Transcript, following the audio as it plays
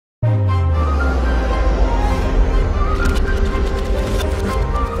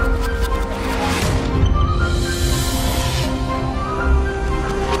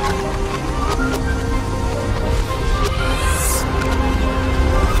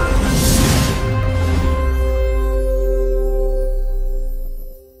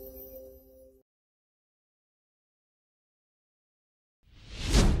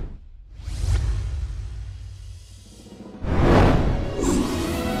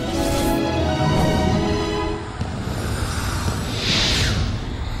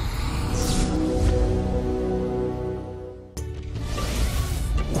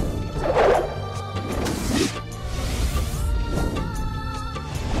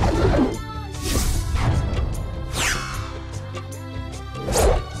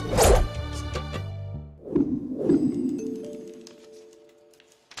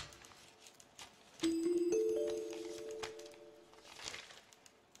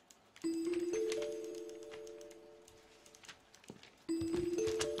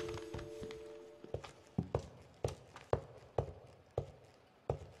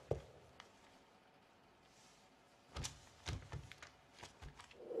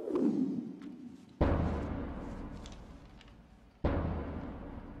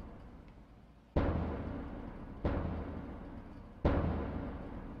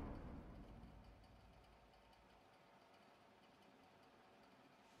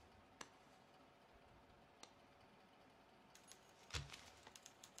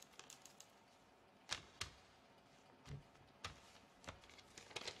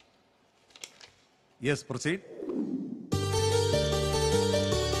Yes, proceed.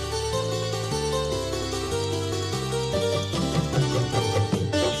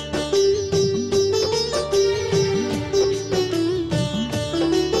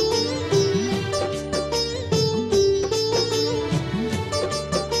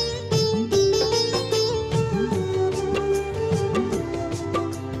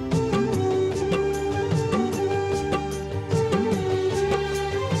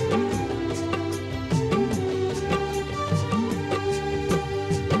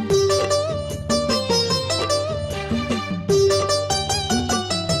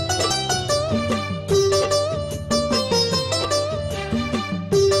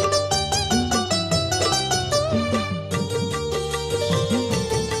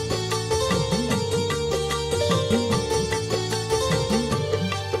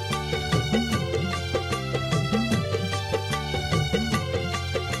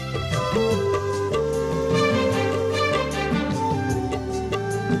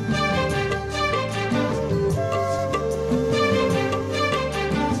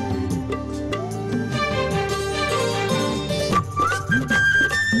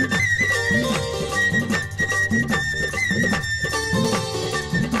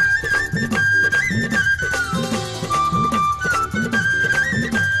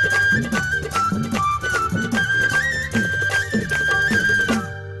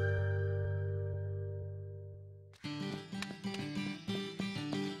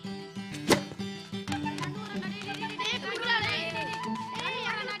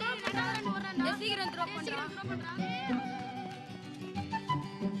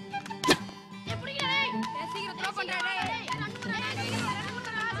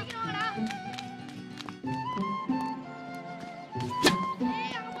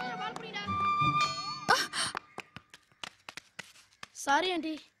 Sorry,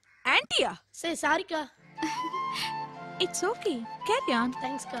 auntie. Auntie? Say sorry, ka. It's okay. Carry on.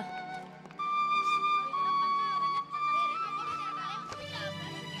 Thanks, ka.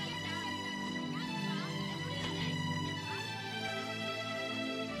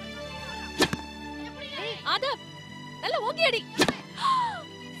 Ada, nalla ogi adi.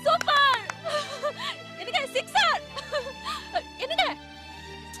 Super! Ennaga sixer. Ennaga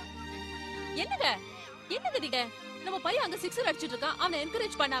நீங்க நம்ம பையன் அங்க sixer அடிச்சிட்டு இருக்கான். அவனை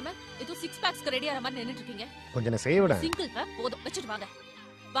encourage பண்ணாம ஏதோ சிக்ஸ் பேக்ஸ்க்கு ரெடி ஆற மாதிரி நின்னுட்டு இருக்கீங்க. கொஞ்சம் சேவ் விட. சிங்கிள் பேக் போதும், வச்சிட்டு வாங்க.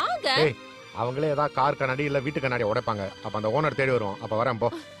 வாங்க. ஏய், அவங்களே ஏதாவது கார் கண்ணாடி இல்ல வீட்டு கண்ணாடி உடைப்பாங்க. அப்ப அந்த ஓனர் தேடி வருவோம். அப்ப வரேன் போ.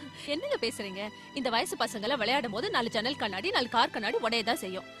 என்னங்க பேசுறீங்க? இந்த வயசு பசங்க எல்லாம் விளையாடும் போது 4 ஜன்னல் கண்ணாடி 4 கார் கண்ணாடி உடையதான்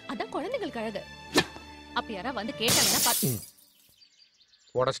செய்யும். அதான் குழந்தைகள் அழகு. அப்ப யாரா வந்து கேட்டாங்கன்னா பாத்து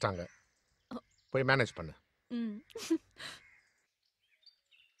உடைச்சிட்டாங்க. போய் மேனேஜ் பண்ணு.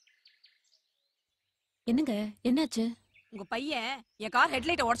 என்னங்க என்னாச்சு? உங்க பையன் என் கார்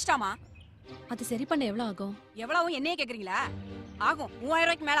ஹெட்லைட்ட உடைச்சிட்டாமா. அது சரி பண்ண எவ்வளவு ஆகும்? எவ்வளவு என்னையே கேக்குறீங்களா? ஆகும் 3000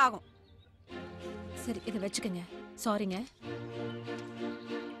 ரூபாய்க்கு மேல ஆகும். சரி இத வெச்சுக்கங்க. சாரிங்க.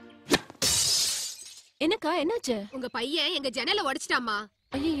 என்னக்கா என்னாச்சு? உங்க பையன் எங்க ஜன்னலை உடைச்சிட்டாமா.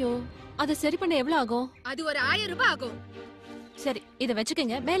 ஐயோ, அத சரி பண்ண எவ்வளவு ஆகும்? அது ஒரு 1000 ரூபாய் ஆகும். சரி இத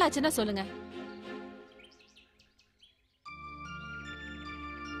வெச்சுக்கங்க. மேலாச்சுன்னா சொல்லுங்க.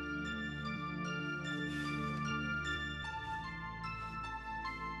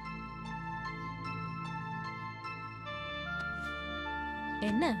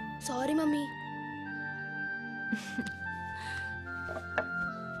 என்ன? Sorry mummy.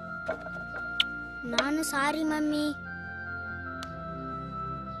 நானும் சாரி மம்மி.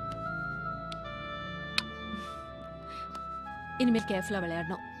 இனிமேல் கேர்ஃபுல்லா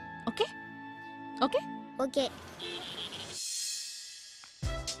விளையாடணும். Okay okay okay.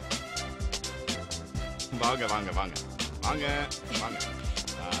 வாங்க வாங்க வாங்க வாங்க வாங்க.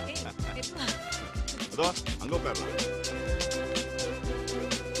 அதோ அங்க உட்காரலாம்.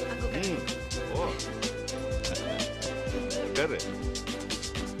 ஓ உட்காரு.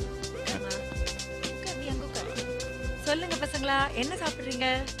 சொல்லுங்க பசங்களா, என்ன சாப்பிடுறீங்க?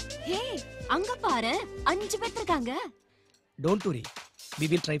 ஹே, அங்க பாரு 5 பேர் இருக்காங்க. Don't worry, we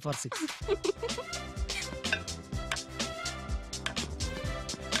will try for 6.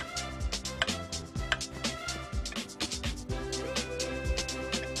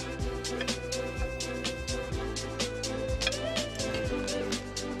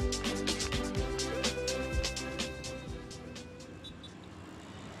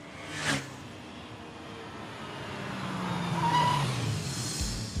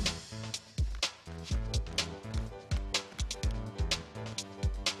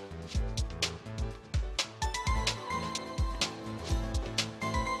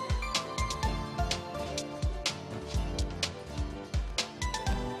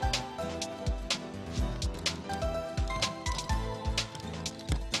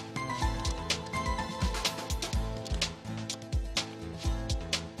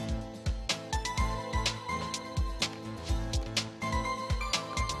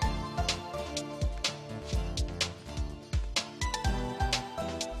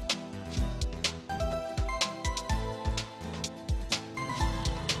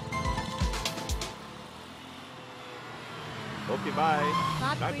 Okay bye.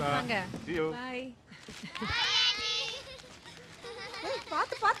 பாத்து போயிட்டு வாங்க. See you. பை.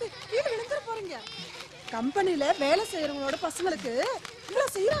 பாத்து பாத்து கீழே விழுந்துற போறீங்க. கம்பெனில வேலை செய்யறவங்களோட பசங்களுக்கு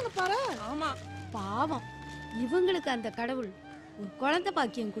இவ்வளவு செய்யறாங்க பாரு. ஆமா பாவம் இவங்களுக்கு அந்த கடவுள் ஒரு குழந்தை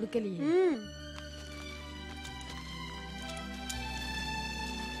பாக்கியம் கொடுக்கலையே.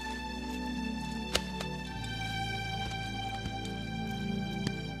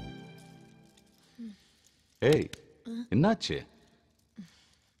 ஏய் என்னாச்சு?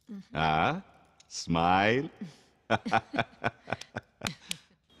 ஸ்மைல்.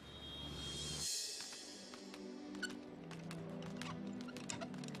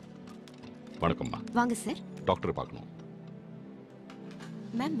 வணக்கம்மா. வாங்க சார். டாக்டர் பார்க்கணும்.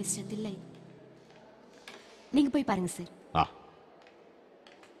 மேம் மிஸ்டர் தில்லை நீங்க போய் பாருங்க சார்.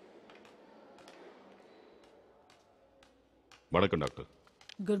 வணக்கம் doctor.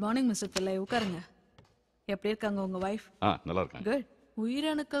 Good morning mister Thillai, உட்காருங்க. எப்படி இருக்காங்க உங்க வைஃப்? நல்லா இருக்காங்க. குட்.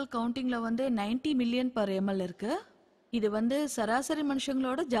 உயிரணுக்கள் கவுண்டிங்ல வந்து 90 மில்லியன் பர் எம்எல் இருக்கு. இது வந்து சராசரி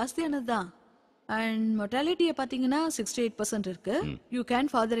மனுஷங்களோட ஜாஸ்தியானது தான். அண்ட் மொர்டாலிட்டியை பார்த்தீங்கன்னா 68% இருக்கு. You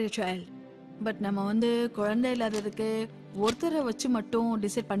can father a child. But நம்ம வந்து குழந்தை இல்லாததுக்கு ஒருத்தரை வச்சு மட்டும்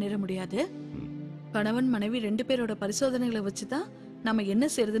டிசைட் பண்ணிட முடியாது. கணவன் மனைவி 2 பேரோட பரிசோதனைகளை வச்சு தான் நம்ம என்ன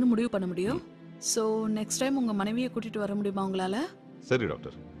செய்யறதுன்னு முடிவு பண்ண முடியும். ஸோ நெக்ஸ்ட் டைம் உங்க மனைவியை கூட்டிட்டு வர முடியுமா உங்களால? சரி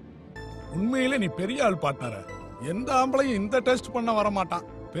டாக்டர். உண்மையிலே நீ பெரிய ஆள் பார்ட்னர. எந்த ஆம்பளையும் இந்த டெஸ்ட் பண்ண வர மாட்டான்.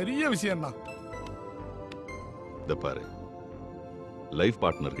 பெரிய விஷயம் தான். இத பாரு, லைஃப்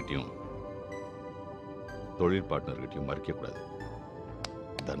பார்ட்னர் கிட்டயும் தொழில் பார்ட்னர் கிட்டயும் மறைக்க கூடாது.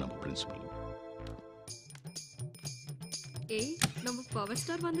 இதான் நம்ம பிரின்சிபல். ஏய் நம்ம பவர்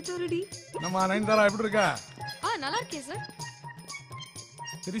ஸ்டார் வந்துட்டாருடி. நம்ம நயன்தாரா எப்படி இருக்கா? நல்லா இருக்கேன் சார்.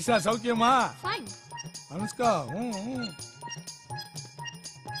 திரிஷா சௌக்கியமா? ஃபைன். அனுஷ்கா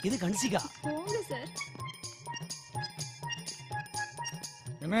இது கன்சிகா. போங்க சார்.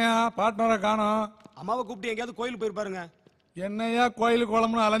 என்னையா பார்ட்னரை காணோம்? அம்மாவை கூப்பிட்டு எங்கேயாவது கோயிலுக்கு போயிருப்பாருங்க. என்னையா கோயிலுக்கு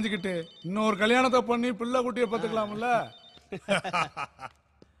குளம்னு அலைஞ்சுக்கிட்டு இன்னொரு கல்யாணத்தை பண்ணி பிள்ளை குட்டியை பார்த்துக்கலாம்ல?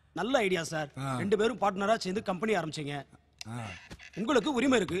 நல்ல ஐடியா சார். 2 பேரும் பார்ட்னரா சேர்ந்து கம்பெனி ஆரம்பிச்சீங்க. உங்களுக்கு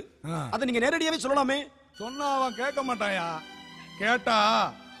உரிமை இருக்கு. அதை நீங்க நேரடியாவே சொல்லலாமே. சொன்னா அவன் கேட்க மாட்டாயா? கேட்டா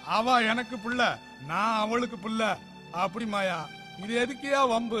அவ எனக்கு புள்ள, நான் அவளுக்கு புள்ள. அப்படி மாயா, இது எதுக்கியா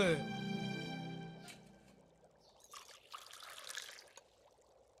வம்பு?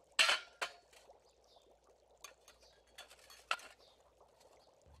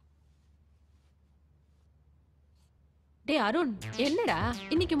 டே அருண், என்னடா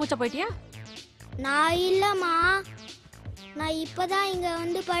இன்னைக்கு மூச்ச போயிட்டியா? நான் இல்லம்மா, நான் இப்பதான் இங்க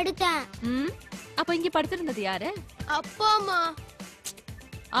வந்து படுத்தேன். அப்ப இங்க படுத்திருந்தது யாரு? அப்பா அம்மா.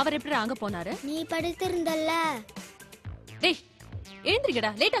 அவர் எப்படி அங்க போனாரு? நீ படுத்திருந்தல்ல. டேய்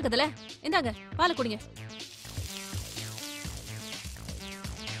எழுந்திரிக்கடா, லேட் ஆகுதுல. இந்தாங்க பால் குடிங்க.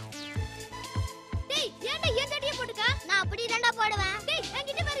 டேய் ஏன்டா ஏன் தடிய போட்டுக்க? நான் அப்படி தான்டா போடுவேன். டேய்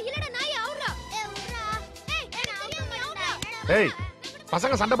என்கிட்ட வேற இல்லடா, நாய் ஆவுறா. ஏய் உட்றா. டேய் என்ன ஆவுறா? ஏய்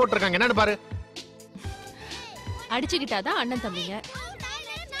பசங்க சண்டை போட்டு இருக்காங்க, என்னன்னு பாரு. அடிச்சுக்கிட்டாதான் அண்ணன் தம்பிங்க.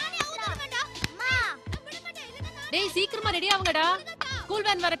 டேய் சீக்கிரமா ரெடி ஆவுங்கடா, ஸ்கூல்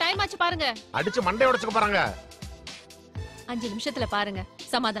வேன் வர டைம் ஆச்சு பாருங்க. அடிச்சு மண்டை உடைச்சுக்க போறாங்க. 5 நிமிஷத்துல பாருங்க,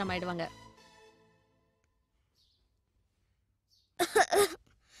 சமாதானம் ஆயிடுவாங்க.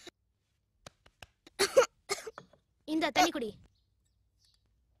 இந்த தண்ணி குடி.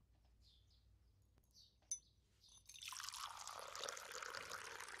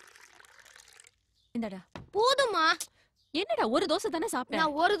 இந்தடா. போதுமா? என்னடா ஒரு தோசை தானே சாப்பிட்டேன்.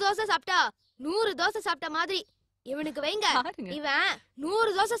 நான் ஒரு தோசை சாப்பிட்டா 100 தோசை சாப்பிட்ட மாதிரி. இவனுக்கு வைங்க, இவன்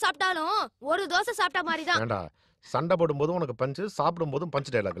 100 தோசை சாப்பிட்டாலும் ஒரு தோசை சாப்பிட்ட மாதிரி தான். ஏண்டா சண்டை போடும்போது உனக்கு பஞ்சு, சாப்பிடும் போதும்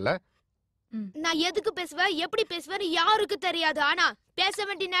பஞ்சு டயலாக் இல்ல? நான் எதுக்கு பேசுவேன், எப்படி பேசுவேன்னு யாருக்கு தெரியாது. ஆனா பேச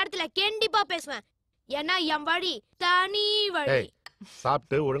வேண்டிய நேரத்துல கண்டிப்பா பேசுவேன். ஏன்னா என் வழி தனி வழி.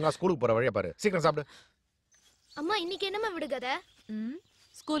 சாப்பிட்டு ஒழுங்கா ஸ்கூலுக்கு போற வழியா பாரு. சீக்கிரம் சாப்பிடு. அம்மா இன்னைக்கு என்னம்மா விடுகதை?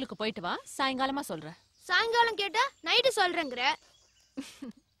 ஸ்கூலுக்கு போயிட்டு வா, சாயங்காலமா சொல்றேன். சாயங்காலம் கேட்டா நைட்டு சொல்றேங்கற.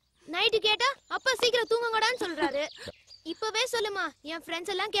 நைட்டு கேட்டா அப்பா சீக்கிரம் தூங்குங்கடான்னு சொல்றாரு. இப்பவே சொல்லுமா, என்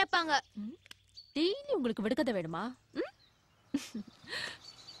ஃப்ரெண்ட்ஸ் எல்லாம் கேட்பாங்க. டெய்லி உங்களுக்கு விடுகதை வேணுமா?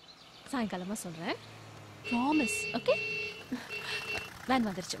 சாயங்காலமா சொல்றேன். ப்ராமிஸ். ஓகே? வேன்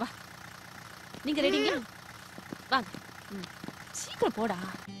வந்துருச்சு, வா. நீங்க ரெடிங்களா? வாங்க. சீக்கிரம் போடா.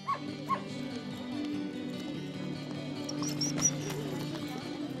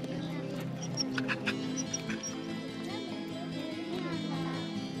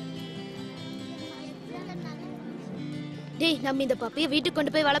 டேய் நம்ம இந்த பப்பியை வீட்டுக்கு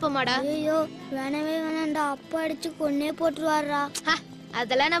கொண்டு போய் வளர்ப்போமாடா? ஐயோ வேணவே வேணாண்டா, அப்பா அடிச்சு கொன்னே போட்டுருவாரா.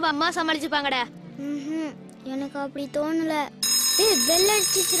 அதெல்லாம் நம்ம அம்மா சமாளிச்சுப்பாங்கடா. எனக்கு அப்படி தோணல. ஏய் பெல்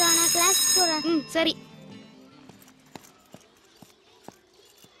அடிச்சிச்சுடா நான் கிளாஸ் போறேன். சரி.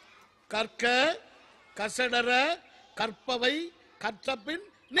 கற்க கசடர கற்பவை கற்றபின்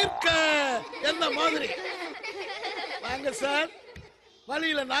நிற்க என்ன மாதிரி. வாங்க சார்.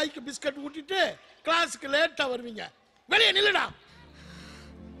 வழியில நாய்க்கு பிஸ்கட் ஊட்டிட்டு கிளாஸுக்கு லேட்டா வருவீங்க. வெளியே நில்லுடா.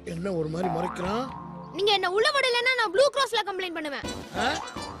 என்ன ஒரு மாதிரி முறைக்கிறான். நீங்க என்ன உள்ள விடலன்னா நான் ப்ளூ கிராஸ்ல கம்ப்ளைண்ட் பண்ணுவேன்.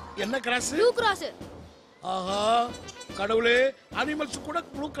 என்ன கிராஸ்? Blue cross. ஆஹா கடவுளே, அனிமல்ஸ் கூட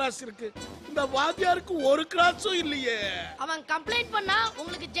ப்ளூ கிராஸ் இருக்கு. இந்த வாத்தியாருக்கு ஒரு கிராஸும் இல்லையே. அவன் கம்ப்ளைண்ட் பண்ணா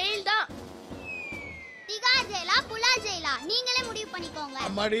உங்களுக்கு ஜெயில் தான். திகார் ஜெயிலா புலா ஜெயிலா நீங்களே முடிவு பண்ணிக்கோங்க.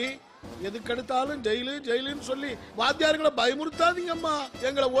 அம்மாடி, எதுக்கு எடுத்தாலும் ஜெயிலு ஜெயிலுன்னு சொல்லி வாத்தியார்களை பயமுறுத்தாதீங்க அம்மா.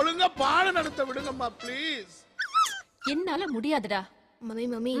 எங்களை ஒழுங்கா பாடம் நடத்த விடுங்கம்மா ப்ளீஸ். என்னால முடியாதுடா. மம்மி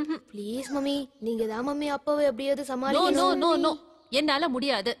மம்மி ப்ளீஸ் மம்மி, நீங்க தான் மம்மி அப்பாவை எப்படியாவது நோ சமாளிக்கணும். நோ நோ நோ, என்னால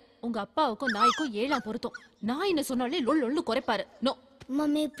முடியாது. உங்க அப்பாவுக்கும் நாய்க்கும் 7 பொருத்தம். நாய் என்ன சொன்னாலே லொல் லொல்லு குறைப்பாரு. No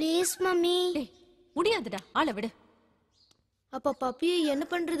mummy please mummy. முடியாதுடா, ஆளை விடு. அப்ப பப்பியை என்ன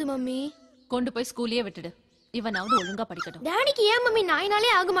பண்றது மம்மி? கொண்டு போய் ஸ்கூல்லயே விட்டுடு. இவனாவது ஒழுங்கா படிக்கட்டும். டாடிக்கு ஏன் மம்மி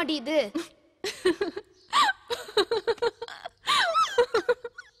நாயினாலே ஆக மாட்டேங்குது?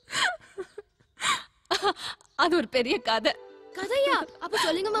 அது ஒரு பெரிய கதை. கதையா? அப்ப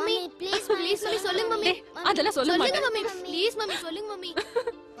சொல்லுங்க மம்மி ப்ளீஸ் ப்ளீஸ் சொல்லி சொல்லுங்க மம்மி. அதெல்லாம் சொல்ல சொல்லுங்க மாட்டேன். மம்மி ப்ளீஸ் மம்மி சொல்லுங்க மம்மி.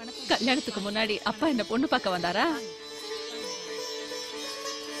 கல்யாணத்துக்கு முன்னாடி அப்பா என்ன பொண்ணு பார்க்க வந்தாரா?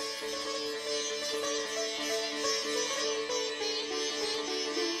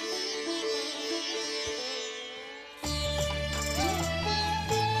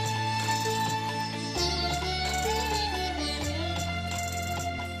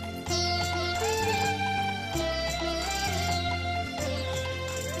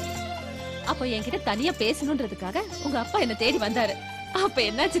 அப்ப என்கிட்ட தனியா பேசணும்ன்றதுக்காக உங்க அப்பா என்ன தேடி வந்தாரு. அப்ப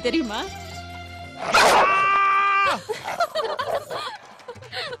என்னாச்சு தெரியுமா?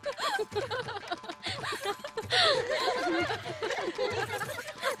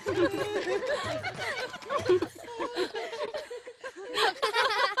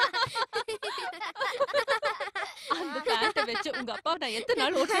 அந்த பேண்ட வச்சு உங்க அப்பா நான் எத்தனை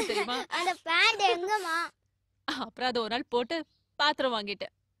நாள் ஓட்டுறேன் தெரியுமா? அந்த பேண்ட் எங்கம்மா? அப்புறம் அதை ஒரு நாள் போட்டு பாத்திரம்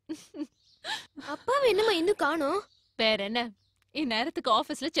வாங்கிட்டேன். அப்பாவை என்னமா இன்னும் காணோம்? வேற என்ன, இந்நேரத்துக்கு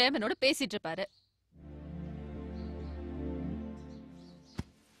ஆபீஸ்ல சேர்மனோட பேசிட்டு இருப்பாரு.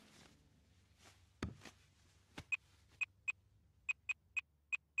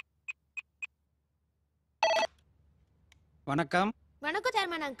 வணக்கம். வணக்கம்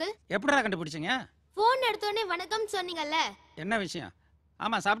சேர்மன் அங்கிள். எப்படிடா கண்டுபிடிச்சீங்க? போன் எடுத்தோடனே வணக்கம் சொன்னீங்கல்ல. என்ன விஷயம்?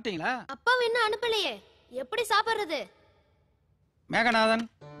 ஆமா, சாப்பிட்டீங்களா? அப்பாவை இன்னும் அனுப்பலையே, எப்படி சாப்பிடுறது? மேகநாதன்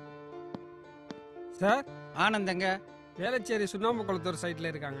சார். ஆனந்தங்க வேளச்சேரி சுண்ணாம்பு குளத்தூர் சைட்ல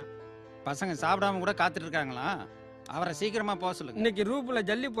இருக்காங்க. பசங்க சாப்பிடாம கூட காத்துட்டு இருக்காங்களா? அவரை சீக்கிரமா போக சொல்லுங்க. இன்னைக்கு ரூப்ல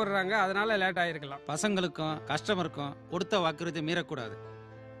ஜல்லி போடுறாங்க, அதனால லேட் ஆயிருக்கலாம். பசங்களுக்கும் கஸ்டமருக்கும் கொடுத்த வாக்குறுதி மீறக்கூடாது.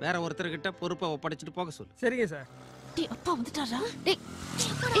 வேற ஒருத்தர்கிட்ட பொறுப்பை ஒப்படைச்சிட்டு போக சொல்லு. சரிங்க சார். டேய் அப்பா வந்துட்டாரா? டேய்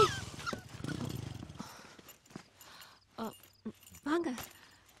வாங்க.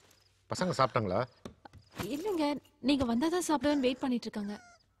 பசங்க சாப்பிட்டாங்களா? இல்லங்க, நீங்க வந்தாதான் சாப்பிடுவேன்னு வெயிட் பண்ணிட்டு இருக்காங்க.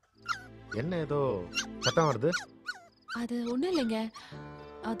 என்ன ஏதோ சத்தம் வருது? அது ஒண்ணும் இல்லைங்க,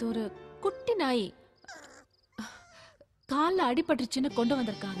 அது ஒரு குட்டி நாய். கால்ல அடிபட்டுச்சுன்னு கொண்டு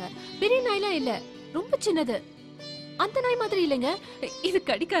வந்திருக்காங்க. பெரிய நாய்லாம் இல்ல, ரொம்ப சின்னது. அந்த நாய் மாதிரி இல்லைங்க, இது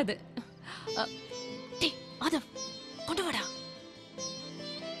கடிக்காது. டேய் அத கொண்டு வாடா.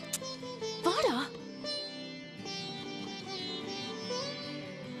 வாடா.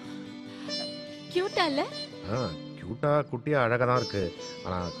 கியூட்டா இல்ல? கியூட்டா குட்டியா அழகா தான் இருக்கு.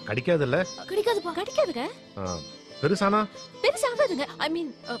 ஆனா கடிக்காது இல்ல? கடிக்காதுப்பா. கடிக்காதுங்க. பெருசானா? பெருசாகாதுங்க. ஐ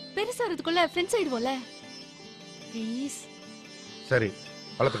மீன் பெருசாகிறதுக்குள்ள ஃப்ரெண்ட்ஸ் ஆயிடுவோம்ல. ப்ளீஸ். சரி,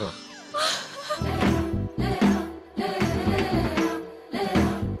 வளர்த்துக்கலாம்.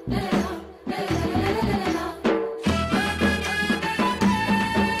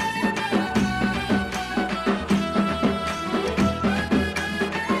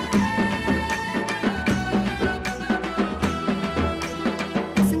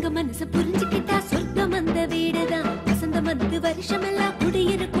 வருஷமெல்லாம்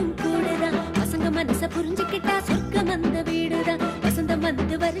குடியிருக்கும் கூடதான். பசங்க மனச புரிஞ்சுக்கிட்டா சொர்க்கம் அந்த வீடுதான். வசந்தம்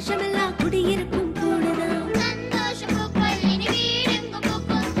வந்து வருஷமெல்லாம் குடியிருக்கும் கூடதான்.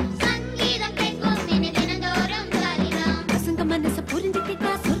 பசங்க மனச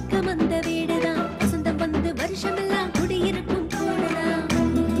புரிஞ்சுக்கிட்டா சொர்க்கம் அந்த வீடுதான். வசந்தம் வந்து வருஷமெல்லாம் குடியிருக்கும் கூடதான்.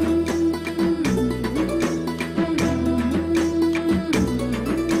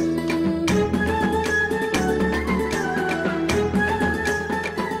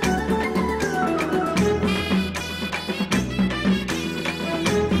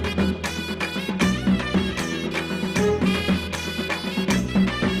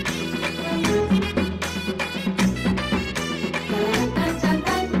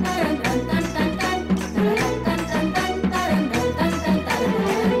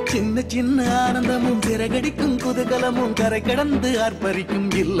 காலமும் கரை கடந்து ஆர்ப்பரிக்கும்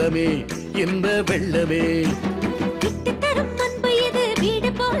இல்லமே இந்த வெள்ளமே. விட்டு தரும் அன்பு எது, வீடு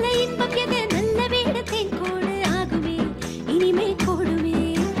போல இன்பம் எது, நல்ல வீடு தேன் கோடு ஆகுமே இனிமே கோடுமே.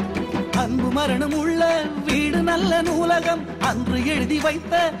 அன்பு மரணம் உள்ள வீடு நல்ல நூலகம், அன்று எழுதி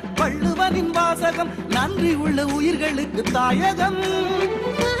வைத்த வள்ளுவனின் வாசகம், நன்றி உள்ள உயிர்களுக்கு தாயகம்.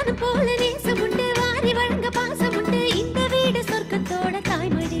 வானம் போல நேசம் உண்டு, வாரி வழங்க பாசம் உண்டு, இந்த வீடு சொர்க்கத்தோட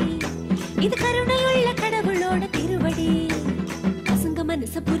தாய்மடி, இது கருணையுள்ள கடவுளோட திருவடி. பசங்க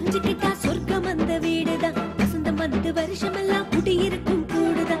மனச புரிஞ்சுக்கிட்டா சொர்க்கம் அந்த வீடுதான், வசந்தம் வந்து வருஷமெல்லாம் குடியிருக்கும்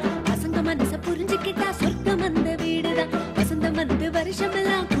கூடுதான். பசங்க மனச புரிஞ்சுக்கிட்டா சொர்க்கம் அந்த வீடுதான், வசந்தம் வந்து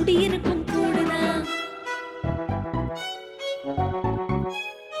வருஷமெல்லாம் குடியிருக்கும் கூடுதான்.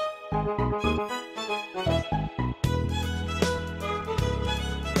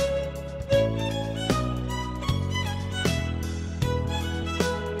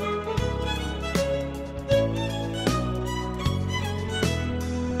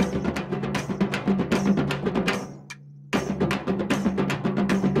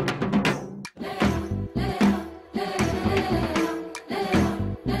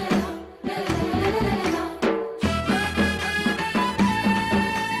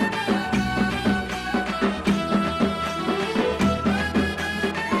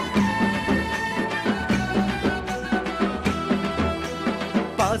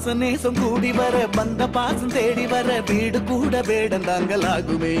 நேசம் கூடி வர பந்த பாசம் தேடி வர வீடு கூட வேடந்தாங்கள்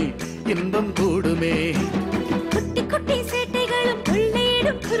ஆகுமே இன்பம் கூடுமே. குட்டி குட்டி சேட்டைகளும்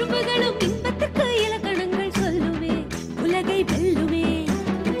கொள்ளையிடும் குறும்புகளும் இன்பத்துக்கு இலக்கணங்கள் சொல்லுமே உலகை வெல்லுமே.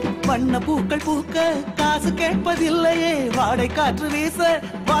 வண்ண பூக்கள் பூக்க காசு கேட்பதில்லையே, வாடை காற்று வீச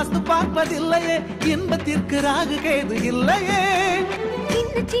வாஸ்து பார்ப்பதில்லையே, இன்பத்திற்கு ராகு கேது இல்லையே.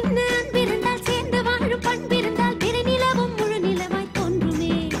 சின்ன சின்ன அன்பிருந்தால் சேர்ந்து வாழும் பண்பிருந்தால் பிறை நிலவும் முழு நிலவாய்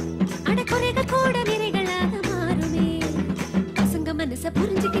தோன்றுமே, அடக்குறைகள் கூட நிறைகளாக மாறுமே. பசங்க மனச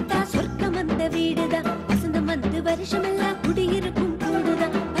புரிஞ்சுக்கிட்டா சொர்க்கம் அந்த வீடுதான், வசந்தம் வந்து வருஷமெல்லாம் குடியிருக்கும்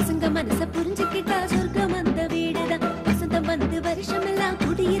கூடுதான். பசங்க மனச புரிஞ்சுக்கிட்டா சொர்க்கம் அந்த வீடுதான், வசந்தம் வந்து வருஷமெல்லாம்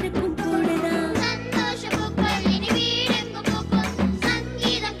குடியிருக்கும் கூடுதான்.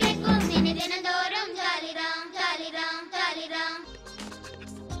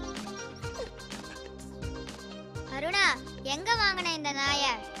 அருணா, எங்க வாங்கின இந்த நாய?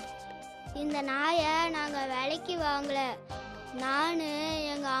 இந்த நாய நாங்க விலைக்கு வாங்கல. நானு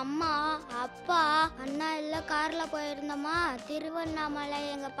எங்க அம்மா அப்பா அண்ணா எல்லாம் கார்ல போயிருந்தோமா திருவண்ணாமலை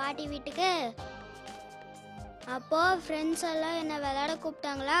எங்க பாட்டி வீட்டுக்கு. அப்போ ஃப்ரெண்ட்ஸ் எல்லாம் என்ன விளையாட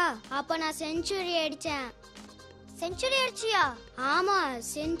கூப்பிட்டாங்களா, அப்போ நான் செஞ்சுரி அடிச்சேன். செஞ்சுரி அடிச்சியா? ஆமா,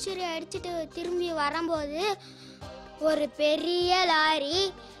 செஞ்சுரி அடிச்சுட்டு திரும்பி வரும்போது ஒரு பெரிய லாரி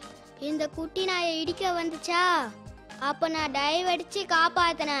இந்த குட்டி நாயை இடிக்க வந்துச்சா. அப்ப நான் டைவ் அடிச்சு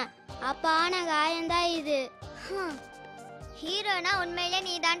காப்பாத்தினேன். அப்ப ஆன காயம்தான் இது. ஹீரோனா உண்மையிலே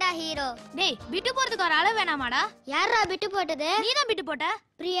நீ தாண்டா ஹீரோ. டேய், விட்டு போறதுக்கு ஒரு அளவு வேணாமாடா? யாரா விட்டு போட்டது? நீதான் விட்டு போட்ட.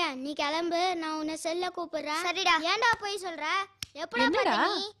 பிரியா, நீ கிளம்பு, நான் உன்னை செல்ல கூப்பிடுறேன். சரிடா. ஏன்டா போய் சொல்ற? எப்படா என்னடா?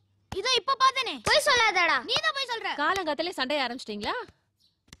 பார்த்த நீ? இதோ இப்ப பார்த்தனே. போய் சொல்லாதடா. நீதான் போய் சொல்ற. காலங்காத்தாலே சண்டைய ஆரம்பிச்சிட்டீங்களா?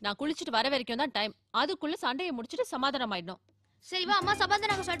 நான் குளிச்சிட்டு வர வரைக்கும் தான் டைம். அதுக்குள்ள சண்டையை முடிச்சிட்டு சமாதானம் ஆயிடணும். சரி வா, அம்மா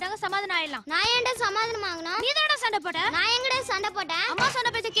சமாதானம் சொல்லிட்டாங்க, சமாதானம் ஆயிடலாம். நான் ஏன்டா சமாதானம் ஆகணும்? நீதானடா சண்டை போட்ட. நான் எங்கடா சண்டை போட்டேன்? அம்மா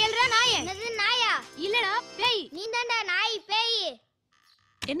சொன்ன பேச்ச கேளுடா நாயே. என்னது நாயா? இல்லடா பேய். நீ தான்டா நாய் பேய்.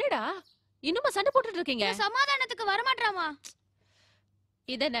 என்னடா இன்னுமா சண்டை போட்டுட்டு இருக்கீங்க? சமாதானத்துக்கு வர மாட்டறாமா?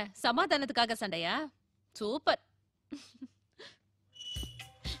 இதென்ன சமாதானத்துக்காக சண்டையா? சூப்பர்.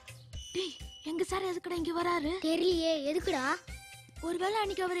 டேய், எங்க சார் எதுக்குடா இங்க வராரு? தெரியலையே, எதுக்குடா? ஒருவேளை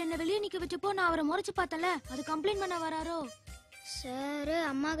அன்னைக்கு அவர் என்ன வெளியே நிக்க வச்சப்போ நான் அவரை முறைச்சு பார்த்தல, அது கம்ப்ளைண்ட் பண்ண வராரோ? சார்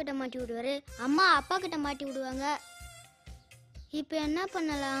அம்மா கிட்ட மாட்டி விடுவாரு, அம்மா அப்பா கிட்ட மாட்டி விடுவாங்க. இப்ப என்ன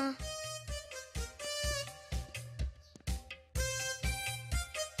பண்ணலாம்?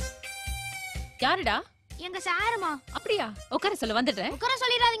 யாருடா? எங்க சாருமா. அப்படியா? உட்கார சொல்ல வந்துட்டேன். உட்கார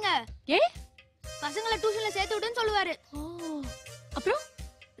சொல்லிடாதீங்க. ஏ, பசங்களை டியூஷன்ல சேர்த்து விடுன்னு சொல்லுவாரு. அப்புறம்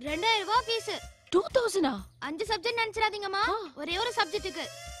 2000 ரூபாய் ஃபீஸ். 2000? 5 சப்ஜெக்ட் நினைச்சிடாதீங்கம்மா, ஒரே ஒரு சப்ஜெக்ட்டுக்கு.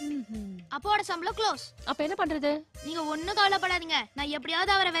 அப்போட சம்பளம் க்ளோஸ். அப்ப என்ன பண்றது? நீங்க ஒண்ணும் கவலைப்படாதீங்க, நான்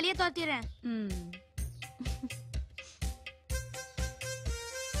எப்படியாவது அவரை வெளியே தோத்திடுறேன்.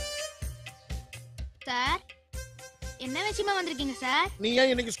 சார், என்ன விஷயமா வந்திருக்கீங்க சார்? நீ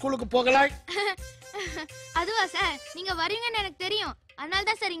ஏன் இன்னைக்கு ஸ்கூலுக்கு போகல? அதுவா சார், நீங்க வருவீங்கன்னு எனக்கு தெரியும், அதனால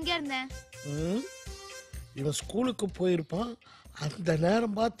தான் சார் இங்க இருந்தேன். இவன் ஸ்கூலுக்கு போயிருப்பான், அந்த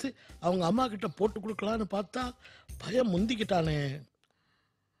நேரம் பார்த்து அவங்க அம்மா கிட்ட போட்டு கொடுக்கலான்னு பார்த்தா பையன் முந்திக்கிட்டானே.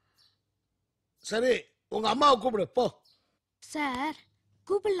 சரி, உங்க அம்மாவை கூப்பிடு போ. சார்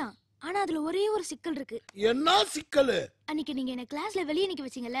கூப்பிடலாம், ஆனா அதுல ஒரே ஒரு சிக்கல் இருக்கு. என்ன சிக்கல்? அன்னைக்கு நீங்க என்ன கிளாஸ்ல வெளியே நிக்க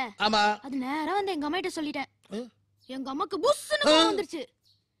வச்சீங்கல்ல, ஆமா, அது நேரா வந்து எங்க அம்மா கிட்ட சொல்லிட்டேன். எங்க அம்மாக்கு புஸ்ஸுன்னு கோவம் வந்துருச்சு.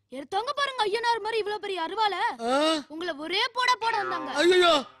 எடுத்தவங்க பாருங்க ஐயனார் மாதிரி இவ்வளவு பெரிய அருவால உங்களை ஒரே போட வந்தாங்க.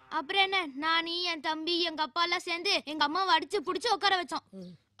 ஐயோ! அப்புறம் என்ன, நானி என் தம்பி எங்க அப்பா எல்லாம் சேர்ந்து எங்க அம்மாவை அடிச்சு புடிச்சு உட்கார வச்சோம்.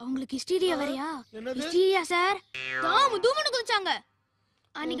 அவங்களுக்கு ஹிஸ்டீரியா வரையா? Hysteria sir Damu தூமுன்னு குதிச்சாங்க.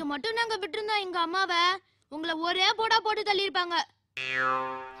 அன்னைக்கு மட்டும் நாங்க விட்டுருந்தோம் எங்க அம்மாவை, உங்களை ஒரே போட்டு தள்ளி இருப்பாங்க.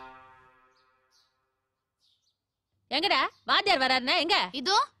 எங்கடா வாத்தியார் வராருன்னா? எங்க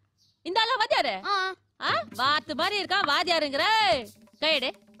இதோ இந்த ஆளா வாத்தியாரு? வாத்து மாதிரி இருக்கான் வாத்தியாருங்கிற. கையடு,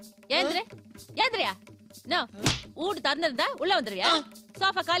 ஏந்திரியா? வீடு திறந்திருந்தா உள்ள வந்துருவியா?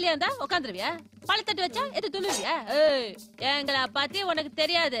 சோஃபா காலியா இருந்தா உட்காந்துருவியா? பழத்தட்டு வச்சா எது துள்ளுவியா? எங்களை பத்தி உனக்கு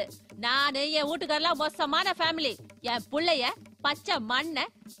தெரியாது. நானு என் வீட்டுக்காரெல்லாம் மோசமான ஃபேமிலி. என் புள்ளைய பச்சை மண்ண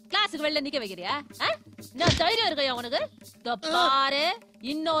கிளாஸுக்கு வெளில நிக்க வைக்கிறியா? நான் தைரியம் இருக்கையா உனக்கு? பாரு,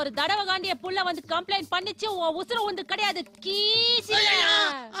 இன்னொரு தடவை காண்டிய புள்ள வந்து கம்ப்ளைண்ட் பண்ணிச்சு உன் உசுர ஒன்று கிடையாது.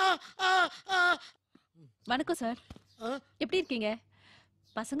 வணக்கம் சார், எப்படி இருக்கீங்க?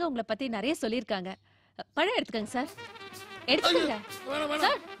 பசங்க உங்களை பத்தி நிறைய சொல்லிருக்காங்க. பழம் எடுத்துக்கங்க சார். எடுத்துக்கங்க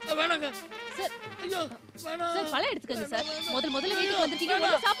சார், பழம் எடுத்துக்கங்க சார். முதல்ல வீட்டுக்கு வந்திருக்கீங்க,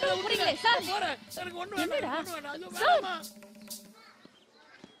 ஒண்ணு சாப்பிட போறீங்களே சார். என்னடா சார்?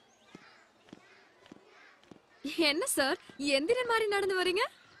 என்ன சார் எந்திரன் மாதிரி நடந்து வரீங்க?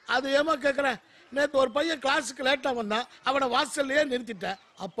 அது ஏமா கேக்குறேன்? நேத்து ஒரு பையன் கிளாஸுக்கு லேட்டா வந்தான், அவனை வாசல்லையே நிறுத்திட்டேன்.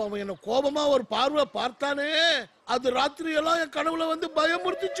 அப்ப அவன் என்ன கோபமா ஒரு பார்வை பார்த்தானே, அது ராத்திரி எல்லாம் என் கனவுல வந்து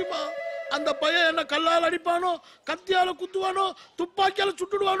பயமுறுத்துச்சுமா. அந்த பையன் என்ன கல்லால் அடிப்பானோ, கத்தியால குத்துவானோ, துப்பாக்கியால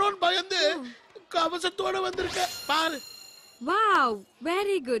சுட்டுடுவானோன்னு பயந்து கவசத்தோட வந்திருக்க பாரு. Wow,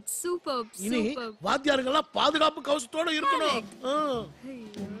 very good, super. இனி வாத்தியாருங்க எல்லாம் பாதுகாப்பு கவசத்தோட இருக்கணும்.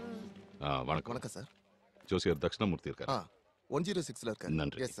 வணக்கம். வணக்கம் சார். ஜோசியர் தட்சிணாமூர்த்தி இருக்காரு. 106ல இருக்காரு.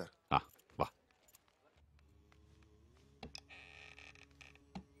 நன்றி. Yes sir. வா.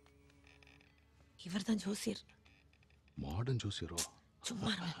 இவர்தான் ஜோசியர். மாடர்ன் ஜோசியரோ?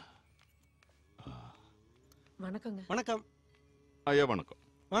 சும்மா வணக்கங்க. வணக்கம் ஐயா. வணக்கம்.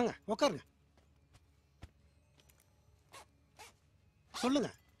 வாங்க உட்காருங்க. சொல்லுங்க.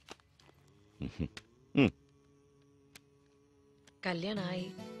 கல்யாணம் ஆகி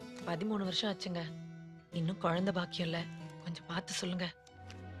 13 வருஷம் ஆச்சுங்க. இன்னும் குழந்தை பாக்கியம் இல்ல. கொஞ்சம் பார்த்து சொல்லுங்க.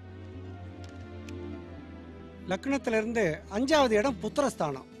 லக்னத்துல இருந்து 5வது இடம்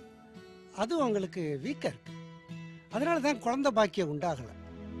புத்திரஸ்தானம். அது உங்களுக்கு வீக்கா இருக்கு. அதனாலதான் குழந்தை பாக்கியம் உண்டாகல.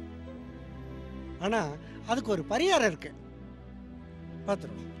 ஆனா அதுக்கு ஒரு பரிகாரம் இருக்கு,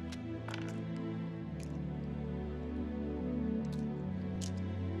 பாத்துருவோம்.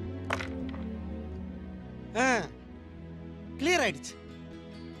 கிளியர் ஆயிடுச்சு.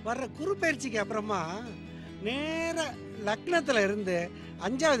 வர்ற குரு பயிற்சிக்கு அப்புறமா நேர லக்னத்துல இருந்து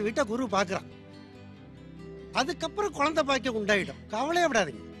 5வது வீட்டை குரு பாக்குறான். அதுக்கப்புறம் குழந்தை பாக்கியம் உண்டாயிடும். கவலையே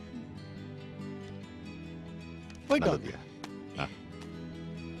விடாதீங்க. போயிட்டு வாங்க.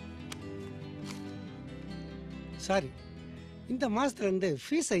 சாரி, இந்த மாசத்துல இருந்து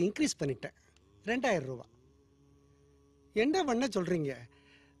ஃபீஸை இன்க்ரீஸ் பண்ணிட்டேன். 2000 ரூபா. என்ன பண்ண சொல்றீங்க?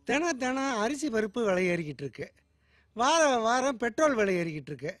 தினம் அரிசி பருப்பு விலை ஏறிக்கிட்டு இருக்கு. வாரம் பெட்ரோல் விலை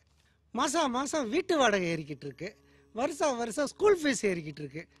ஏறிக்கிட்டு இருக்கு. மாசம் வீட்டு வாடகை ஏறிக்கிட்டு இருக்கு. வருஷம் ஸ்கூல் ஃபீஸ் ஏறிக்கிட்டு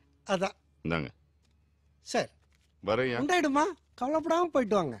இருக்கு. அதான். இந்தாங்க சார். வரையா? உண்டாயிடுமா, கவலைப்படாம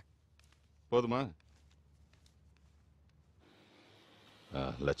போயிட்டு வாங்க. போதுமா?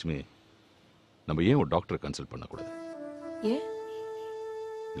 லட்சுமி, நம்ம ஏன் ஒரு டாக்டரை கன்சல்ட் பண்ணக்கூடாது? ஏன்?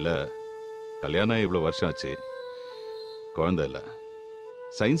 இல்ல, கல்யாணம் இவ்வளவு வருஷம் ஆச்சு, குழந்தை இல்ல,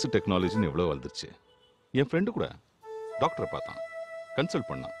 சயின்ஸ் டெக்னாலஜின்னு எவ்வளவு வளர்ந்துருச்சு. என் ஃப்ரெண்டு கூட டாக்டரை பார்த்தான், கன்சல்ட்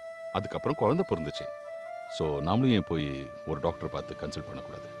பண்ணான். அதுக்கப்புறம் குழந்தை பிறந்துச்சு. ஸோ நாமளும் ஏன் போய் ஒரு டாக்டர் பார்த்து கன்சல்ட்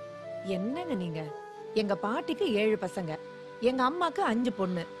பண்ணக்கூடாது? என்னங்க நீங்க? எங்க பாட்டிக்கு 7 பசங்க, எங்க அம்மாக்கு 5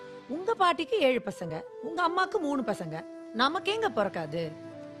 பொண்ணு. உங்க பாட்டிக்கு 7 பசங்க, உங்க அம்மாக்கு 3 பசங்க. நமக்கு எங்க பிறக்காது?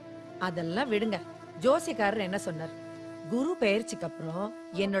 அதெல்லாம் விடுங்க. ஜோசியக்காரர் என்ன சொன்னார்? குரு பெயர்ச்சிக்கு அப்புறம்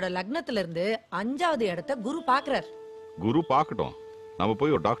என்னோட லக்னத்துல இருந்து 5வது இடத்தை குரு பாக்குறார். குரு பார்க்கட்டும், நாம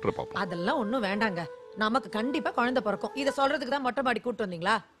போய் ஒரு டாக்டரை பார்ப்போம். அதெல்லாம் ஒண்ணும் வேண்டாங்க. நமக்கு கண்டிப்பா குழந்தை பிறக்கும். இத சொல்றதுக்கு தான் மொட்டை மாடி கூட்டு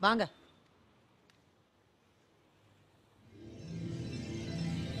வந்தீங்களா? வாங்க.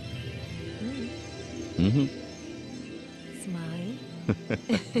 ஸ்மைல்.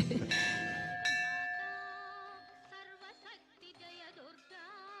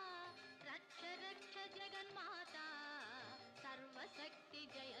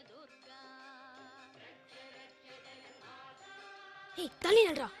 ஏய், தள்ளி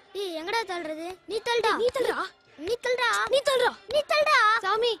நில்றா. ஏய், எங்கடா தள்ளுறது? நீ தள்ளுடா. நீ தள்ளுடா. நீ தள்ளுடா. நீ தள்ளுடா. நீ தள்ளுடா.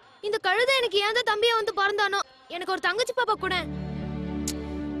 சாமி, இந்த கழுதை எனக்கு ஏன் தான் தம்பியா வந்து பிறந்தானோ? எனக்கு ஒரு தங்கச்சி பாப்பா கூட.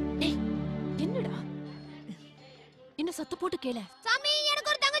 ஏய், என்னடா? என்ன சத்து போட்டு கேள. சாமி,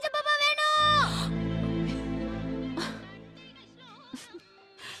 எனக்கு ஒரு தங்கச்சி பாப்பா வேணும்.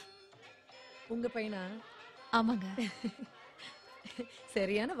 உங்க பையனா? ஆமாங்க.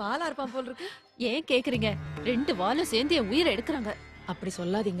 சரியான வாளா இருப்பான் போல் இருக்கு. ஏன் கேக்குறீங்க? 2 வாலும் சேர்ந்து என் உயிரை எடுக்கிறாங்க. அப்படி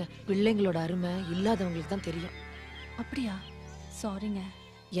சொல்லாதீங்க. பிள்ளைங்களோட அருமை இல்லாதவங்களுக்கு தான் தெரியும். அப்படியா? சாரிங்க.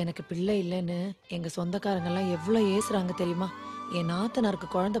 எனக்கு பிள்ளை இல்லைன்னு எங்க சொந்தக்காரங்க எல்லாம் எவ்வளவு ஏசுறாங்க தெரியுமா? என் நாத்தனாருக்கு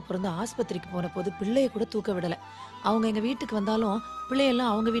குழந்தை பிறந்து ஆஸ்பத்திரிக்கு போன போது பிள்ளைய கூட தூக்க விடல. அவங்க எங்க வீட்டுக்கு வந்தாலும்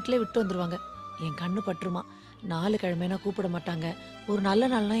பிள்ளையெல்லாம் அவங்க வீட்டிலே விட்டு வந்துருவாங்க. என் கண்ணு பற்றுமா. 4 கிழமைனா கூப்பிட மாட்டாங்க. ஒரு நல்ல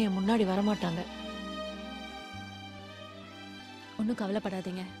நாள்னா என் முன்னாடி வரமாட்டாங்க. ஒன்னும்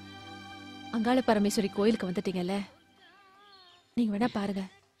கவலைப்படாதீங்க. அங்காள பரமேஸ்வரி கோயிலுக்கு வந்துட்டீங்கல்ல, நீங்க வேணா பாருங்க,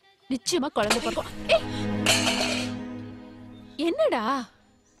 நிச்சயமா குழந்தை பிறக்கும். என்னடா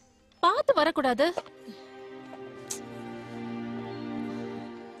பார்த்து வரக்கூடாது?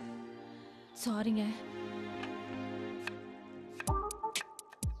 சாரிங்க.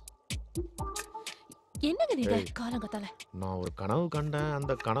 என்னங்க நீங்க காலங்கத்தால? நான் ஒரு கனவு கண்டேன்.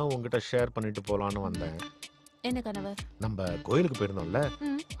 அந்த கனவு உங்ககிட்ட ஷேர் பண்ணிட்டு போலான்னு வந்தேன். என்ன கனவு? நம்ம கோயிலுக்கு போயிருந்தோம்ல,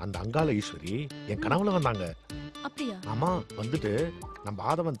 அந்த அங்காள ஈஸ்வரி என் கனவுல வந்தாங்க. அப்படியா? ஆமா, வந்துட்டு நம்ம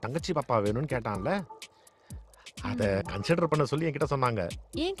ஆதவன் தங்கச்சி பாப்பா வேணும்னு கேட்டான்ல, அத கன்சிடர் பண்ண சொல்லி என்கிட்ட சொன்னாங்க.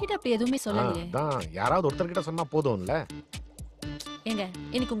 என்கிட்ட அப்படி எதுவுமே சொல்லலையே. அதான் யாராவது ஒருத்தர் கிட்ட சொன்னா போதும்ல. ஏங்க,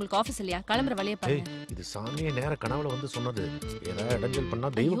 இன்னைக்கு உங்களுக்கு ஆபீஸ் இல்லையா? கிளம்புற வழியை பாருங்க. இது சாமியே நேர கனவுல வந்து சொன்னது. ஏதாவது இடைஞ்சல் பண்ணா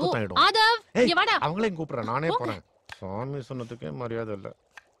தெய்வ குத்தம் ஆயிடும். ஆதவ், இங்க வாடா. அவங்களே கூப்பிடுறேன், நானே போறேன். சாமி சொன்னதுக்கே மரியாதை இல்ல.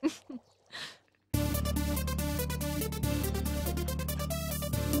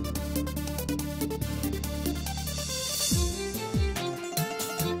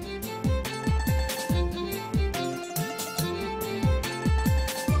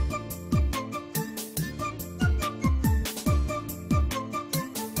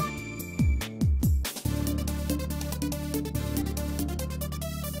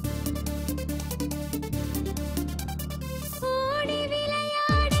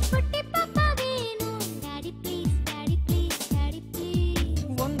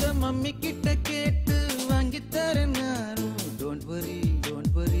 மம்மி கிட்ட கேட்டு வாங்கி தரேன் நானும். Don't worry don't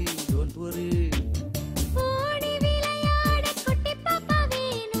worry don't worry. ஓடி விளையாட குட்டி பாப்பா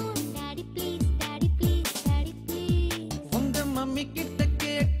வேணும். Daddy please daddy please daddy please. உங்க மம்மி கிட்ட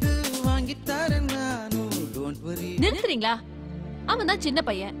கேட்டு வாங்கி தரேன் நானும். Don't worry. நிறுத்துறீங்களா? அவன் தான் சின்ன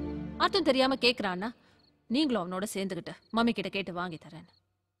பையன், அர்த்தம் தெரியாம கேக்குறான்னா நீங்களும் அவனோட சேர்ந்துகிட்டு மம்மி கிட்ட கேட்டு வாங்கி தரேன்.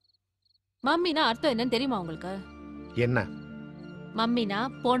 மம்மினா அர்த்தம் என்னன்னு தெரியுமா உங்களுக்கு? என்ன? மம்மினா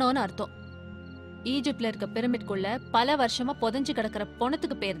போனோன்னு அர்த்தம். ஈஜிப்ட்ல இருக்க பிரமிட்குள்ள பல வருஷமா புதைஞ்சு கிடக்கிற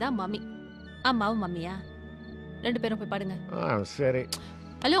பொணத்துக்கு பேர் தான் மம்மி. அம்மாவும் மம்மியா? 2 பேரும் போய் பாடுங்க. சரி.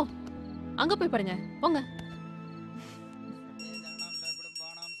 ஹலோ, அங்க போய் பாடுங்க, போங்க.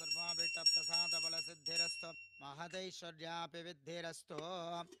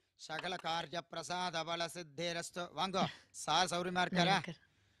 சகல காரிய பிரசாத பல சித்திரஸ்து. வாங்கோ சார், சௌரியமா இருக்காரா?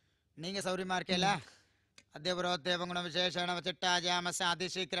 நீங்க சௌரியமா இருக்கல? அத்தியபுரோத்தேவங்குண விசேஷண வச்சிட்டாஜாமச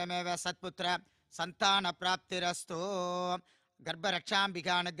அதிசீக்கிரமேவ சத்புத்திர சந்தான பிராப்திரஸ்து.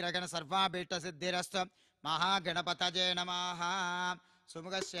 கர்ப்பரக்ஷாம்பிகானுகிரகண சர்வாபீட்ட சித்திரஸ்து. மகாகணபதஜே நமஹ.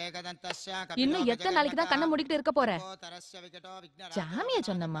 சுமுகசேகதந்தஸ்ய இன்னும் எத்தனை நாளைக்கு தான் கண்ணை மூடிக்கிட்டு இருக்க போற? சாமிய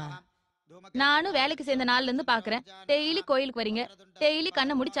சொன்னம்மா. நானும் வேலைக்கு சேர்ந்த நாள்ல இருந்து பாக்குறேன். டெய்லி கோயிலுக்கு வரீங்க, டெய்லி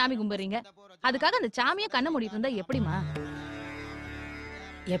கண்ணை மூடி சாமி கும்பிடுறீங்க. அதுக்காக அந்த சாமிய கண்ணை மூடிட்டு இருந்தா எப்படிமா?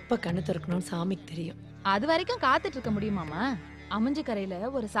 எப்ப கண்ணு திறக்கணும்னு சாமிக்கு தெரியும். அது வரைக்கும் காத்துட்டு இருக்க முடியுமாமா? அமிஞ்சு கரையில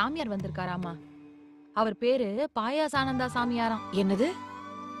ஒரு சாமியார் வந்திருக்காராமா. அவர் பேரு பாயாசானந்தா சாமியாராம். என்னது?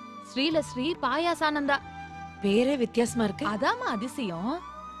 ஸ்ரீலஸ்ரீ பாயாசானந்தா. பேரே வித்தியாசமா இருக்கு. அதாமா அதிசயம்.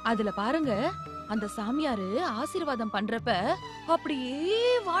 அதுல பாருங்க, அந்த சாமியாரு ஆசீர்வாதம் பண்றப்ப அப்படியே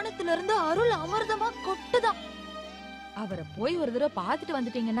வானத்துல இருந்து அருள் அமிர்தமா கொட்டுதான். அவரை போய் ஒரு தடவை பாத்துட்டு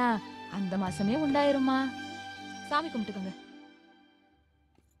வந்துட்டீங்கன்னா அந்த மாசமே உண்டாயிருமா. சாமி கும்பிட்டுக்கோங்க.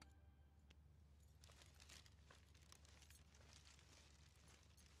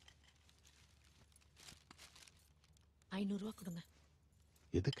 ₹500 கொடுங்க.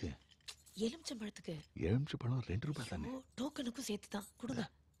 எதுக்கு? எலுமிச்சம்பழத்துக்கு. எலுமிச்சம்பழம் 2 ரூபாய் தானே. டோக்கனுக்கும் சேர்த்து தான் கொடுங்க.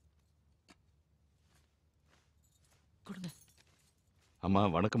 கொடுங்க. அம்மா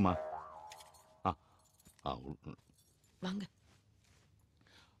வணக்கம்மா. வாங்க.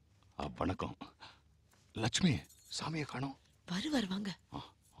 வணக்கம். லட்சுமி, சாமியை காணோம். வருவார், வாங்க.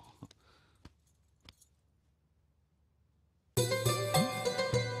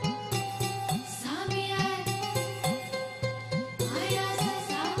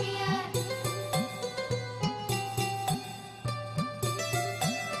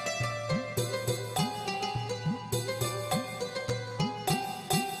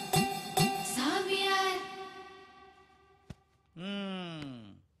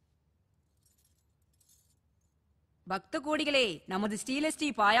 பக்த கோடிகளே, நமது ஸ்ரீலஸ்ரீ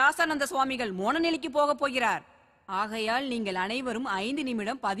பாயாசானந்த சுவாமிகள் மோனநிலைக்கு போக போகிறார். ஆகையால் நீங்கள் அனைவரும் 5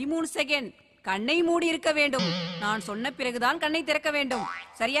 நிமிடம் 13 செகண்ட் கண்ணை மூடி இருக்க வேண்டும். நான் சொன்ன பிறகுதான் கண்ணை திறக்க வேண்டும்.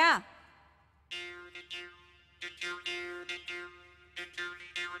 சரியா?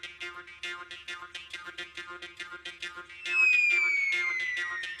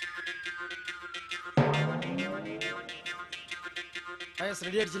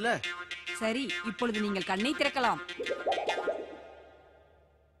 ரெடி ஆயிடுச்சுல? சரி, இப்பொழுது நீங்கள் கண்ணை திறக்கலாம்.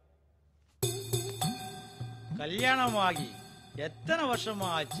 கல்யாணமாகி எத்தனை வருஷமா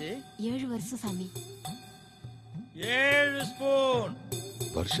ஆச்சு? 7 வருஷம் சாமி. 7 ஸ்பூன்.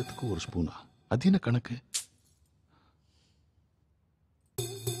 வருஷத்துக்கு 1 ஸ்பூனா? அது என்ன கணக்கு?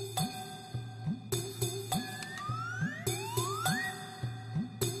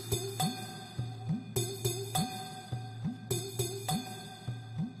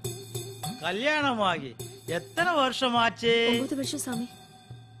 கல்யாணமாகி எத்தனை வருஷம் ஆச்சு? 9 வருஷம் சாமி.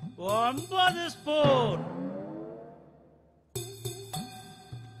 9 ஸ்பூன்.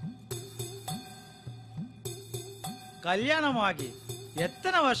 கல்யாணமாகி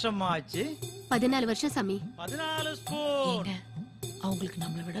எத்தனை வருஷம் ஆச்சு? 14 வருஷம் சாமி. 14 ஸ்பூன். அவங்களுக்கு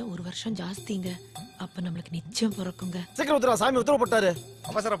நம்மளை விட 1 வருஷம் ஜாஸ்திங்க. அப்ப நம்மளுக்கு நிச்சயம் பிறக்குங்க. சீக்கிரம் ஊத்துறா, சாமி உத்தரவு போட்டாரு.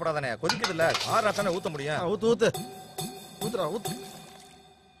 அவசரப்படாதானே, கொதிக்குது இல்ல, ஆறு தானே ஊத்த முடியும். ஊத்து ஊத்து ஊத்துறா ஊத்து.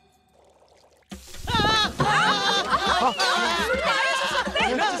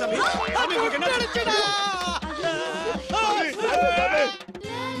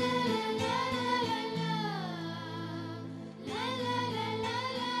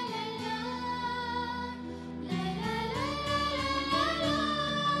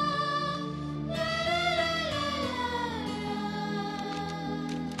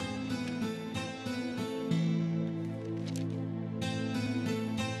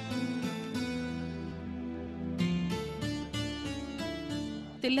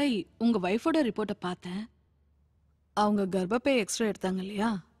 தில்லை, உங்க வைஃபோட ரிப்போர்ட்டை பார்த்தேன். அவங்க கர்ப்பப்பை எக்ஸ்ரே எடுத்தாங்க இல்லையா,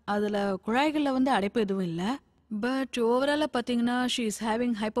 அதுல குழாய்கள்ல வந்து அடைப்பு எதுவும் இல்ல. பட் ஓவராலா பாத்தீங்கன்னா she is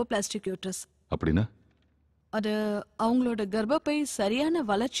having hypoplastic uterus. அப்படின்னா அது அவங்களோட கர்ப்பப்பை சரியான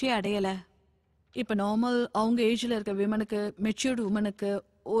வளர்ச்சியை அடையல. இப்ப நார்மல் அவங்க ஏஜ்ல இருக்க விமனுக்கு, மெச்சூர்டு உமனுக்கு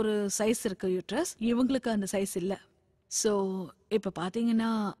ஒரு சைஸ் இருக்கு யூட்ரஸ், இவங்களுக்கு அந்த சைஸ் இல்ல. ஸோ இப்ப பாத்தீங்கன்னா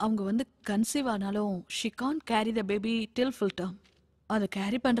அவங்க வந்து கன்சீவ் ஆனாலும் she can't carry the baby till full term. அதை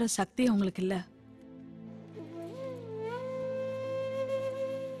கேரி பண்ற சக்தி அவங்களுக்கு இல்ல.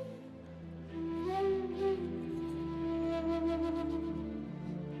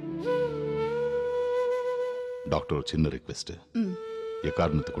 டாக்டர் ஒரு சின்ன ரிக்வெஸ்ட்.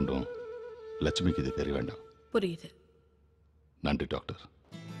 எக்காரணத்து கொண்டும் லட்சுமிக்கு இது தெரிய வேண்டாம். புரியுது. நன்றி டாக்டர்.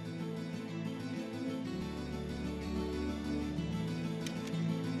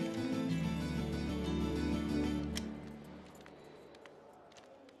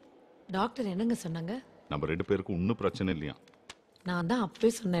 டாக்டர் என்னங்க சொன்னாங்க? நம்ம 2 பேருக்கும் ஒன்றும் பிரச்சனை இல்லையா? நான் தான் அப்பவே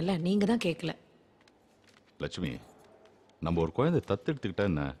சொன்னேன்ல, நீங்க தான் கேட்கல. லட்சுமி, நம்ம ஒரு குழந்தை தத்தெடுத்துக்கிட்டா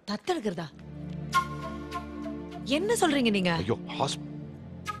என்ன? தத்தெடுக்கிறதா? என்ன சொல்றீங்க நீங்க? ஐயோ,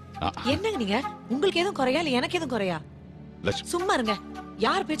 என்னங்க நீங்க? உங்களுக்கு எதுவும் குறையா இல்ல எனக்கு எதுவும் குறையா? சும்மா இருங்க,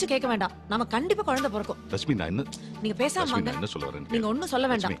 யார் பேச்சு கேட்க வேண்டாம். நம்ம கண்டிப்பா குழந்தை பிறக்கும். லட்சுமி, நான் என்ன நீங்க பேசாம வாங்க. என்ன சொல்ல வரேன்? நீங்க ஒண்ணும் சொல்ல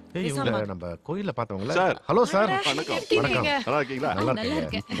வேண்டாம். இவங்க நம்ம கோயில்ல பார்த்தவங்கள. Sir, hello sir. வணக்கம். வணக்கம். நல்லா இருக்கீங்களா? நல்லா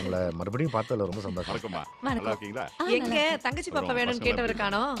இருக்கேன். உங்களை மறுபடியும் பார்த்ததுல ரொம்ப சந்தோஷம். வணக்கம்மா. நல்லா இருக்கீங்களா? எங்க தங்கச்சி பாப்பா வேணும்னு கேட்டவர்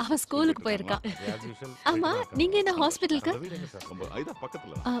காணோம். அவ ஸ்கூலுக்கு போயிருக்கா. ஆமா, நீங்க இந்த ஹாஸ்பிடலுக்கு ஐதா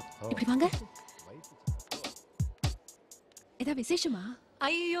பக்கத்துல. இப்படி வாங்க. ஏதா விசேஷமா?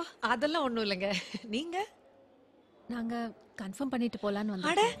 ஐயோ, அதெல்லாம் ஒண்ணும் இல்லைங்க. நீங்க? நாங்க கன்ஃபார்ம் பண்ணிட்டு போலான்னு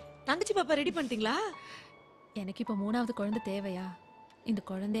வந்தோம். அட, தங்கச்சி பாப்பா ரெடி பண்ணிட்டீங்களா? எனக்கு இப்ப 3வது குழந்தை தேவையா? இந்த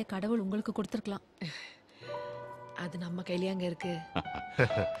குழந்தைய கடவுள் உங்களுக்கு கொடுத்துருக்கலாம். அது நம்ம கையிலயாங்க இருக்கு.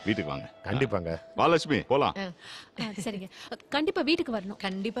 வீட்டுக்கு வாங்க. கண்டிப்பாங்க. வா லட்சுமி, போலாம். சரிங்க, கண்டிப்பா வீட்டுக்கு வரணும்.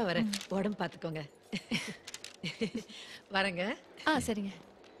 கண்டிப்பா வரேன். உடம்பு பாத்துக்கோங்க. வரேங்க. சரிங்க.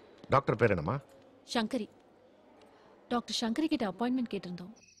 டாக்டர் பேர் என்னம்மா? சங்கரி. டாக்டர் சங்கரி கிட்ட அப்பாயின்மெண்ட்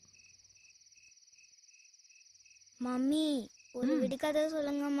கேட்டிருந்தோம். மம்மி, ஒரு விடுகதை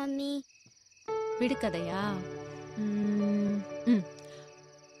சொல்லுங்க மம்மி. விடுகதையா?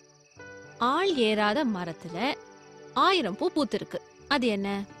 ஆள் ஏறாத மரத்துல 1000 பூ பூத்திருக்கு. அது என்ன?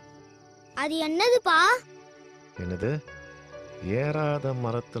 அது என்னதுப்பா? என்னது? ஏறாத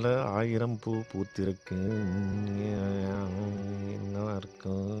மரத்துல 1000 பூ பூத்திருக்கு. என்ன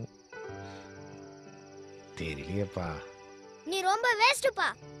இருக்கும்? தெரியலையேப்பா. நீ ரொம்ப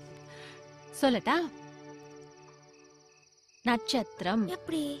வேஸ்ட்பா. சொல்லட்டா? நட்சத்திரம்.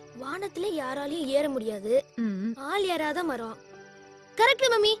 எப்படி? வானத்துல யாராலையும் ஏற முடியாது, ஆள் ஏறாத மரம். கரெக்ட்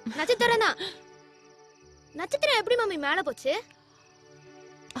மம்மி, நட்சத்திரம் தான். நட்சத்திரம் எப்படி மம்மி மேல போச்சு?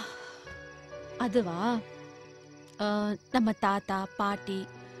 அதுவா நம்ம தாத்தா பாட்டி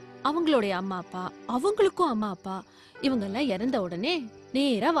அவங்களுடைய அம்மா அப்பா அவங்களுக்கும் அம்மா அப்பா இவங்க எல்லாம் இறந்த உடனே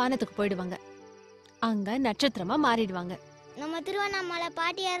நேரா வானத்துக்கு போயிடுவாங்க. அங்க நட்சத்திரமா மாறிடுவாங்க. நம்ம திருவண்ணாமலை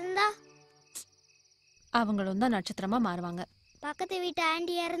பாட்டியா இருந்தா அவங்களும் தான் நட்சத்திரமா மாறுவாங்க. பக்கத்து வீட்டு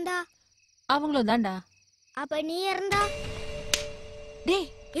ஆண்டியா இருந்தா அவங்களும் தான்டா. அப்ப நீ இருந்தா? டேய்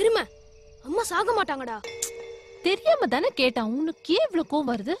எருமை, அம்மா சாக மாட்டாங்கடா. தெரியாம தானே கேட்டான். உனக்கு ஏன் இவ்வளவு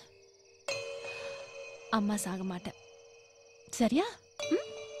கோவம் வருது? அம்மா சாக மாட்டேன், சரியா?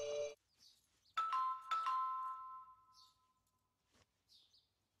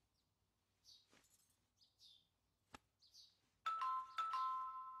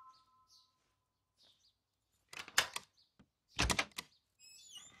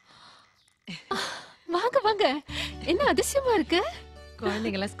 வாங்க வாங்க. என்ன அதிசயமா இருக்கு?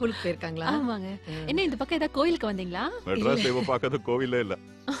 குழந்தைங்க எல்லாம் ஸ்கூலுக்கு போயிருக்காங்களா? ஆமாங்க. என்ன இந்த பக்கம் ஏதாவது கோயிலுக்கு வந்தீங்களா? மெட்ராஸ் தேவ பார்க்காத கோவிலே இல்ல.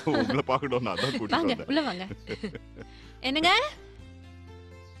 உங்களை பார்க்கணும் நான் தான் கூட்டிட்டு வாங்க வந்தேன். உள்ள வாங்க. என்னங்க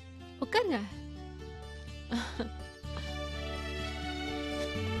உட்காருங்க.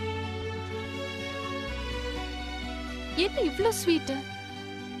 என்ன இவ்ளோ ஸ்வீட்?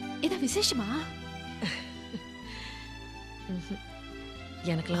 இத விசேஷமா?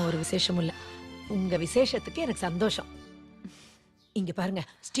 எனக்கெல்லாம் ஒரு விசேஷமும் இல்ல. உங்க விசேஷத்துக்கு எனக்கு சந்தோஷம். இங்க பாருங்க,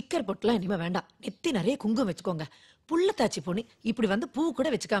 ஸ்டிக்கர் பொட்டுலாம் இனிமே வேண்டாம். நெத்தி நிறைய குங்குமம் வச்சுக்கோங்க. புள்ளத்தாச்சி பொண்ணு இப்படி வந்து பூ கூட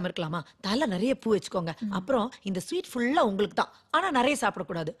வச்சுக்காம இருக்கலாமா? தலை நிறைய பூ வச்சுக்கோங்க. அப்புறம் இந்த ஸ்வீட் ஃபுல்லா உங்களுக்கு தான். ஆனா நிறைய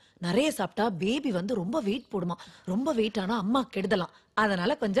சாப்பிடக்கூடாது. நிறைய சாப்பிட்டா பேபி வந்து ரொம்ப வெயிட் போடுமா. ரொம்ப வெயிட் ஆனா அம்மா கெடுதலாம்.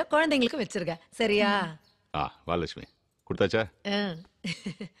 அதனால கொஞ்சம் குழந்தைங்களுக்கு வச்சிருக்க, சரியா? வாலட்சுமி கொடுத்தாச்சா?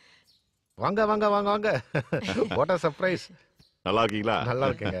 வாங்க வாங்க வாங்க வாங்க. What a surprise. நல்லா இருக்கீங்களா? நல்லா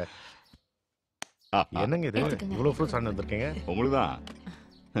இருக்கேங்க. என்னங்க இது இவ்வளவு ஃப்ரூட்ஸ் ஆன வந்திருக்கீங்க? உங்களுக்கு தான்.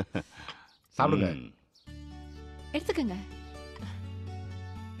 சாப்பிடுங்க. எடுத்துக்கங்க.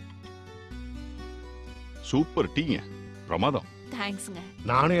 சூப்பர் டீங்க, பிரமாதம். தேங்க்ஸ்ங்க.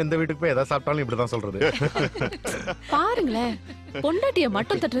 நானும் எந்த வீட்டுக்கு போய் எதை சாப்பிட்டாலும் இப்படிதான் சொல்றது. பாருங்களேன், பொண்டாட்டிய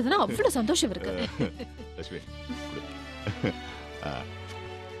மட்டும் தட்டுறதுன்னா அவ்வளவு சந்தோஷம் இருக்கு. லட்சுமி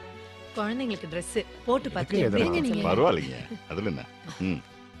குழந்தைங்களுக்கு Dress போட்டு பார்த்து பரவாயில்லைங்க. அதுல என்ன?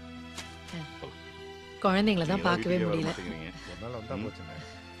 குழந்தைங்கள தான் பார்க்கவே முடியல.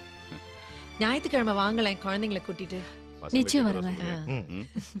 ஞாயிற்றுக்கிழமை வாங்கலாம் குழந்தைங்களை கூட்டிட்டு. நிச்சயம் வரேங்க.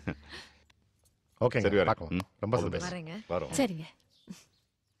 ஓகே, சரி பார்க்கலாம். ரொம்ப சந்தோஷம். வரேங்க. சரிங்க.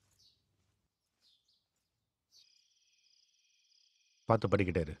 பார்த்து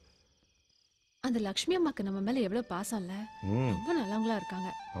படிக்கிட்டே இரு. அந்த லட்சுமி அம்மாக்கு நம்ம மேல எவ்வளவு பாசம் இல்ல? ரொம்ப நல்லவங்களா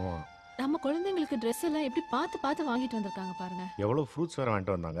இருக்காங்க. ஆமா. நம்ம குழந்தைங்களுக்கு Dress எல்லாம் எப்படி பார்த்து பார்த்து வாங்கிட்டு வந்திருக்காங்க பாருங்க. எவ்வளவு ஃப்ரூட்ஸ் வேற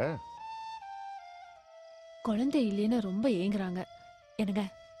வாங்கிட்டு வந்தாங்க. குழந்தை இல்லைன்னு ரொம்ப ஏங்குறாங்க. என்னங்க,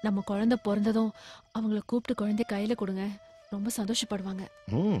 நம்ம குழந்தை பிறந்ததும் அவங்கள கூப்பிட்டு குழந்தை கையில கொடுங்க, ரொம்ப சந்தோஷப்படுவாங்க.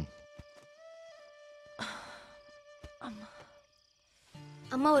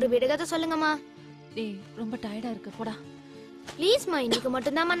 அம்மா ஒரு விடுகதை சொல்லுங்கம்மா. டேய் ரொம்ப டயர்டா இருக்கு, போடா. ப்ளீஸ்மா, இன்னைக்கு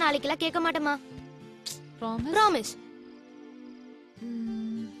மட்டும்தாம்மா, நாளைக்கெல்லாம் கேட்க மாட்டேம்மா. ப்ராமிஸ்.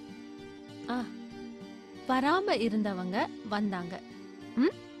 வராம இருந்தவங்க வந்தாங்க.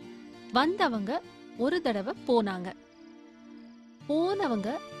 வந்தவங்க ஒரு தடவை போனாங்க. போனவங்க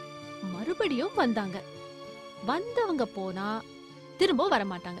மறுபடியும் வந்தாங்க. வந்தவங்க போனா திரும்ப வர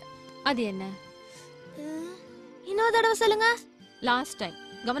மாட்டாங்க. அது என்ன? இன்னொரு தடவை சொல்லுங்க. லாஸ்ட் டைம்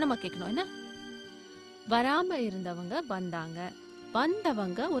கவனமா கேட்கணும். என்ன? வராம இருந்தவங்க வந்தாங்க.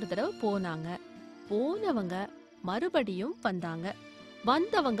 வந்தவங்க ஒரு தடவை போனாங்க. போனவங்க மறுபடியும் வந்தாங்க.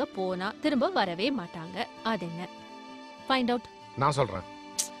 வந்தவங்க போனா திரும்ப வரவே மாட்டாங்க. அது என்ன? Find out. நான் சொல்றேன்.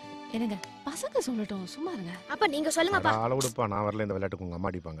 என்னங்க, பசங்க சொல்லட்டும், சும்மா இருங்க. அப்ப நீங்க சொல்லுங்கப்பா. அளவுடுப்பா, நான் வரல இந்த விளையாட்டுக்கு. உங்க அம்மா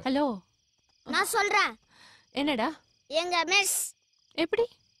அடிப்பாங்க. ஹலோ, நான் சொல்றேன். என்னடா? எங்க மிஸ். எப்படி?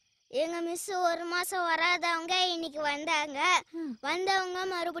 எங்க மிஸ் ஒரு மாசம் வராதவங்க இன்னைக்கு வந்தாங்க. வந்தவங்க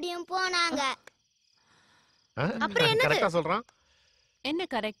மறுபடியும் போனாங்க. அப்புறம் என்ன? கரெக்ட்டா சொல்றான். என்ன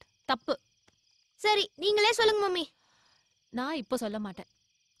கரெக்ட்? தப்பு. சரி, நீங்களே சொல்லுங்க மம்மி. நான் இப்போ சொல்ல மாட்டேன்,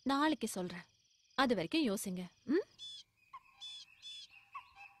 நாளைக்கு சொல்றேன். அது வரைக்கும் யோசிங்க.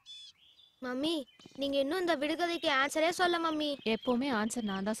 மம்மி, நீங்க இன்னும் இந்த விடுகதைக்கு ஆன்சரே சொல்ல மம்மி. எப்பவுமே ஆன்சர்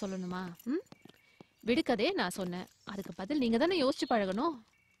நான் தான் சொல்லணுமா? விடுகதையே நான் சொன்னேன், அதுக்கு பதில் நீங்க தானே யோசிச்சு பழகணும்.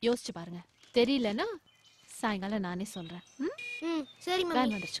 யோசிச்சு பாருங்க. தெரியலன்னா சாயங்காலம் நானே சொல்றேன். சரி மம்மி.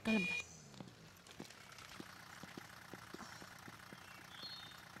 வேன் வந்துருச்சு, கிளம்புங்க.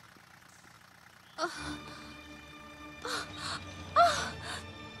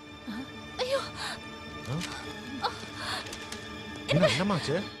 ஐயோ,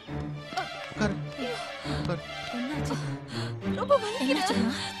 என்னமாச்சு? உட்காரு. என்னாச்சு? ரொம்ப வலிக்குது.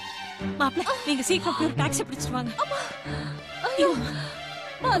 மாப்ள நீங்க சீக்கிரம் போய் டாக்ஸி பிடிச்சிட்டு வாங்க.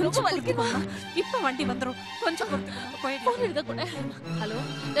 ரொம்ப வலிக்குமா? இப்ப வண்டி வந்துரும். கொஞ்சம் பொறுத்து கூட. ஹலோ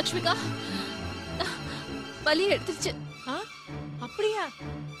லக்ஷ்மிகா, வலி எடுத்துருச்சு. அப்படியா?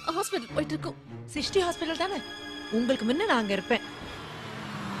 ஹாஸ்பிடல் போயிட்டு இருக்கோம். சிஸ்டி ஹாஸ்பிடல் தானே? உங்களுக்கு முன்ன நான் அங்க இருப்பேன்.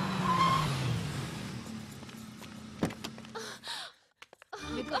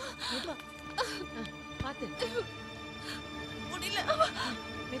 பாத்து முடியல.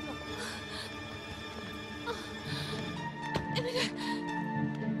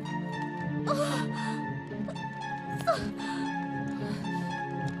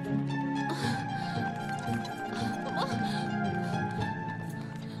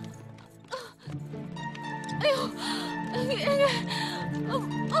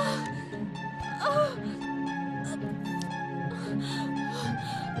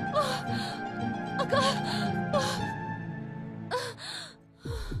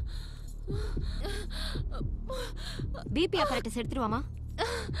 BP apparatus எடுத்துருவாமா?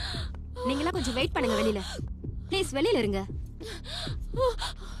 நீங்களா கொஞ்சம் வெயிட் பண்ணுங்க வெளியில. ப்ளீஸ் வெளியில இருங்க.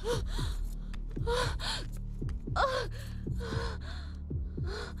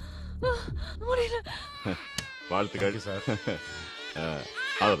 முடியல. வாழ்த்துக்கள் சார்.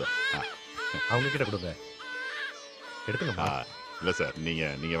 அவ்வளோதான். அவங்க கிட்ட கொடுங்க. எடுத்துங்கம்மா. இல்லை சார்,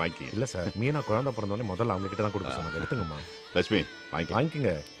 நீங்க வாங்கிக்கிங்க. இல்லை சார், மீனா குழந்தை பிறந்தோடனே முதல்ல அவங்க கிட்ட தான் கொடுக்க சொன்னாங்க. எடுத்துங்கம்மா. லட்சுமி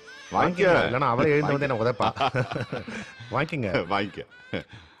வாங்கிக்கங்க. வாங்கிக்க. இல்லைன்னா அவளே எழுந்து வந்து என்ன உதைப்பா. வாங்கிக்கங்க. வாங்கிக்க.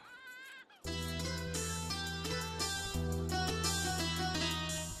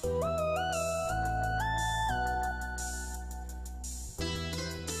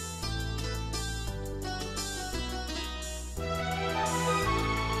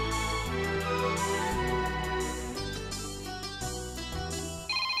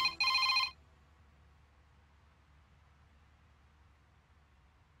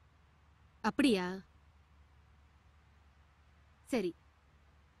 அப்படியா? சரி.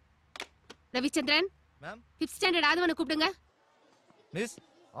 ரவிச்சந்திரன் மேம், 5th ஸ்டாண்டர்ட் ஆதவனை கூப்பிடுங்க. மிஸ்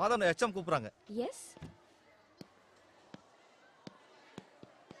ஆதவனை எச்எம் கூப்பிடுறாங்க. எஸ்.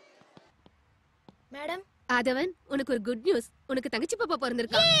 மேடம், ஆதவன் உனக்கு ஒரு குட் நியூஸ். உனக்கு தங்கச்சி பாப்பா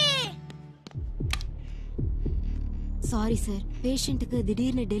பிறந்திருக்கா. சாரி சார், பேஷண்ட்டுக்கு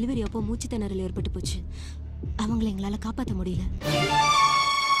திடீர்னு டெலிவரி அப்போ மூச்சு திணறல் ஏற்பட்டு போச்சு. அவங்கள எங்களால காப்பாற்ற முடியல.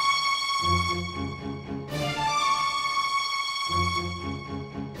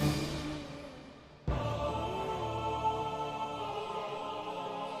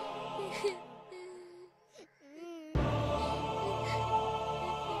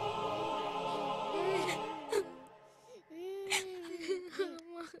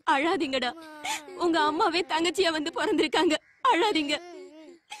 அழாதீங்கடா, உங்க அம்மாவே தங்கச்சியா வந்து பிறந்திருக்காங்க. அழாதீங்க.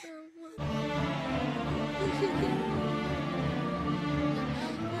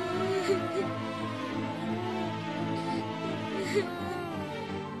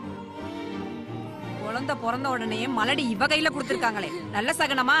 குழந்தை பிறந்த உடனே மலடி இவ கையில கொடுத்திருக்காங்களே, நல்ல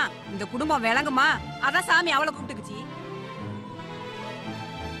சகனமா? இந்த குடும்பம் விளங்குமா? அதான் சாமி அவளை கூப்பிட்டுக்குச்சு.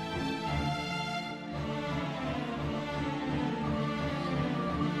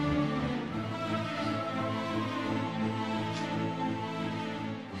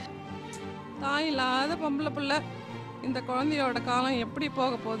 தாய் இல்லாத பொம்பளை பிள்ளை. இந்த குழந்தையோட காலம் எப்படி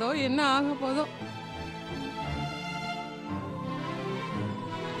போக போதோ, என்ன ஆக போதோ.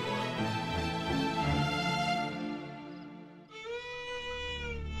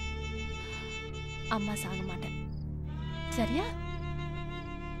 அம்மா சாக மாட்டேன், சரியா?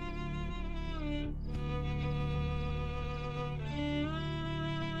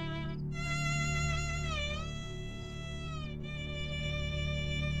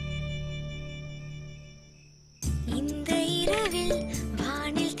 இந்த இரவில்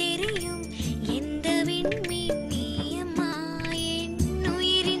வானில் தெரியும் எந்த விண்மீன் நீயம்மா, என்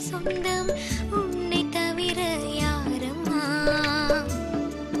உயிரின் சொந்தம் உன்னை தவிர யாரம்மா.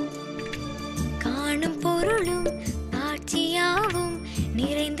 காணும் பொருளும் காட்சியாவும்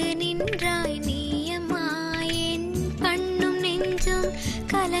நிறைந்து நின்றாய் நீயம்மா, என் பண்ணும் நெஞ்சும்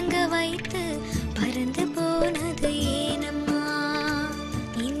கலங்க வைத்து பறந்து போனது ஏனம்மா.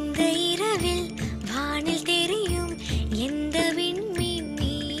 இந்த இரவில் வானில் தெரியும் எந்த விண்மீன்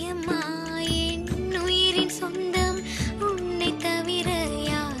நீயம்மா, என் உயிரின் சொந்தம் உன்னை தவிர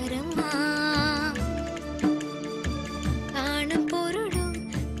யாரம்மா.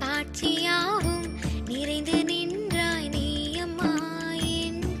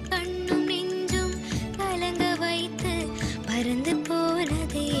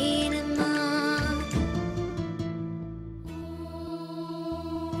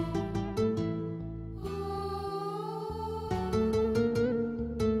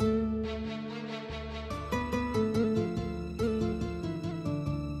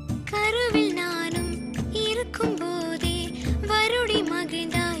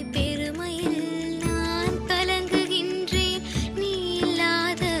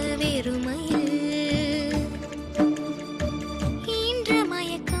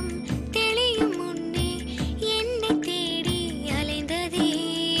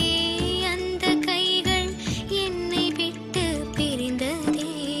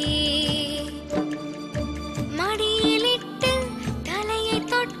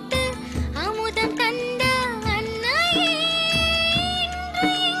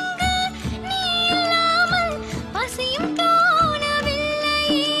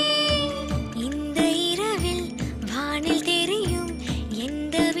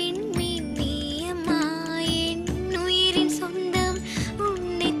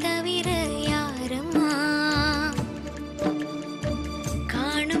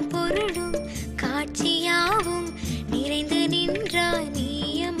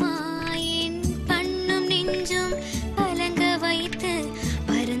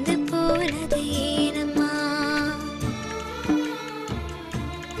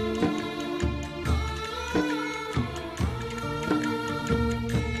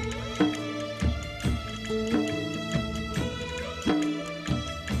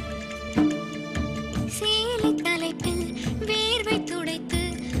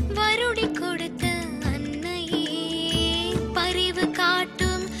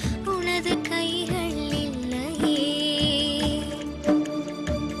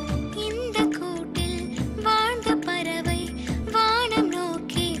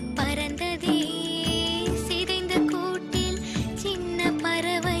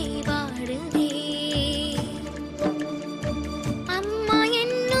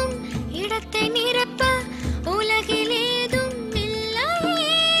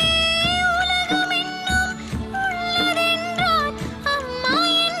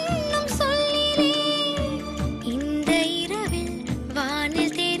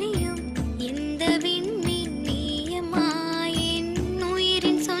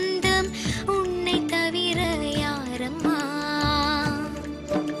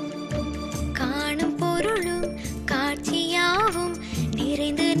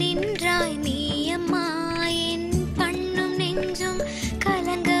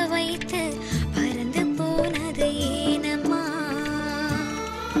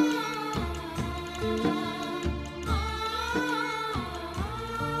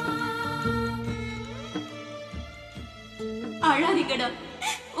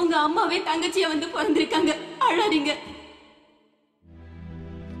 அம்மாவே தங்கச்சியா வந்து பிறந்திருக்காங்க. அழாதீங்க.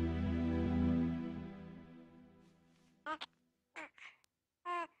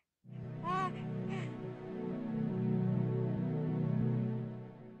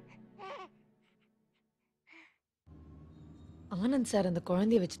 ஆனந்த் சார் அந்த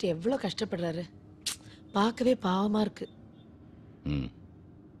குழந்தைய வச்சுட்டு எவ்வளவு கஷ்டப்படுறாரு. பார்க்கவே பாவமா இருக்கு.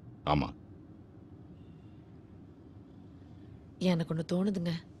 ஆமா, எனக்கு ஒண்ணு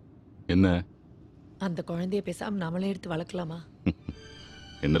தோணுதுங்க. என்ன? அந்த குழந்தைய பேசாம நம்மளே எடுத்து வளர்க்கலாமா?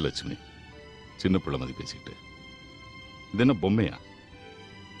 என்ன லட்சுமி, சின்ன பிள்ளை மாதிரி பேசிக்கிட்டு, இது என்ன பொம்மையா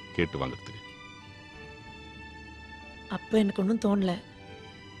கேட்டு வாங்கறதுக்கு? அப்ப எனக்கு ஒன்றும் தோணல.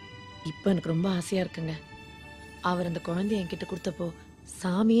 இப்ப எனக்கு ரொம்ப ஆசையா இருக்குங்க. அவர் அந்த குழந்தைய என்கிட்ட கொடுத்தப்போ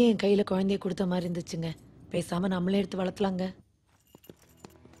சாமியே என் கையில குழந்தைய கொடுத்த மாதிரி இருந்துச்சுங்க. பேசாம நம்மளே எடுத்து வளர்க்கலாங்க.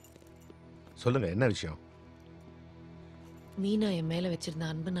 சொல்லுங்க, என்ன விஷயம்? மீனா என் மேல வச்சிருந்த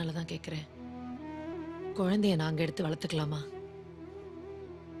அன்புனால தான் கேக்குறேன். குழந்தைய நாங்க எடுத்து வளர்த்துக்கலாமா?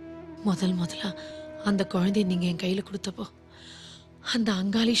 முதலா அந்த குழந்தைய நீங்க என் கையில கொடுத்தப்போ அந்த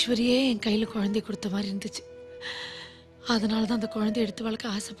அங்காளீஸ்வரியே என் கையில குழந்தைய கொடுத்த மாதிரி இருந்துச்சு. அதனாலதான் அந்த குழந்தைய எடுத்து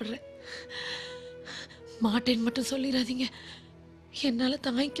வளர்க்க ஆசைப்படுறேன். மாட்டேன்னு மட்டும் சொல்லிடாதீங்க. என்னால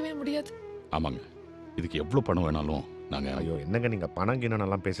தாங்கிக்கவே முடியாது. ஆமாங்க, இதுக்கு எவ்வளவு பணம் வேணாலும் நாங்க. ஐயோ, என்னங்க நீங்க பணம்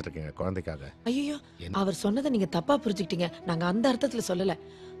கிணம் பேசிட்டு இருக்கீங்க குழந்தைக்காக? ஐயோ, அவர் சொன்னதை நீங்க தப்பா புரிஞ்சுக்கிட்டீங்க. நாங்க அந்த அர்த்தத்துல சொல்லல.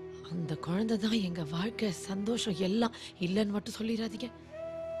 அந்த குழந்தை தான் எங்க வாழ்க்கை, சந்தோஷம் எல்லாம். இல்லன்னு மட்டும் சொல்லிடாதீங்க.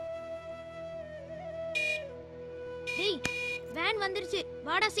 டேய், வேன் வந்துருச்சு.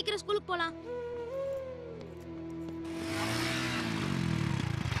 வாடா சீக்கிரம் ஸ்கூலுக்கு போலாம்.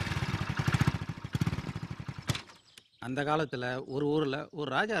 அந்த காலத்துல ஒரு ஊர்ல ஒரு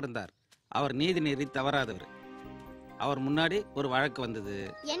ராஜா இருந்தார். அவர் நீதி நெறி தவறாதவர். அவர் முன்னாடி ஒரு வழக்கு வந்தது.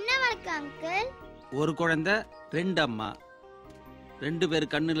 என்ன வழக்கு அங்கிள்? ஒரு குழந்தை, 2 அம்மா, 2 பேர்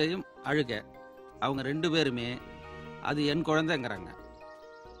கண்ணுலயும் அழுக. அவங்க 2 பேருமே அது என் குழந்தைங்கிறாங்க.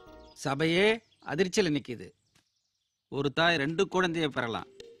 சபையே அதிர்ச்சியில் நிக்குது. ஒரு தாய் 2 குழந்தைய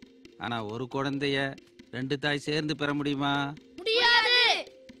பெறலாம், ஆனா ஒரு குழந்தைய 2 தாய் சேர்ந்து பெற முடியுமா? முடியாது.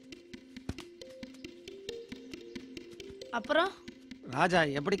 அப்புறம் ராஜா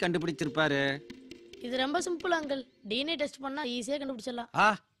எப்படி கண்டுபிடிச்சிருப்பாரு? இது ரொம்ப சிம்பிள் அங்கிள். டிஎன்ஏ டெஸ்ட் பண்ணா ஈஸியா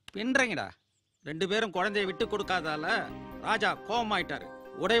கண்டுபிடிச்சிடலாம். பின்றங்கடா. 2 பேரும் குழந்தைய விட்டு கொடுக்காதால ராஜா கோபமாயிட்டாரு.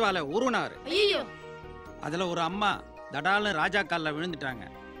 உடைவால உருனாரு. ஐயோ, அதுல ஒரு அம்மா தடால்னு ராஜா கால்ல விழுந்துட்டாங்க.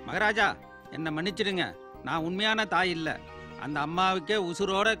 மகாராஜா, என்ன மன்னிச்சிடுங்க, நான் உண்மையான தாய் இல்ல. அந்த அம்மாவுக்கே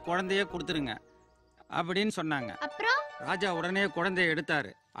உசுரோட குழந்தைய கொடுத்துருங்க அப்படின்னு சொன்னாங்க. அப்புறம் ராஜா உடனே குழந்தைய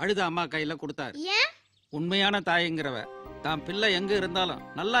எடுத்தாரு. அழுத அம்மா கையில கொடுத்தாரு. ஏன்? உண்மையான தாய்ங்கிறவ தான் பிள்ளை எங்க இருந்தாலும்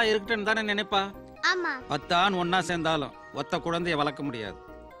நல்லா இருக்கட்டுன்னு தானே நினைப்பா. ஆமா. 10 ஆண் ஒன்னா சேர்ந்தாலும் ஒத்த குழந்தைய வளர்க்க முடியாது.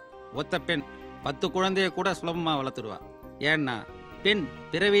 ஒத்த பெண் 10 குழந்தைய கூட சுலபமா வளர்த்துடுவா. ஏன்னா பெண்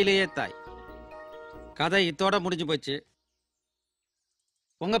பிறவியிலேயே தாய். கதை இத்தோட முடிஞ்சு போச்சு.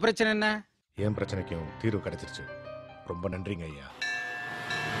 உங்க பிரச்சனை என்ன? என் பிரச்சனைக்கும் தீர்வு கிடைச்சிருச்சு. ரொம்ப நன்றிங்க ஐயா.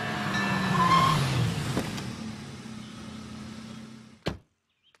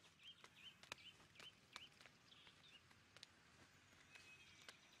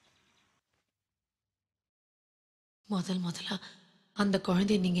 முதலா அந்த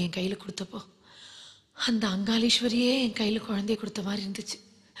குழந்தைய நீங்க என் கையில கொடுத்தப்போ அந்த அங்காளீஸ்வரியே என் கையில குழந்தைய கொடுத்த மாதிரி இருந்துச்சு.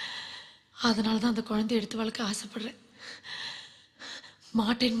 அதனாலதான் அந்த குழந்தைய எடுத்து வளர்க்க ஆசைப்படுறேன்.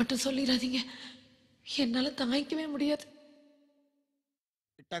 மாட்டேன்னு மட்டும் சொல்லிடாதீங்க. என்னால தாங்கிக்கவே முடியாது.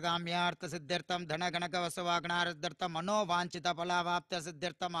 इट्टगाम्यार्थ सिद्ध्यर्थम धन गणक वसवाग्नारद्धर्थम मनोवांछित फलावाप्त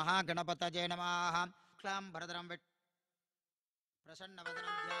सिद्ध्यर्थ महागणपतये नमः। क्लां भरदरं विट्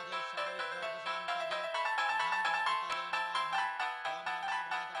प्रसन्नवदनं ध्याये सर्वविघ्नोपशान्तये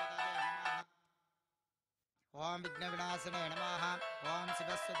ओम विघ्नविनाशिने नमः। ओम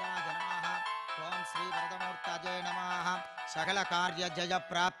शिवस्वताय नमः। ओम श्री वरदमूर्तये नमः। सकल कार्य जय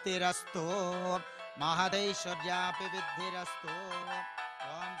प्राप्तिरस्तु महदैश्वर्यापि विद्धिरस्तु।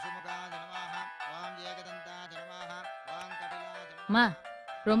 ओम सुमुखाय नमः। ओम एकदन्ताय नमः। ओम कपिलाय नमः। அம்மா,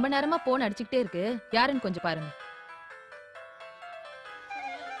 ரொம்ப நேரமா போன் அடிச்சுக்கிட்டே இருக்கு. யாருன்னு கொஞ்சம் பாருங்க.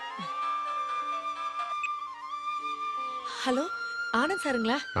 ஹலோ, ஆனந்த்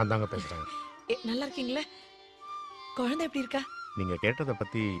சாருங்களா? நான் தாங்க பேசுறேன். நல்லா இருக்கீங்களா? குழந்தை எப்படி இருக்கா? நீங்க கேட்டதை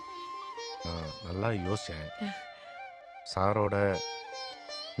பத்தி நான் நல்லா யோசிச்சேன். சாரோட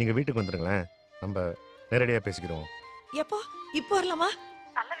நீங்க வீட்டுக்கு வந்துருங்களேன், நம்ம நேரடியா பேசிக்கிறோம். எப்போ? இப்போ வரலாமா?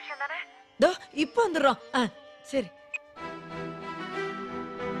 நல்ல விஷயம் தானே. தோ இப்போ வந்துடுறோம். சரி.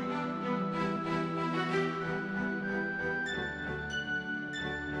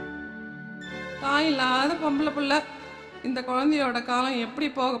 தாய் இல்லாத பொம்பளை புள்ள. இந்த குழந்தையோட காலம் எப்படி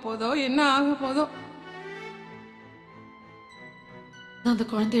போக போதோ, என்ன ஆக போதோ. நான் அந்த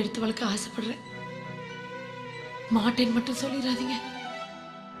குழந்தை எடுத்து வளர்க்க ஆசைப்படுறேன். மாட்டேன்னு மட்டும் சொல்லிடாதீங்க.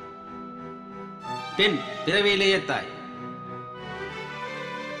 பெண் பிறவியிலேயே தாய்.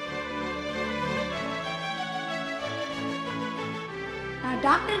 நான்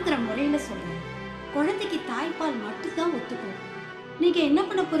டாக்டர்ங்கிற முறையில சொல்றேன், குழந்தைக்கு தாய்ப்பால் மட்டும்தான் ஒத்துக்கும். நீங்க என்ன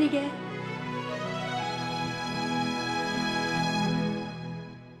பண்ண போறீங்க?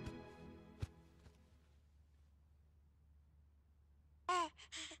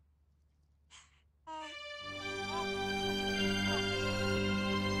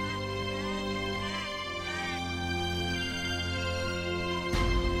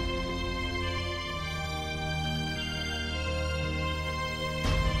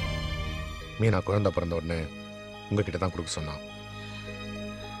 மீனா குழந்தை பிறந்த உடனே உங்ககிட்ட தான் கொடுக்க சொன்னான்.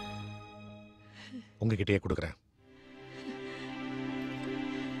 உங்ககிட்டயே கொடுக்குறேன்.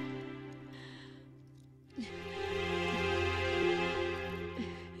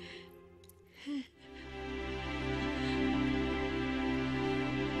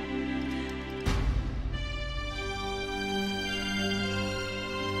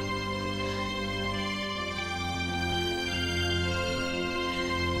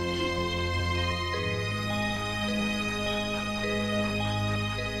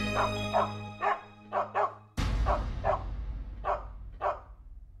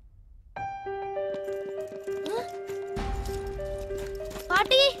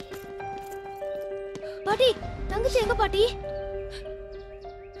 பாட்டி பாட்டி தங்கச்சி எங்க பாட்டி?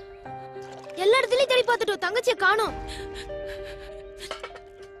 எல்லா இடத்துலயும் தேடி பார்த்துட்டோம், தங்கச்சியை காணோம்.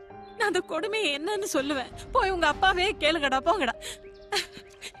 நான் அந்த கொடுமையை என்னன்னு சொல்லுவேன்? போய் உங்க அப்பாவே கேளுங்கடா, போங்கடா.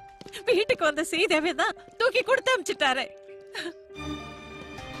 வீட்டுக்கு வந்த சீதாவே தான் தூக்கி கொடுத்து அமிச்சிட்டாரு.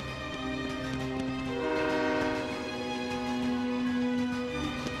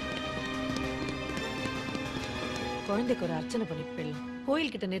 குழந்தைக்கு ஒரு அர்ச்சனை பண்ணிட்டு போயிடலாம்.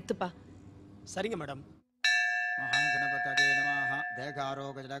 கோயில் கிட்ட நிறுத்துப்பா. சரிங்க மேடம். महागणपतये नमः।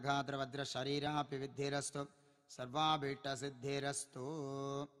 देहारोगजलघाद्रवद्र शरीरापि विद्धिरस्तु सर्वाभीष्टसिद्धिरस्तु।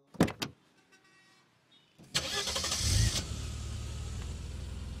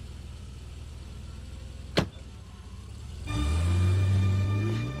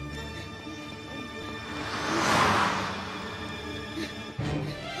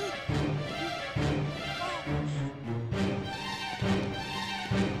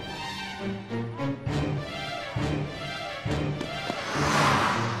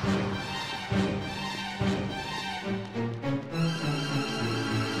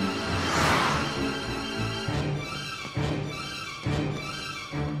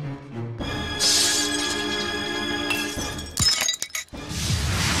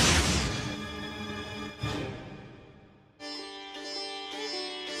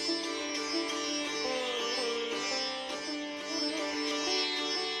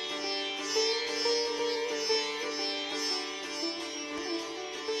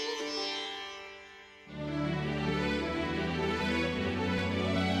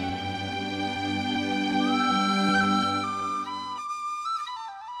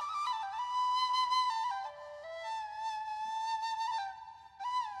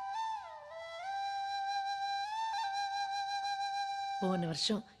 போன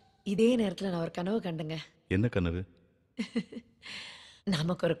வருஷம் இதே நேரத்துல நான் ஒரு கனவு கண்டேங்க. என்ன கனவு?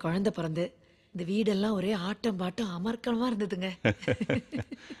 நமக்கு ஒரு குழந்தை பிறந்து இந்த வீடெல்லாம் ஒரே ஆட்டம் பாட்டம் அமர்க்கலமா இருந்ததுங்க.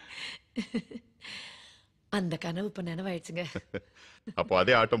 அந்த கனவு இப்ப நினைவாயிடுச்சுங்க. அப்போ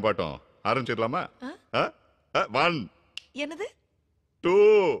அதே ஆட்டம் பாட்டம் ஆரம்பிச்சிடலாமா? 1 என்னது 2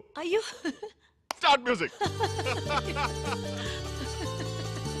 ஐயோ ஸ்டார்ட் மியூசிக்.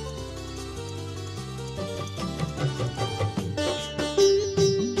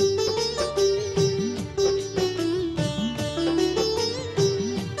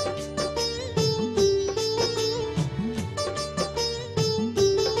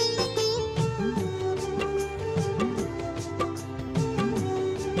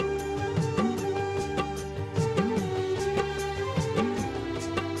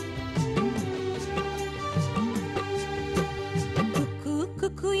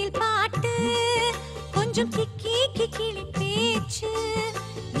 குயில் பாட்டு கொஞ்சம் கிக்கி கிக்கிளி பேச்சு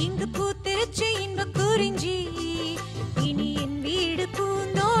இங்கு பூத்திருச்சு இன்ப குறிஞ்சி இனி என் வீடு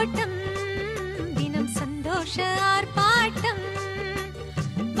பூந்தோட்டம் தினம் சந்தோஷ ஆர்ப்பாட்டம்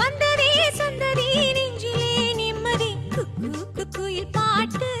வந்ததே சொந்ததே நெஞ்சிலே நிம்மதி குயில்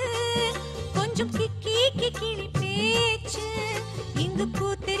பாட்டு கொஞ்சம் கிக்கி கிக்கிளி பேச்சு இங்கு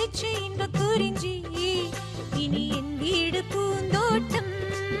பூத்திருச்சு இன்ப குறிஞ்சி இனி என் வீடு பூந்தோட்டம்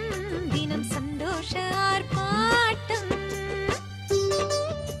தினம் சந்தோஷ ஆர்ப்பாட்டம்.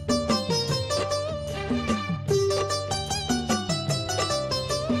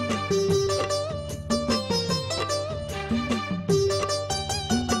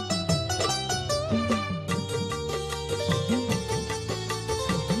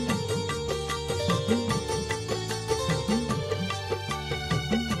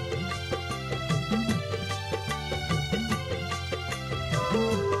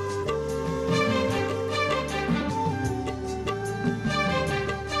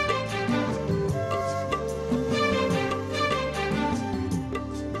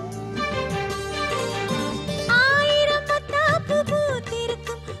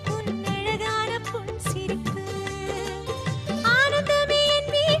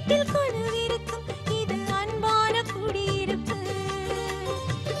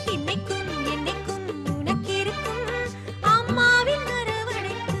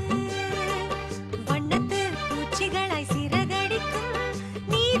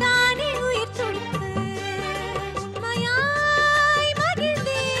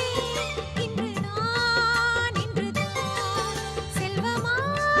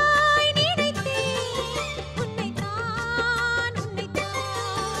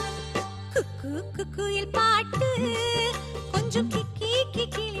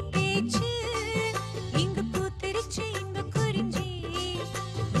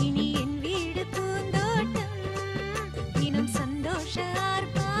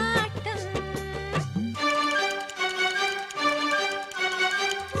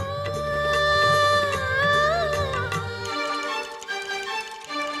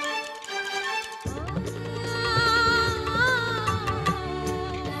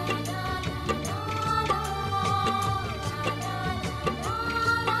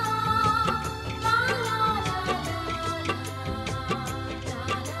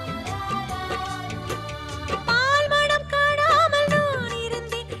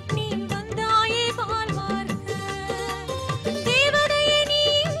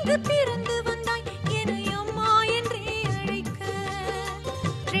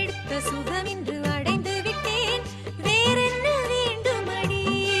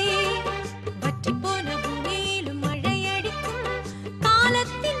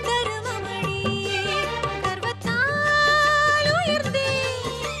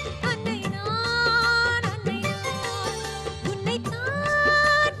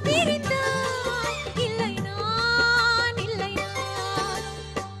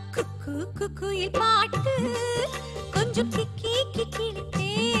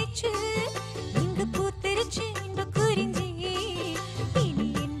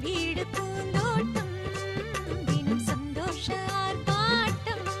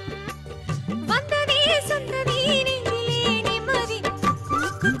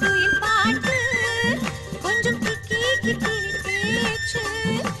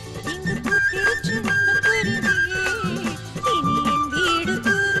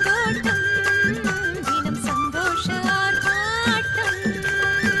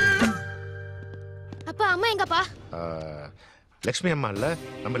 லட்சுமி அம்மா இல்ல,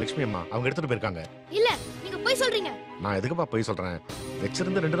 நம்ம லட்சுமி அம்மா அவங்க எடுத்துட்டு போயிருக்காங்க. இல்ல, நீங்க போய் சொல்றீங்க. நான் எதுக்குப்பா போய் சொல்றேன்?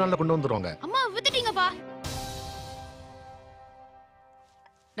 வச்சிருந்து 2 நாள்ல கொண்டு வந்துருவாங்க. அம்மா விட்டுட்டீங்கப்பா.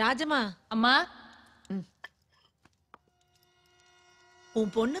 ராஜம்மா. அம்மா.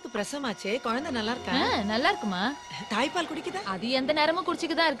 உன் பொண்ணுக்கு பிரசவமாச்சே, குழந்தை நல்லா இருக்கா? நல்லா இருக்குமா. தாய்ப்பால் குடிக்குதா? அது எந்த நேரமும்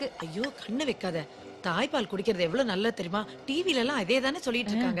குடிச்சுக்குதான் இருக்கு. ஐயோ கண்ணு வைக்காத. தாய்ப்பால் குடிக்கிறது எவ்வளவு நல்லது தெரியுமா? டிவில எல்லாம் அதே தானே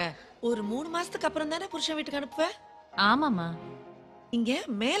சொல்லிட்டு இருக்காங்க. ஒரு 3 மாசத்துக்கு அப்புறம் தானே புருஷன் வீட்டுக்கு அனுப்புவ? ஆமாமா. இங்க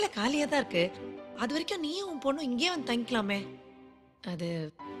மேல காலியா தான் இருக்கு. அது வரைக்கும் நீயும் உன் பொண்ணு இங்கே வந்து தங்கிக்கலாமே. அது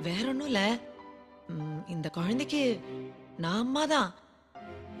வேற ஒண்ணும் இல்ல, இந்த குழந்தைக்கு நான் அம்மா தான்.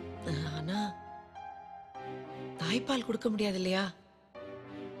 ஆனா தாய்ப்பால் கொடுக்க முடியாது இல்லையா?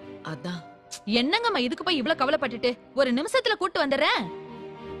 அதான். என்னங்கம்மா இதுக்கு போய் இவ்வளவு கவலைப்பட்டுட்டு? ஒரு நிமிஷத்துல கூட்டு வந்துடுறேன்.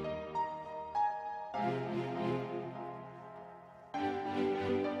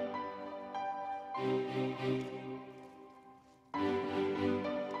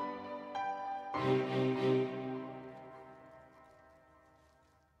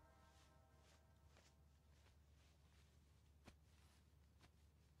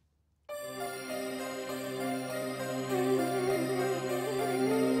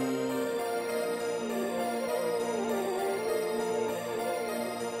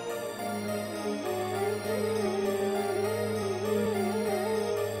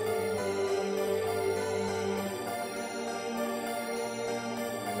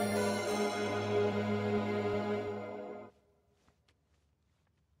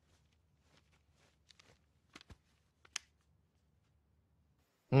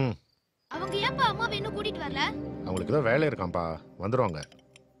 அவங்க ஏன்பா அம்மாவை இன்னும் கூட்டிட்டு வரல? அவங்களுக்கு தான் வேலை இருக்காம்பா, வந்துருவாங்க.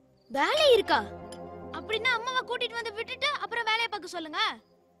 வேலை இருக்கா? அப்படின்னா அம்மாவை கூட்டிட்டு வந்து விட்டுட்டு அப்புறம் வேலையை பார்க்க சொல்லுங்க.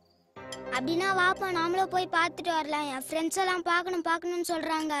 அப்படின்னா வாப்பா நாமளும் போய் பார்த்துட்டு வரலாம். என் ஃப்ரெண்ட்ஸ் எல்லாம் பார்க்கணும்னு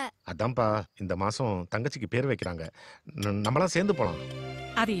சொல்றாங்க. அதான்ப்பா இந்த மாசம் தங்கச்சிக்கு பேர் வைக்கிறாங்க. நம்மளாம் சேர்ந்து போலாம்.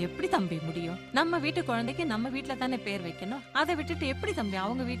 அது எப்படி தம்பி முடியும்? நம்ம வீட்டு குழந்தைக்கு நம்ம வீட்ல தானே பேர் வைக்கணும். அதை விட்டுட்டு எப்படி தம்பி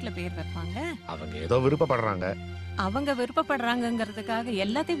அவங்க வீட்ல பேர் வைப்பாங்க? அவங்க ஏதோ விருப்பப்படுறாங்க. அவங்க விருப்பப்படுறாங்கங்கிறதுக்காக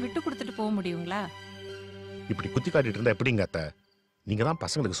எல்லாத்தையும் விட்டு கொடுத்துட்டு போக முடியுங்களா? இப்படி குத்தி காட்டிட்டு இருந்தா எப்படிங்க அத்தை? நீங்க தான்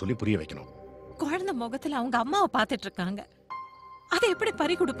பசங்களுக்கு சொல்லி புரிய வைக்கணும். குழந்தை முகத்துல அவங்க அம்மாவை பார்த்துட்டு இருக்காங்க. அதை எப்படி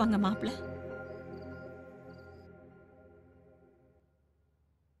பறி கொடுப்பாங்க மாப்பிள்ள?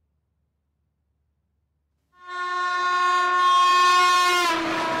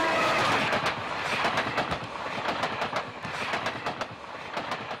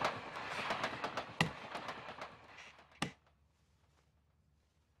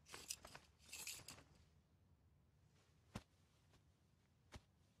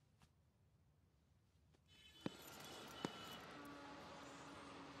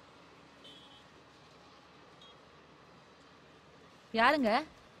 யாருங்க?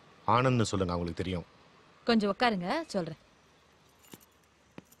 ஆனந்த்னு சொல்லுங்க, அவங்களுக்கு தெரியும். கொஞ்சம் உட்காருங்க, சொல்றேன்.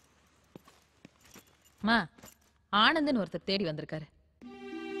 அம்மா, ஆனந்த்னு ஒருத்தர் தேடி வந்திருக்காரு.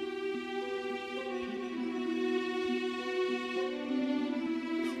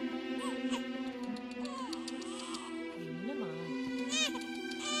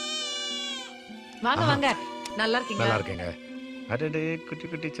 வாங்க வாங்க, நல்லா இருக்கீங்க? நல்லா இருக்கீங்க. அடடே குட்டி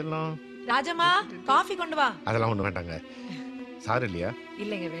குட்டி செல்லம். ராஜம்மா, காஃபி கொண்டு வா. அதெல்லாம் ஒண்ணு வேண்டாங்க. சார் இல்லையா?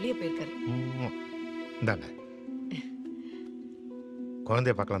 இல்லைங்க, வெளியே போயிருக்காரு. இந்தாங்க.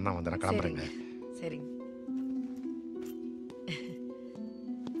 குழந்தைய பார்க்கலாம் தான் வந்து நான் கிளம்புறேங்க. சரிங்க.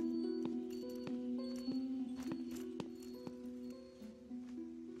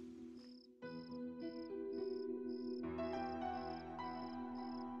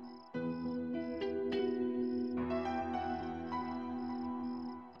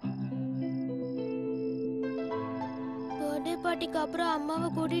 பர்த்டே பார்ட்டிக்கு அப்புறம் அம்மாவை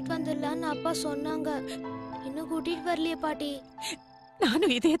கூட்டிட்டு வந்துடலான்னு அப்பா சொன்னாங்க. இன்னும் கூட்டிட்டு வரலையே பாட்டி.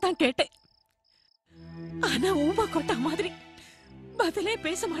 நானும் இதே தான் கேட்டேன். ஆனா ஊமா கொட்டா மாதிரி பதிலே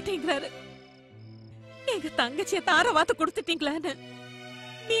பேச மாட்டேங்கிறாரு. எங்க தங்கச்சிய தார வாத்து கொடுத்துட்டீங்களான்னு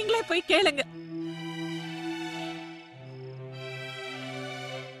நீங்களே போய் கேளுங்க.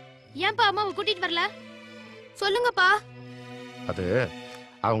 ஏன்பா அம்மாவை கூட்டிட்டு வரல? சொல்லுங்கப்பா. அது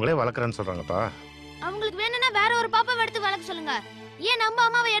அவங்களே வளர்க்குறேன்னு சொல்றாங்கப்பா. அவங்களுக்கு வேணும்னா வேற ஒரு பாப்பாவை எடுத்து வளர்க்க சொல்லுங்க. ஏன் நம்ம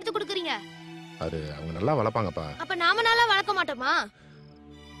அம்மாவை எடுத்து கொடுக்குறீங்க? அது அவங்க நல்லா வளர்ப்பாங்கப்பா. அப்ப நாம நல்லா வளர்க்க மாட்டோமா?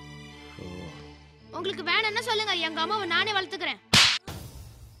 உங்களுக்கு வேணும்னா சொல்லுங்க, எங்க அம்மாவை நானே வளர்த்துக்கிறேன்.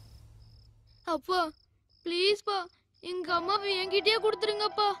 அப்பா ப்ளீஸ்ப்பா, எங்க அம்மாவை என்கிட்டயே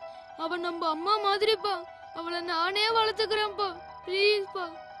கொடுத்துருங்கப்பா. அவ நம்ம அம்மா மாதிரிப்பா. அவளை நானே வளர்த்துக்கிறேன்ப்பா. ப்ளீஸ்ப்பா.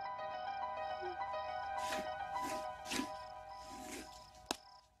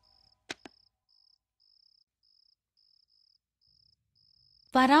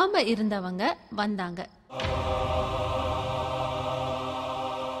 வராம இருந்தவங்க வந்தாங்க.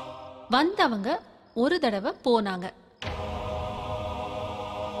 வந்தவங்க ஒரு தடவை போனாங்க.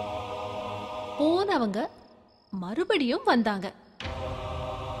 போனவங்க மறுபடியும் வந்தாங்க.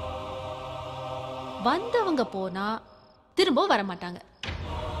 வந்தவங்க போனா திரும்ப வரமாட்டாங்க.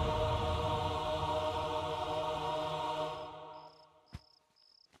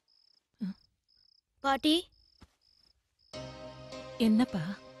 பாட்டி, என்னப்பா?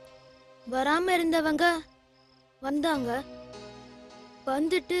 வராம இருந்தவங்க வந்தாங்க.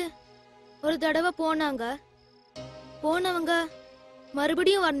 வந்துட்டு ஒரு தடவை போனாங்க. போனவங்க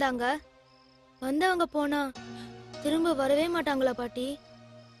மறுபடியும் வந்தாங்க. வந்தவங்க போனா திரும்ப வரவே மாட்டாங்களா பாட்டி?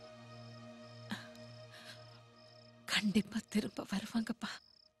 கண்டிப்பா திரும்ப வருவாங்கப்பா.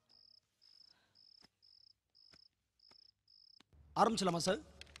 ஆரம்பிச்சலாமா சார்?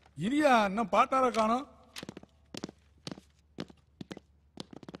 இரியா, இன்னும் பாட்டார காணோம்.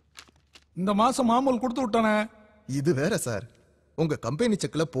 இந்த மாசம் மாமூல் கொடுத்து விட்டானே. இது வேற சார், உங்க கம்பெனி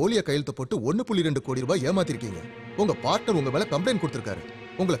செக்ல போலியா கையெழுத்து போட்டு 1.2 கோடி ரூபாய் ஏமாத்திருக்கீங்க. உங்க பார்ட்னர் உங்க மேல கம்ப்ளைண்ட் கொடுத்திருக்காரு.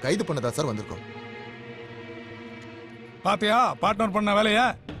 உங்களை கைது பண்ணதா சார் வந்திருக்கோம். பாத்தியா பார்ட்னர் பண்ண வேலைய?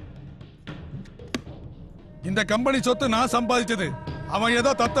 இந்த கம்பெனி சொத்து நான் சம்பாதிச்சது. அவன்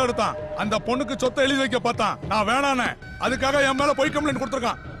ஏதோ தத்த எடுத்தான். அந்த பொண்ணுக்கு சொத்தை எழுதி வைக்க பார்த்தான். நான் வேணானே. அதுக்காக என் மேல பொய் கம்ப்ளைண்ட்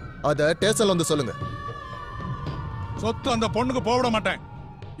கொடுத்திருக்கான். அத ஸ்டேஷன்ல வந்து சொல்லுங்க. சொத்து அந்த பொண்ணுக்கு போவிட மாட்டேன்.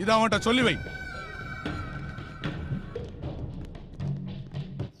 இத அவன்கிட்ட சொல்லி வை.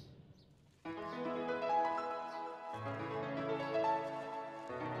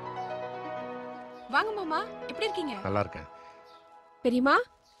 வாங்க மாமா, எப்படி இருக்கீங்க? நல்லா இருக்கேன். பெரியம்மா,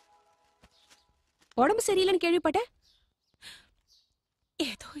 உடம்பு சரியில்லைன்னு கேள்விப்பட்டேன்.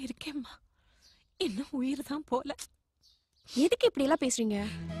 ஏதோ இருக்கேம்மா, இன்னும் உயிர் தான் போல. எதுக்கு இப்படி எல்லாம் பேசுறீங்க?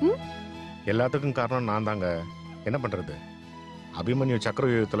 எல்லாத்துக்கும் காரணம் நான் தாங்க. என்ன பண்றது? அபிமன்யு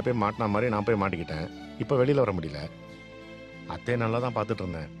சக்கரவியூகத்தில் போய் மாட்டின மாதிரி நான் போய் மாட்டிக்கிட்டேன். இப்போ வெளியில் வர முடியல. அத்தையை நல்லா தான் பார்த்துட்டு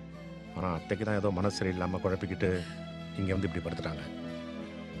இருந்தேன். ஆனால் அத்தைக்கு தான் ஏதோ மனசு சரியில்லாமல் குழப்பிக்கிட்டு இங்கே வந்து இப்படி படுத்துட்டாங்க.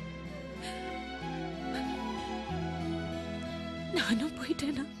 நானும்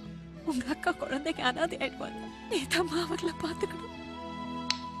போயிட்டேன்னா உங்க அக்கா குழந்தைக்கு அனாதை ஆயிடுவாங்க. நீதாம்மா அவர்களை பார்த்துக்கணும்.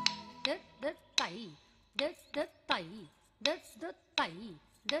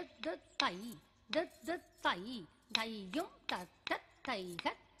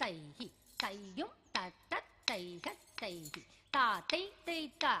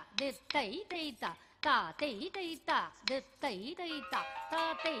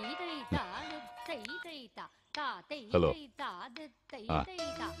 ஹலோ.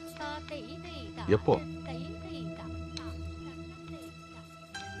 எப்போ?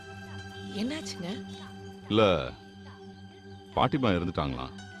 என்னாச்சுங்க? இல்ல பாட்டிமா இருந்துட்டாங்களா?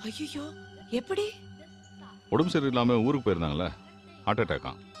 ஐயோ, எப்படி? உடம்பு சரியில்லாம ஊருக்கு போயிருந்தாங்களே, ஹார்ட்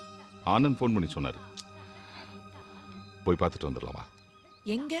அட்டாக்கா. ஆனந்த் ஃபோன் பண்ணி சொன்னாரு. போய் பார்த்துட்டு வந்துடலாமா?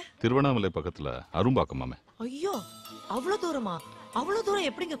 எங்க? திருவண்ணாமலை பக்கத்துல அரும்பாக்கமாமே. ஐயோ, அவ்வளவு தூரமா? அவ்வளவு தூரம்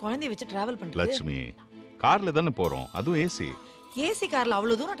எப்படிங்க குழந்தைய வச்சு டிராவல் பண்றது? லட்சுமி, கார்ல தானே போறோம், அதுவும் ஏசி. ஏசி கார்ல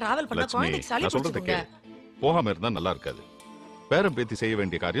அவ்வளவு தூரம் டிராவல் பண்ணா குழந்தைக்கு சளி பிடிச்சுக்குங்க. போகாம இருந்தா நல்லா இருக்காது. பேரம் பேத்தி செய்ய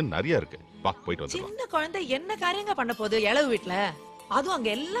வேண்டிய காரியம் நிறைய இருக்கு. வா போயிட்டு வந்துடலாம். சின்ன குழந்தை என்ன காரியங்க பண்ண போகுது இளவு வீட்டுல? அதுவும் அங்க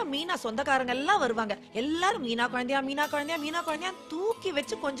எல்லாம் மீனா சொந்தக்காரங்க எல்லாம் வருவாங்க. எல்லாரும் மீனா குழந்தையா மீனா குழந்தையா மீனா குழந்தையா தூக்கி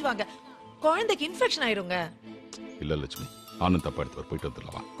வச்சு கொஞ்சுவாங்க. குழந்தைக்கு இன்ஃபெக்ஷன் ஆயிருங்க. இல்ல லட்சுமி, ஆனந்த் தப்பா எடுத்து போயிட்டு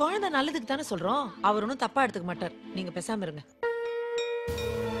வந்துடலாம். குழந்தை நல்லதுக்கு தானே சொல்றோம். அவர் ஒன்னும் தப்பா எடுத்துக்க மாட்டார். நீங்க பேசாம இருங்க.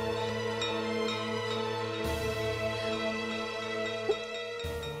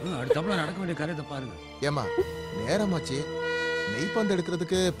 அடுத்தாப்புல நடக்க வேண்டிய காரியத்தை பாருங்க. ஏமா நேரமாச்சு, நெய்ப்பந்து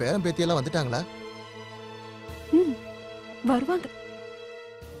எடுக்கிறதுக்கு பேரம் பேத்தியெல்லாம் வந்துட்டாங்களா? வருவாங்க,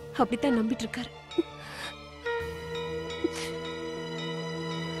 அப்படித்தான் நம்பிட்டு இருக்காரு.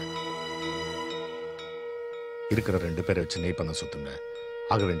 இருக்கிற 2 பேரை வச்சு நெய்ப்பந்தம் சுத்துங்க.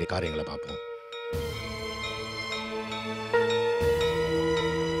 ஆக வேண்டிய காரியங்களை பார்ப்போம்.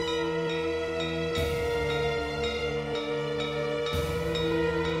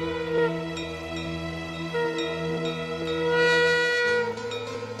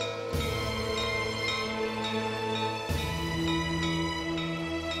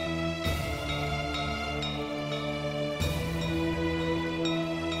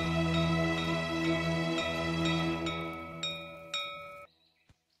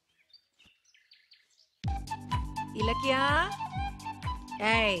 இலக்கியா,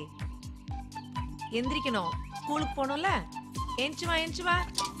 ஏய் எந்திரிக்கணும். ஸ்கூலுக்கு போகணும்ல. எந்திச்சு வா, எந்திச்சு வா.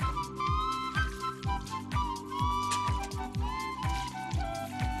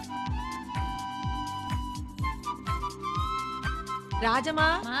 ராஜமா,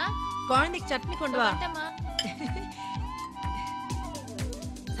 குழந்தைக்கு சட்னி கொண்டு வா.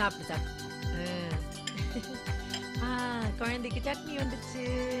 சாப்பிட்டு சாப்பிட்டு. குழந்தைக்கு சட்னி வந்துச்சு.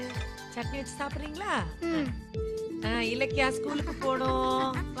 சட்னி வச்சு சாப்பிடுறீங்களா? இலக்கியா ஸ்கூலுக்கு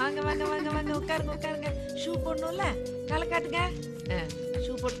போடும். வாங்க வாங்க வாங்க வாங்க, உட்காருங்க உட்காருங்க. ஷூ போடணும்ல, காலை காட்டுங்க.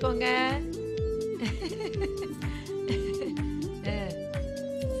 ஷூ போட்டுக்கோங்க.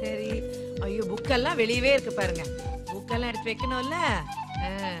 சரி. ஐயோ, புக்கெல்லாம் வெளியவே இருக்கு பாருங்க. புக்கெல்லாம் எடுத்து வைக்கணும்ல.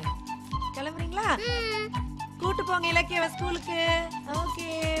 கிளம்புறீங்களா? கூட்டு போங்க இலக்கியாவை ஸ்கூலுக்கு. ஓகே,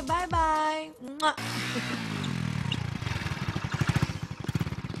 பாய் பாய்.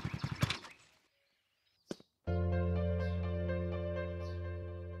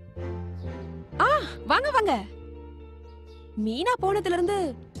 வாங்க வாங்க. மீனா போனதுல இருந்து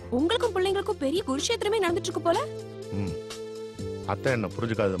உங்களுக்கும் பிள்ளைங்களுக்கும் பெரிய குருஷேத்திரமே நடந்துட்டு இருக்கு போல. அத்தை என்ன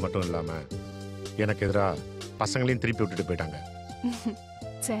புரிஞ்சுக்காதது மட்டும் இல்லாம எனக்கு எதிரா பசங்களையும் திருப்பி விட்டுட்டு போயிட்டாங்க.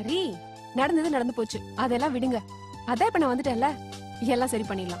 சரி, நடந்தது நடந்து போச்சு, அதெல்லாம் விடுங்க. அதான் இப்ப நான் வந்துட்டேன்ல, எல்லாம் சரி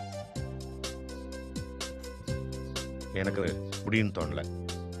பண்ணிடலாம். எனக்கு முடியும்னு தோணல.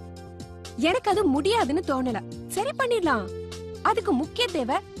 எனக்கு அது முடியாதுன்னு தோணல. சரி பண்ணிடலாம். அதுக்கு முக்கிய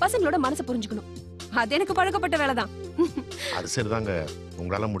தேவை பசங்களோட மனசை புரிஞ்சுக்கணும். அது எனக்கு பழக்கப்பட்ட வேலைதான். அது சரிதாங்க,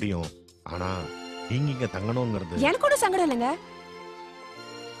 உங்களால முடியும். ஆனா நீங்க இங்க தங்கணும்ங்கிறது எனக்கு ஒன்றும் சங்கடம் இல்லைங்க.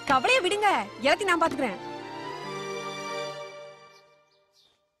 கவலைய விடுங்க, எல்லாத்தையும் நான் பாத்துக்கிறேன்.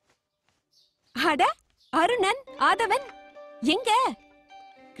 அட, அருணன், ஆதவன் எங்க?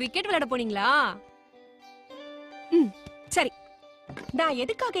 கிரிக்கெட் விளையாட போனீங்களா? சரி. நான்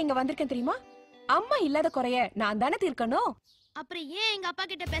எதுக்காக இங்க வந்திருக்கேன் தெரியுமா? அம்மா இல்லாத குறைய நான் தானே தீர்க்கணும். அப்புறம் ஏன் எங்க அப்பா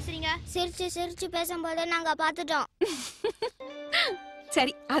கிட்ட பேசுறீங்க? சிரிச்சு சிரிச்சு பேசும்போது நாங்க பாத்துட்டோம்.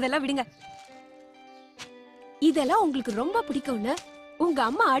 சரி, அதெல்லாம் விடுங்க. இதெல்லாம் உங்களுக்கு ரொம்ப பிடிக்கும்னு உங்க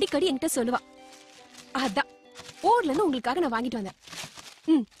அம்மா அடிக்கடி என்கிட்ட சொல்லுவா. அதான் ஊர்ல இருந்து உங்களுக்காக நான் வாங்கிட்டு வந்தேன்.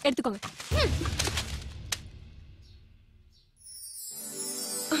 எடுத்துக்கோங்க.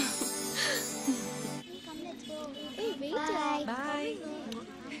 Bye.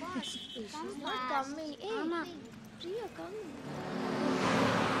 Not coming. Hey, Mama. Priya, come.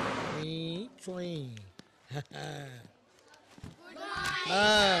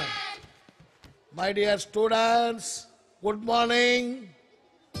 My dear students, good morning.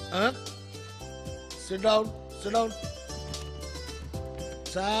 Sit down, sit down.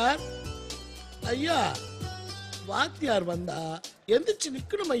 Sir, ஐயா வாத்தியார் வந்தா எந்திரிச்சு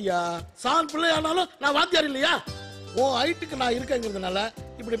நிக்கணும் ஐயா. சான் பிள்ளை ஆனாலும் நான் வாத்தியார் இல்லையா? உன் ஹைட்டுக்கு நான் இருக்கேங்கிறதுனால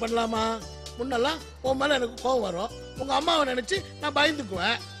இப்படி பண்ணலாமா? முன்னெல்லாம் உன் மேல எனக்கு கோவம் வரும். உங்க அம்மாவை நினைச்சு நான்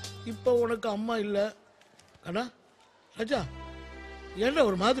பயந்துக்குவேன். இப்போ உனக்கு அம்மா இல்ல. அண்ணா ராஜா, என்ன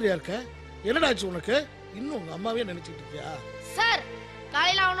ஒரு மாதிரியா இருக்க? என்னடாச்சு உனக்கு? இன்னும் உங்க அம்மாவே நினைச்சிட்டு இருக்கியா? சார்,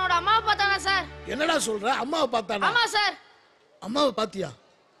 காலையில அவனோட அம்மாவை பார்த்தானா சார்? என்னடா சொல்ற? அம்மாவை பார்த்தானா? ஆமா சார். அம்மாவை பாத்தியா?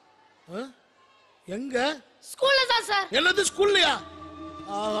 எங்க? ஸ்கூல்ல தான் சார். என்னது ஸ்கூல்லையா?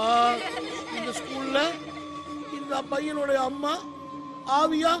 ஆஹா, இந்த ஸ்கூல்ல இந்த பையனுடைய அம்மா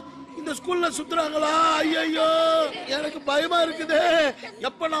ஆவியா இந்த ஸ்கூல்ல சுத்துறாங்களா? ஐயோ, எனக்கு பயமா இருக்குது.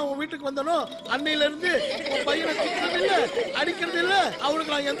 எப்ப நான் உன் வீட்டுக்கு வந்தனோ அன்னையில இருந்து உன் பையனை திட்டுறது இல்ல, அடிக்கிறது இல்ல,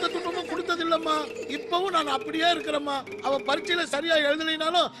 அவனுக்கு நான் எந்த துன்பமும் கொடுத்தது இல்லம்மா. இப்பவும் நான் அப்படியே இருக்கிறேம்மா. அவன் பரீட்சையில சரியா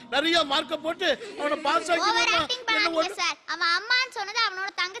எழுதலைனாலும் நிறைய மார்க்க போட்டு அவனை பாஸ் ஆக்கி சார். அவன் அம்மான்னு சொன்னது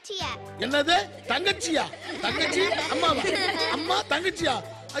அவனோட தங்கச்சிய. என்னது தங்கச்சியா? தங்கச்சி அம்மாவா? அம்மா தங்கச்சியா?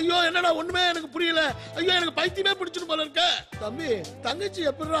 ஐயோ, என்னடா ஒண்ணுமே எனக்கு புரியல. ஐயோ, எனக்கு பைத்தியமே பிடிச்சிட்டு போல இருக்க. தம்பி, தங்கச்சி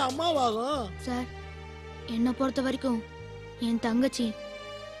எப்படிடா அம்மாவாகும்? சார், என்னை பொறுத்த வரைக்கும் என் தங்கச்சி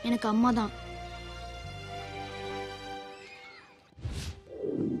எனக்கு அம்மா தான்.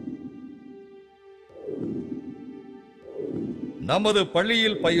 நமது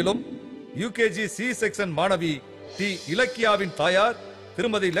பள்ளியில் பயிலும் யூகேஜி சி செக்ஷன் மாணவி டி இலக்கியாவின் தாயார்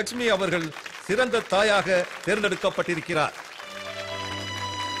திருமதி லட்சுமி அவர்கள் சிறந்த தாயாக தேர்ந்தெடுக்கப்பட்டிருக்கிறார்.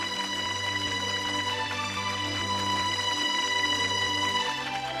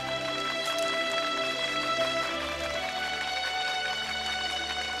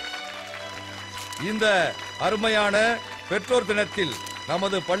 இந்த அருமையான பெற்றோர் தினத்தில்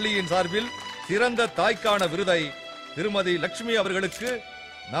நமது பள்ளியின் சார்பில் சிறந்த தாய்க்கான விருதை திருமதி லட்சுமி அவர்களுக்கு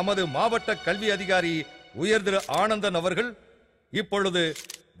நமது மாவட்ட கல்வி அதிகாரி உயர் திரு ஆனந்தன் அவர்கள் இப்பொழுது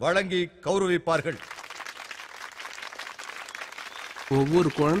வழங்கி கௌரவிப்பார்கள். ஒவ்வொரு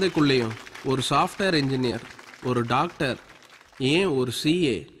குழந்தைக்குள்ளேயும் ஒரு சாஃப்ட்வேர் இன்ஜினியர், ஒரு டாக்டர், ஏன் ஒரு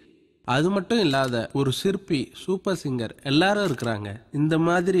சிஏ, அது மட்டும் இல்லாத ஒரு சிற்பி, சூப்பர் சிங்கர் எல்லாரும் இருக்கிறாங்க. இந்த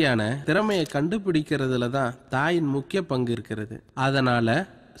மாதிரியான திறமையை கண்டுபிடிக்கிறதுல தான் தாயின் முக்கிய பங்கு இருக்கிறது. அதனால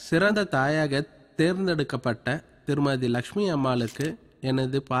சிறந்த தாயாக தேர்ந்தெடுக்கப்பட்ட திருமதி லட்சுமி அம்மாளுக்கு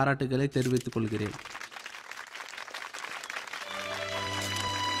எனது பாராட்டுகளை தெரிவித்துக் கொள்கிறேன்.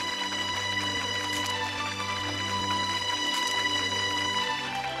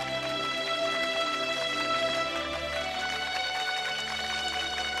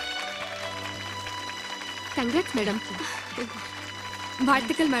 Congrats madam.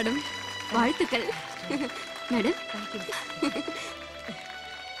 வாழ்த்துக்கள் மேடம். வாழ்த்துக்கள் மேடம்.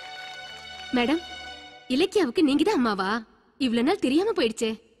 மேடம், இலக்கியாவுக்கு நீங்க தான் அம்மாவா? இவ்வளவு நாள் தெரியாம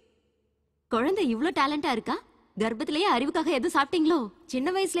போயிடுச்சே. குழந்தை இவ்ளோ டேலண்டா இருக்கா? கர்ப்பத்திலேயே அறிவுக்காக எதுவும் சாப்பிட்டீங்களோ?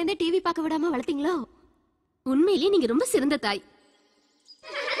 சின்ன வயசுல இருந்தே டிவி பார்க்க விடாம வளர்த்தீங்களோ? உண்மையிலேயே நீங்க ரொம்ப சிறந்த தாய்.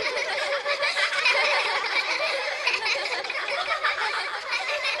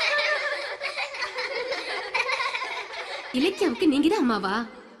 இலக்கியாவுக்கு நீங்க தான் அம்மாவா?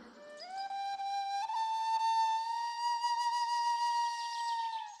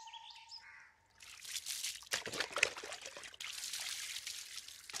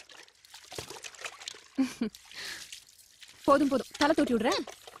 போதும் போதும், தலை தூட்டி விடுறேன்.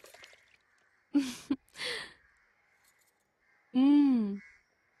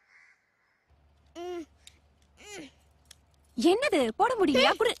 என்னது போட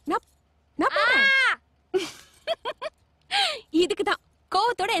முடியல? இதுக்குதான்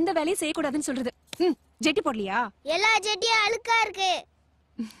கோவத்தோட எந்த வேலையும் செய்யக்கூடாதுன்னு சொல்றது. ஜெட்டி போடலையா? எல்லா ஜெட்டியும் அழுக்கா இருக்கு.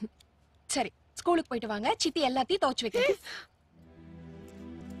 சரி, ஸ்கூலுக்கு போயிட்டு வாங்க. சித்தி எல்லாத்தையும் துவைச்சு வைக்க.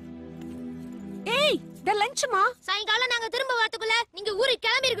 ஏய், த லஞ்ச்மா. சாயங்காலம் நாங்க திரும்ப வரதுக்குள்ள நீங்க ஊருக்கு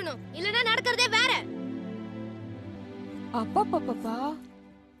கிளம்பி இருக்கணும், இல்லனா நடக்கிறதே வேற. அப்பா,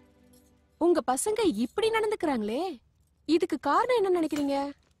 உங்க பசங்க இப்படி நடந்துக்கறாங்களே, இதுக்கு காரணம் என்ன நினைக்கிறீங்க?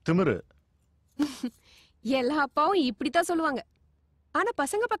 திமிரு. எல்லா அப்பாவும் இப்படித்தான் சொல்லுவாங்க. ஆனா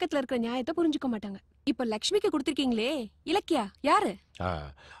பசங்க பக்கத்துல இருக்கிற நியாயத்தை புரிஞ்சுக்க மாட்டாங்க. இப்ப லட்சுமிக்கு கொடுத்திருக்கீங்களே, இலக்கியா யாரு?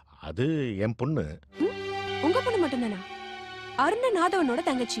 அது என் பொண்ணு. உங்க பொண்ணு மட்டும் தானா? அருணநாதவனோட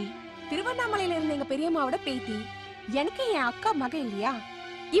தங்கச்சி, திருவண்ணாமலையில இருந்த எங்க பெரியம்மாவோட பேத்தி, எனக்கு என் அக்கா மக இல்லையா?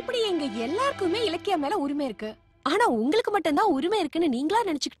 இப்படி எங்க எல்லாருக்குமே இலக்கியா மேல உரிமை இருக்கு. ஆனா உங்களுக்கு மட்டும்தான் உரிமை இருக்குன்னு நீங்களா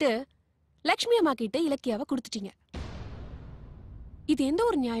நினைச்சுக்கிட்டு லட்சுமி அம்மா கிட்ட இலக்கியாவை கொடுத்துட்டீங்க. இது எந்த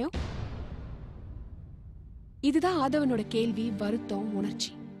ஒரு நியாயம்? இதுதான் ஆதவனோட கேள்வி, வருத்தம்,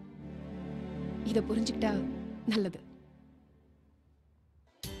 உணர்ச்சி. இத புரிஞ்சுக்கிட்டா நல்லது.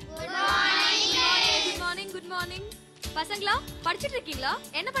 Good morning. குட் மார்னிங் பசங்களா, படிச்சிட்டு இருக்கீங்களா?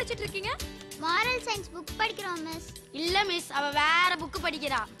 என்ன படிச்சிட்டு இருக்கீங்க? மாரல் சயின்ஸ் புக் படிக்கிறோம் மிஸ். இல்ல மிஸ், அவ வேற புக்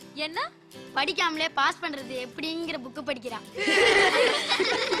படிக்கிறா. என்ன? படிக்காமலே பாஸ் பண்றது எப்படிங்கிற புக் படிக்கிறா.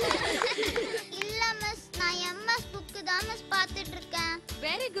 இல்ல மிஸ், நான் எம்எஸ் புக் தான் மிஸ் பார்த்துட்டு இருக்கேன்.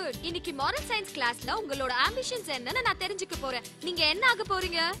 Very good. இன்னைக்கு மாரல் சயின்ஸ் கிளாஸ்ல உங்களோட ஆம்பிஷன்ஸ் என்னன்னு நான் தெரிஞ்சுக்க போறேன். நீங்க என்ன ஆக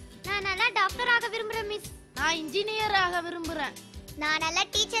போறீங்க? நான் நல்லா டாக்டர் ஆக விரும்புறேன் மிஸ். நான் இன்ஜினியர் ஆக விரும்புறேன். நான் நல்லா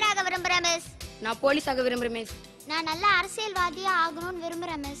டீச்சர் ஆக விரும்புறேன் மிஸ். நான் போலீஸ் ஆக விரும்புறேன் மிஸ். நான் நல்ல அரசியல்வாதியா ஆகணும்னு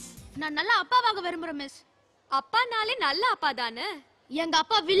விரும்புறேன் மிஸ். நான் நல்ல அப்பாவாக விரும்புறேன் மிஸ். அப்பானாலே நல்ல அப்பா தானே. எங்க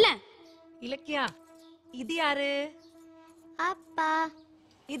அப்பா வில்லன். இலக்கியா, இது யாரு? அப்பா.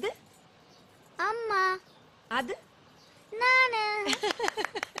 இது அம்மா. அது நானு.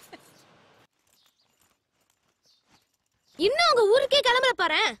 இன்னும் உங்க ஊருக்கே கிளம்பல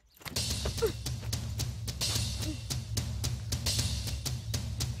பாரு.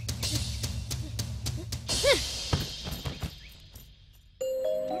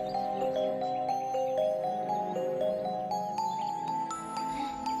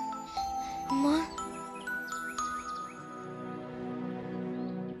 அம்மா.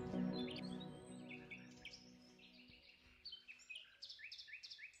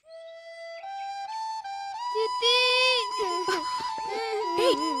 சித்தி.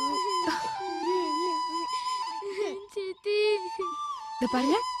 சித்தி. இத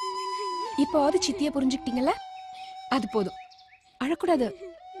பாருங்க, இப்போது சித்திய புரிஞ்சுக்கிட்டீங்கல்ல? அது போதும். அழக்கூடாது.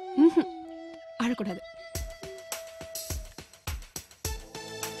 அழக்கூடாது.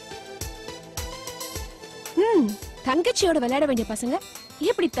 தங்கச்சியோட விளையாட வேண்டிய பசங்க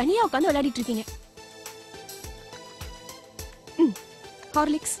எப்படி தனியா உட்காந்து விளையாடிட்டு இருக்கீங்க?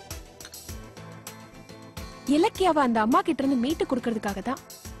 ஹார்லிக்ஸ். இலக்கியாவை அந்த அம்மா கிட்ட இருந்து மீட்டு கொடுக்கறதுக்காக தான்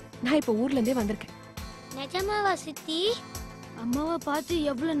நான் இப்ப ஊர்ல இருந்தே வந்திருக்கேன். நிஜமாவா சித்தி? அம்மாவை பார்த்து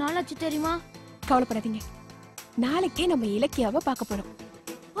எவ்வளவு நாள் ஆச்சு தெரியுமா? கவலைப்படாதீங்க, நாளைக்கே நம்ம இலக்கியாவை பார்க்க போறோம்.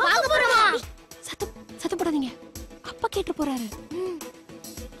 சத்தம் போடாதீங்க, அப்பா கேட்டு போறாரு.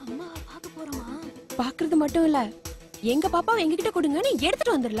 அம்மாவை பார்க்க போறோமா? பாக்குறது மட்டும் இல்ல, எங்க பாப்பாவை எங்ககிட்ட கொடுங்கன்னு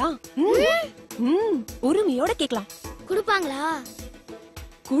எடுத்துட்டு வந்துடலாம். உரிமையோட கேக்கலாம். குடுப்பாங்களா?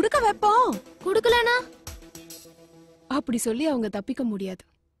 குடுக்க வைப்போம். குடுக்கலனா அப்படி சொல்லி அவங்க தப்பிக்க முடியாது.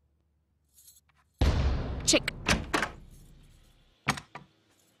 செக்.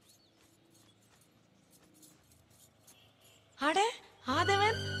 அட,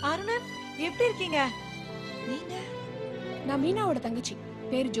 ஆதவன், அருணன், எப்படி இருக்கீங்க? நீங்க? நான் மீனாவோட தங்கச்சி,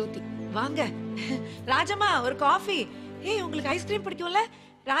 பேரு ஜோதி. வாங்க. ராஜம்மா, ஒரு காஃபி. ஏய், உங்களுக்கு ஐஸ்கிரீம் பிடிக்கும்ல?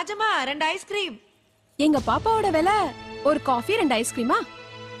 ராஜம்மா, 2 ஐஸ்கிரீம். எங்க பாப்பாவோட விலை ஒரு காஃபி 2 ஐஸ்கிரீமா?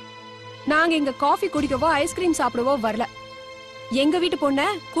 நாங்க இங்க காஃபி குடிக்கவோ ஐஸ்கிரீம் சாப்பிடவோ வரல. எங்க வீட்டு பொண்ண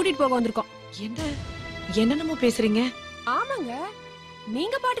கூட்டிட்டு போக வந்திருக்கோம். என்னென்னமோ பேசுறீங்க? ஆமாங்க,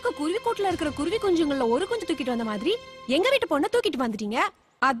 நீங்க பாட்டுக்கு குருவி கூட்டுல இருக்கிற குருவி குஞ்சுங்கள ஒரு குஞ்சு தூக்கிட்டு வந்த மாதிரி எங்க வீட்டு பொண்ண தூக்கிட்டு வந்துட்டீங்க.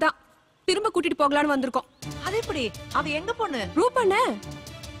 அதான் திரும்ப கூட்டிட்டு போகலான்னு வந்திருக்கோம். அது எப்படி? அவ எங்க பொண்ணு? ரூபண்ண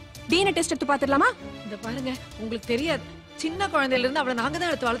டிஎன்ஏ டெஸ்ட் எடுத்து பாத்துடலாமா? இந்த பாருங்க, உங்களுக்கு தெரியாது, சின்ன குழந்தையில இருந்து அவளை நாங்க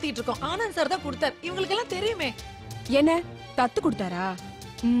தான் எடுத்து வளர்த்திட்டு இருக்கோம். ஆனந்த் சார் தான் கொடுத்தார். இவங்களுக்கு எல்லாம் தெரியுமே. என்ன தத்து கொடுத்தாரா?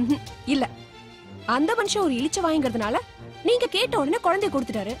 இல்ல, அந்த மனுஷன் ஒரு இழிச்ச வாங்கிறதுனால நீங்க கேட்ட உடனே குழந்தைய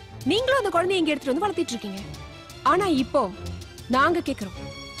கொடுத்துட்டாரு. நீங்களும் அந்த குழந்தைய இங்க எடுத்துட்டு வந்து வளர்த்திட்டு இருக்கீங்க. ஆனா இப்போ நாங்க கேக்குறோம்,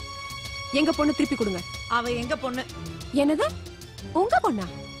 எங்க பொண்ணு திருப்பி கொடுங்க. அவ எங்க பொண்ணு? என்னது, உங்க பொண்ணா?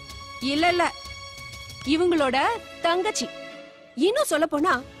 இல்ல இல்ல, இவங்களோட தங்கச்சி. இன்னும் சொல்ல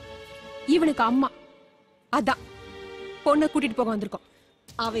போனா இவனுக்கு அம்மா. அதான் பொண்ணை கூட்டிட்டு போக வந்திருக்கோம்.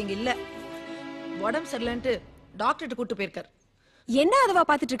 அவங்க இல்ல, உடம்பு சரியில்லைன்ட்டு டாக்டர்கிட்ட கூட்டு போயிருக்காரு. என்ன அதுவா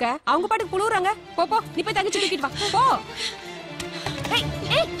பாத்துட்டு இருக்க? அவங்க பாட்டுக்கு புழுறாங்க. போ போ, நீ போய் தங்கச்சி தூக்கிட்டு வா போ. ஏய்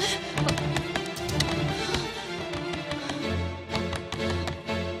ஏய்,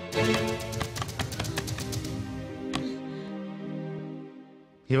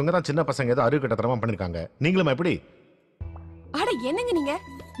 இவங்க தான் சின்ன பசங்க ஏதோ அறிவு கட்டத்தனமா பண்ணிருக்காங்க. நீங்களும் எப்படி? அட என்னங்க நீங்க,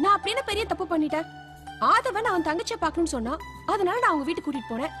 நான் அப்படின்னு பெரிய தப்பு பண்ணிட்டேன். ஆதவன் அவன் தங்கச்சியை பாக்கணும்னு சொன்னா, அதனால நான் அவங்க வீட்டுக்கு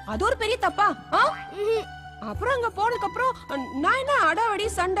கூட்டிட்டு போனேன். அது ஒரு பெரிய தப்பா? அப்புறம் அங்க போனதுக்கு அப்புறம் நான் என்ன அடாவடி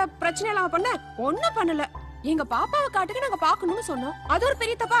சண்டை பிரச்சனை எல்லாம் பண்ண? ஒண்ணும் பண்ணல. எங்க பாப்பாவை காட்டுக்கு நாங்க பாக்கணும்னு சொன்னோம். அது ஒரு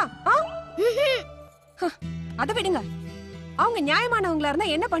பெரிய தப்பா? அத விடுங்க. அவங்க நியாயமானவங்களா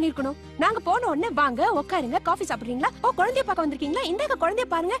இருந்தா என்ன பண்ணிருக்கணும்? நாங்க போன உடனே வாங்க உட்காருங்க, காஃபி சாப்பிடுறீங்களா, ஓ குழந்தைய பார்க்க வந்திருக்கீங்களா, இந்தாங்க குழந்தைய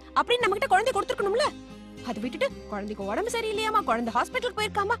பாருங்க அப்படின்னு நம்ம கிட்ட குழந்தைய கொடுத்துருக்கணும்ல. அதை விட்டுட்டு குழந்தைக்கு உடம்பு சரியில்லையாமா, குழந்தை ஹாஸ்பிட்டலுக்கு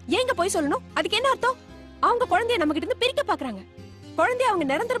போயிருக்காமா, ஏங்க போய் சொல்லணும்? அதுக்கு என்ன அர்த்தம்? அவங்க குழந்தைய நம்ம கிட்ட இருந்து பிரிக்க பாக்குறாங்க. குழந்தைய அவங்க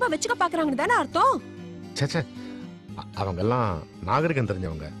நிரந்தரமா வச்சுக்க பாக்குறாங்கன்னு தானே அர்த்தம். சேச்சே, அவங்க எல்லாம் நாகரிகம்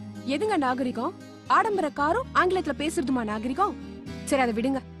தெரிஞ்சவங்க. எதுங்க நாகரிகம்? ஆடம்பர காரும் ஆங்கிலத்துல பேசுறதுமா நாகரிகம்? சரி அதை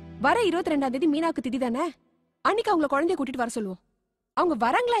விடுங்க. வர 22ஆம் தேதி மீனாக்கு திதி தானே, அன்னைக்கு அவங்கள குழந்தைய கூட்டிட்டு வர சொல்லுவோம். அவங்க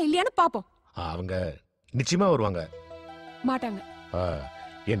வராங்களா இல்லையான்னு பாப்போம். அவங்க நிச்சயமா வருவாங்க. மாட்டாங்க.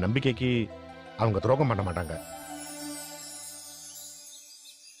 என் நம்பிக்கைக்கு அவங்க துரோகம் பண்ண மாட்டாங்க.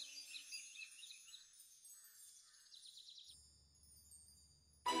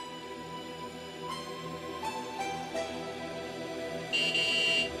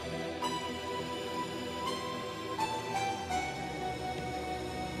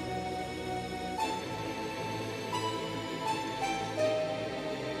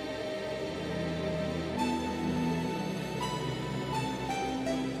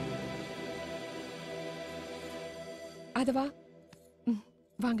 அதுவா?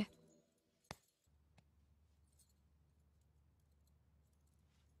 வாங்க.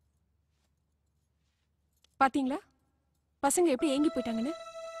 பாத்தீங்களா பசங்க எப்படி ஏங்கி போயிட்டாங்கன்னு?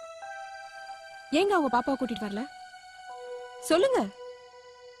 ஏங்க அவங்க பாப்பாவை கூட்டிட்டு வரல? சொல்லுங்க.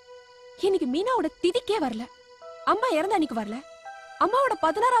 இன்னைக்கு மீனாவோட திதிக்கே வரல, அம்மா இறந்த அன்னைக்கு வரல, அம்மாவோட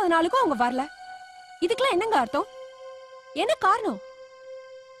 16ஆவது நாளுக்கும் அவங்க வரல. இதுக்கெல்லாம் என்னங்க அர்த்தம்? என்ன காரணம்?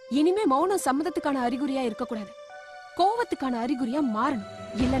 இனிமே மௌனம் சம்மதத்துக்கான அறிகுறியா இருக்கக்கூடாது, கோவத்துக்கான அறிகுறியா மாறணும்.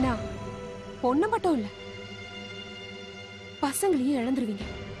 இல்லனா பொண்ணு மட்டும் இல்ல, பசங்களையும் இழந்துருவீங்க.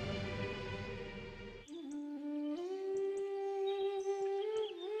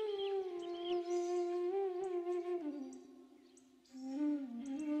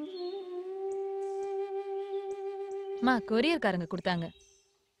 மா கொரியர்காரங்க கொடுத்தாங்க.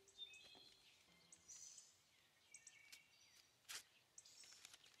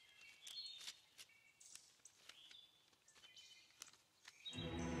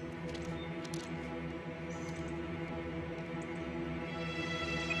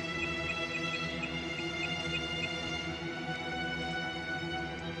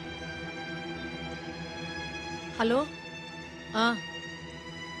 ஹலோ.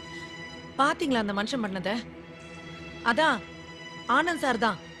 பாத்தீங்களா அந்த மனுஷன் பண்ணத? அதான் ஆனந்த் சார்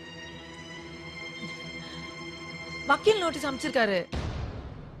தான் வக்கீல் நோட்டீஸ் அமைச்சிருக்காரு.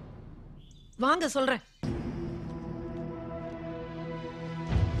 வாங்க சொல்றேன்.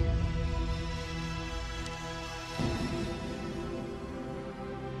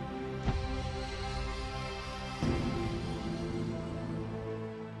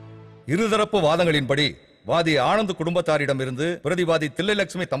 இருதரப்பு வாதங்களின்படி வாதி ஆனந்த் குடும்பத்தாரிடமிருந்து பிரதிவாதி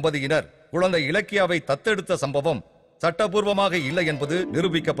தில்லைலட்சுமி தம்பதியினர் குழந்தை இலக்கியாவை தத்தெடுத்த சம்பவம் சட்டபூர்வமாக இல்லை என்பது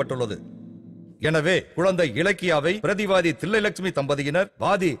நிரூபிக்கப்பட்டுள்ளது. எனவே குழந்தை இலக்கியாவை பிரதிவாதி தில்லைலட்சுமி தம்பதியினர்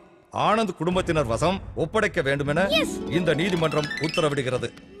வாதி ஆனந்த் குடும்பத்தினர் வசம் ஒப்படைக்க வேண்டுமென இந்த நீதிமன்றம் உத்தரவிடுகிறது.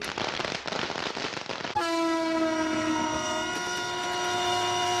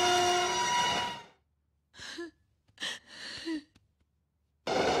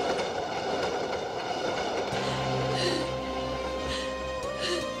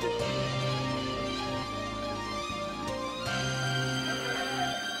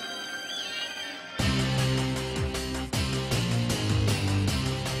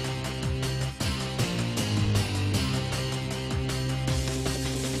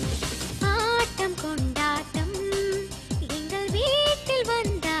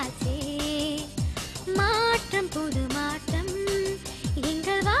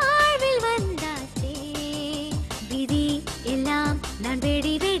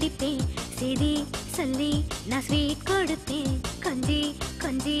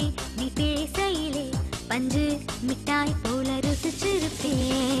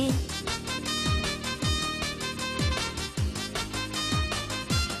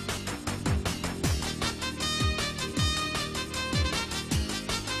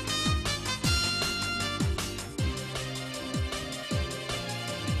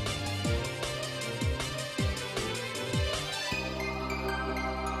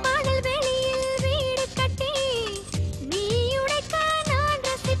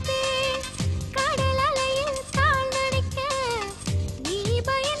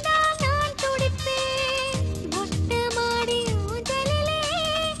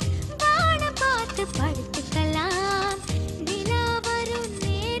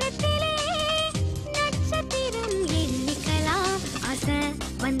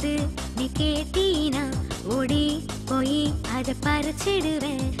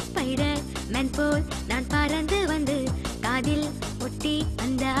 நான் பறந்து வந்து காதில் ஒட்டி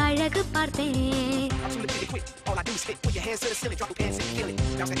அந்த அழகு பார்த்தேன். quick. All I do is hit. Put your hands to the ceiling, drop your pants and feel it.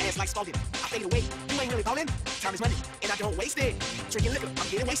 Bounce that ass like Spalding. I fade away. You ain't really ballin'. Time is money, and I don't waste it. Drinking liquor, I'm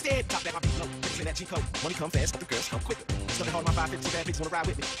getting wasted. Top back, my beat low. Niggas in that G code. Money come fast, but the girls come quicker. Stuffing hard, my 550 bad bitches wanna ride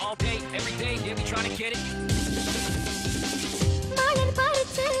with me. All day, every day, yeah, we tryna get it. மலர்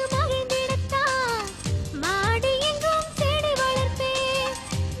பறித்து மகிழ்ந்திடத்தான் மாடி எங்கும் செடி வளர்ப்பேன்.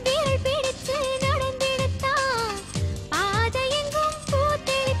 விரல் பிடித்து நடந்திடத்தான் பாதை எங்கும்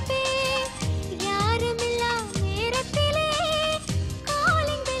பூத்தெளிப்பேன். யாருமில்லா நேரத்திலே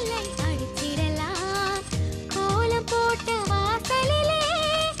காலிங் பெல்லை அடிச்சிடலாம். கோலம் போட்ட வாசலிலே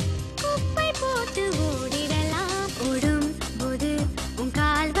குப்பை போட்டு ஓடிடலாம். ஓடும் போது உன்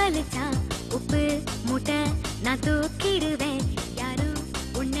கால் வலிச்சா உப்பு மூட்டை நான் தூக்கிடுவேன். யாரும்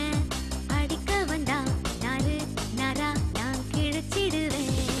உன்னை அடிக்க வந்தா நாலு நரா நான் கிழிச்சிடுவேன்.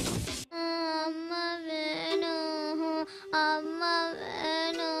 அம்மா வேணும், அம்மா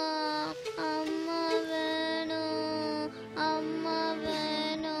வேணும், அம்மா வேணும், அம்மா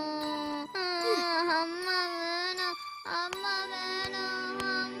வேணும், அம்மா வேணும், அம்மா வேணும்,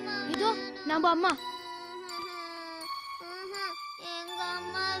 அம்மா இதோ நம்ம அம்மா. எங்க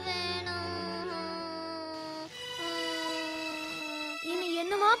அம்மா வேணும். இனி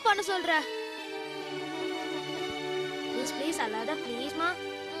என்னமா பண்ண சொல்ற? ப்ளீஸ் ப்ளீஸ் அல்லாத ப்ளீஸ்மா.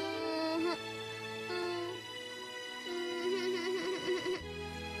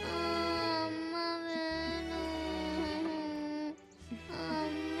 அம்மா வேணும்,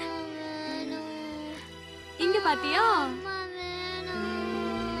 அம்மா வேணும், இங்க பாத்தியா? அம்மா வேணும்,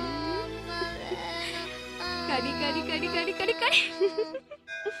 அம்மா வேணும். கடி கடி கடி கடி கடி கடி.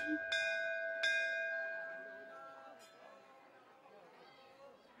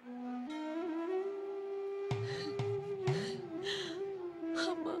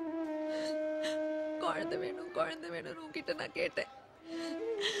 அம்மா, குழந்தை வேணும் குழந்தை வேணும்னு உன்கிட்ட நான் கேட்டேன்.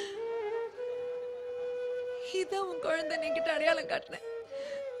 இதான் உன் குழந்தை நீ கிட்ட அடையாளம் காட்டினேன்.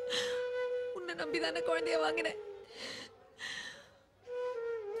 உன்னை நம்பிதானே குழந்தைய வாங்கினேன்.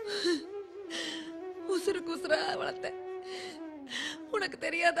 உசுருக்கு உசுரா வளர்த்தேன். உனக்கு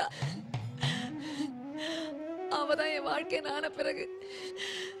தெரியாதா? அவதான் என் வாழ்க்கை நான பிறகு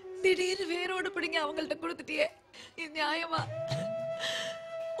திடீர்னு வேரோடு பிடிங்க அவங்கள்ட்ட கொடுத்துட்டியே. இது நியாயமா?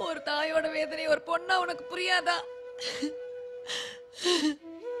 ஒரு தாயோட வேதனை ஒரு பொண்ணா உனக்கு புரியாதா?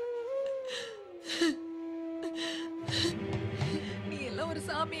 நீ எல்லாம் ஒரு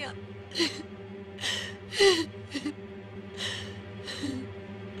சாமியா?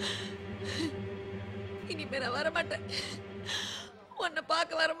 இனிமே நான் வரமாட்டேன். உன்னை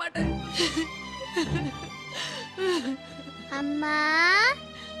பார்க்க வரமாட்டேன். அம்மா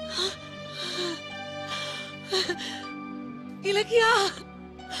இலக்கியா,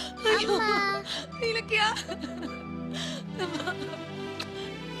 ஐயோ இலக்கியா,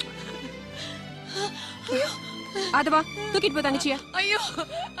 ஐயோ அதவா தூக்கிட்டு போ தங்கச்சியா. ஐயோ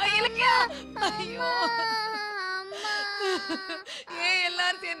இலக்கியா, ஐயோ ஏன்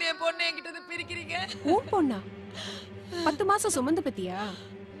எல்லாரும் சேர்ந்து என் பொண்ணு என்கிட்ட பிரிக்கிறீங்க? உன் பொண்ணா? 10 மாசம் சுமந்து பத்தியா?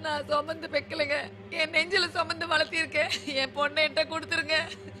 நான் சுமந்து பெக்கலைங்க, என் நெஞ்சில சுமந்து வளர்த்திருக்கேன். என் பொண்ணை என்கிட்ட கொடுத்துருங்க.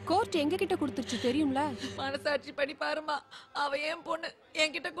 கோர்ட் எங்க கிட்ட கொடுத்துருச்சு தெரியும்ல? மனசாட்சி படி பாருமா, அவ என் பொண்ணு,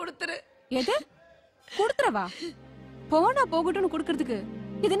 என்கிட்ட கொடுத்துரு. எது கொடுத்துறவா? போனா போகட்டும்னு கொடுக்கறதுக்கு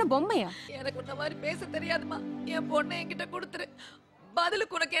இது என்ன பொம்மையா? எனக்கு உன்ன மாதிரி பேச தெரியாதுமா. என் பொண்ணை என்கிட்ட கொடுத்துரு.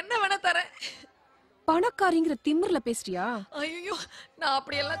 பதிலுக்கு உனக்கு என்ன வேணா தரேன். பணக்காரிங்கிற திமிர்ல பேசுறியா? ஐயோ, நான்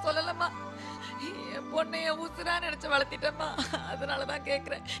அப்படியெல்லாம் சொல்லலம்மா. என் பொண்ணை என் உசுரா நினைச்சு வளர்த்திட்டேம்மா. அதனாலதான்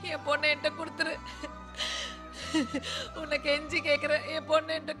கேக்குறேன், என் பொண்ணை என்கிட்ட கொடுத்துரு. உன்னை கெஞ்சி கேக்குறேன், என்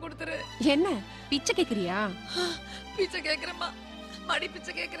பொண்ணை என்கிட்ட கொடுத்துரு. என்ன பிச்சை கேக்குறியா? பிச்சை கேக்குறேம்மா, மடி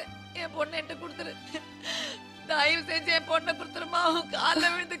பிச்சை கேக்குறேன். என் பொண்ணை என்கிட்ட கொடுத்துரு. தயவு செஞ்சு என் பொண்ணை கொடுத்துருமா. கால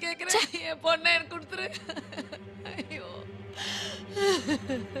விழுந்து கேக்குறேன், என் பொண்ணை எனக்கு கொடுத்துரு. ஐயோ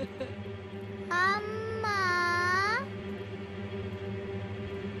அம்மா.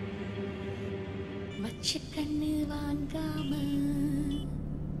 மச்ச கண்ணு வாங்காம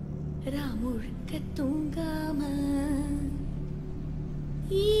ராமுழுக்க தூங்காம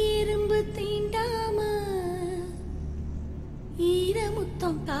இரும்பு தீண்டாம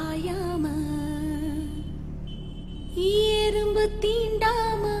ஈரமுத்தம் காயாம இரும்பு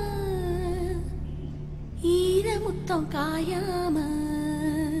தீண்டாம ஈரமுத்தம் காயாம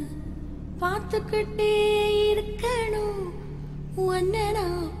பார்த்துக்கிட்டே இருக்கணும். உன்னை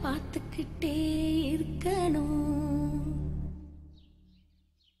நான் பார்த்துக்கிட்டே இருக்கணும்.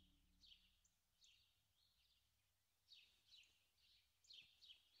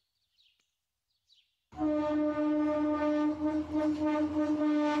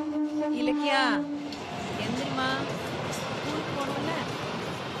 இலக்கியா, எந்திரிமா. ஸ்கூலுக்கு போகணும்ல,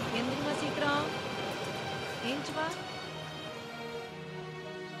 எந்திரிமா சீக்கிரம். எந்திரிச்சு வா.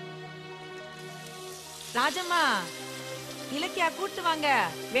 ராஜம்மா, இலக்கியா கூட்டு வாங்க,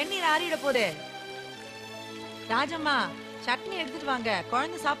 வெந்நீர் ஆறிட போகுது. ராஜம்மா, சட்னி எடுத்துட்டு வாங்க,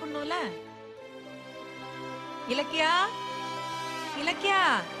 குழந்தை சாப்பிடணும்ல. இலக்கியா, இலக்கியா,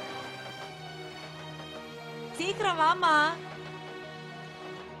 சீக்கிரம் வாமா.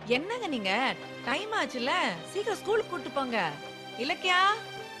 என்னங்க நீங்க, டைம் ஆச்சுல, சீக்கிரம் ஸ்கூலுக்கு கூட்டு போங்க. இலக்கியா,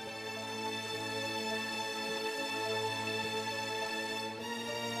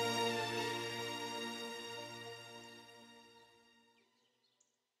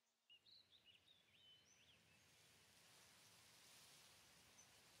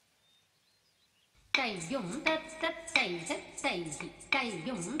 தையும் தத்தத் தைஹத் தைஹி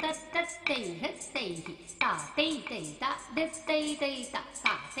தையும் தத்தத் தைஹத் தைஹி தாத்தை தைதா தத்தை தைதா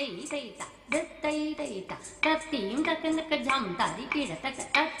தாத்தை தைதா தத்தை தைதா தத்தியும் தத்தனக்க ஜம் தாரி கிடதக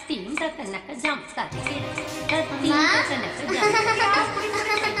தத்தியும் தத்தனக்க ஜம் தாரி கிடதக தத்தியும் தத்தனக்க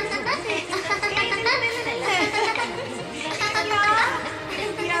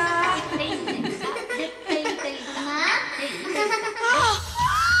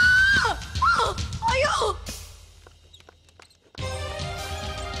ஐயோ,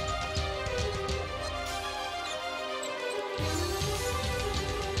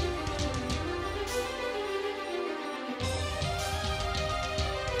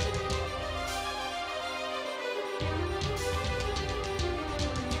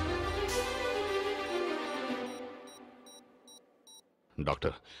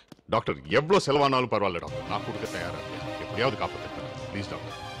 டாக்டர் டாக்டர் எவ்வளவு செலவானாலும் பரவாயில்ல டாக்டர், நான் கொடுக்க தயாரா இருக்கேன். எப்படியாவது காப்பாற்றுறேன் ப்ளீஸ்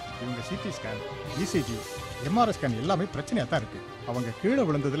டாக்டர். இவங்க CT scan, ECG, MRI scan எல்லாமே பிரச்சனையா தான் இருக்கு. அவங்க கீழே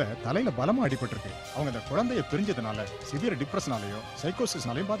விழுந்ததுல தலையில பலமா அடிபட்டிருக்கு. அவங்க அந்த குழந்தைய பிரிஞ்சதுனால சிவியர் டிப்ரெஷனாலையும்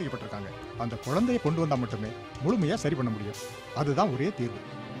சைக்கோசிஸ்னாலையும் பாதிக்கப்பட்டிருக்காங்க. அந்த குழந்தைய கொண்டு வந்தா மட்டுமே முழுமையா சரி பண்ண முடியும். அதுதான் ஒரே தீர்வு.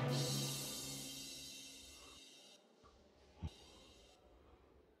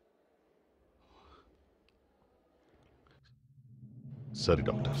 சரி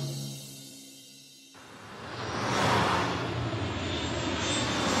டாக்டர்.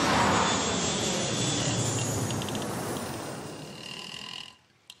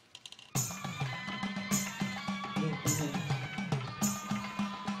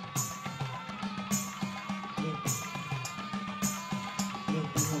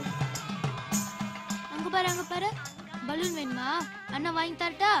 அங்க பாரு, பலூன் வேணுமா? அண்ணா வாங்கி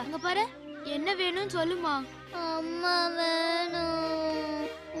தரட்டா? அங்க பாரு, என்ன வேணும்னு சொல்லுமா. அம்மா வேணும்.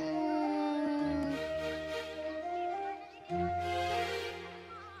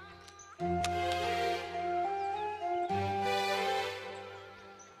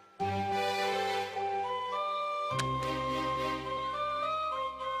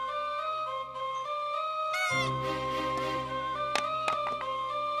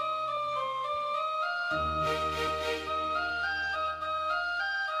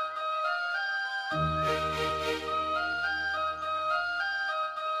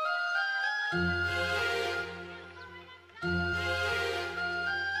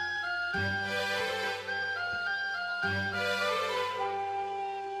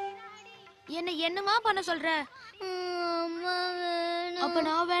 என்ன என்னமா பண்ண சொல்ற? அம்மா வேணும். அப்ப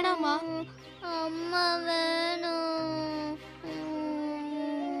நான் வேணாமா? அம்மா வேணும்.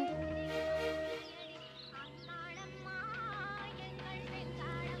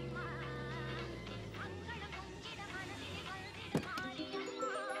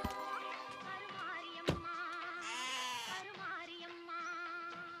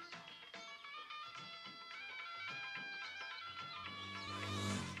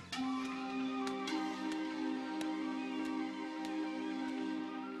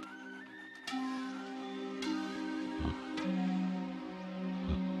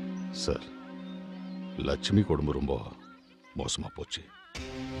 சார், லட்சுமி குடும்பம் ரொம்ப மோசமா போச்சு.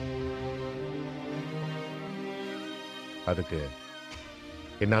 அதுக்கு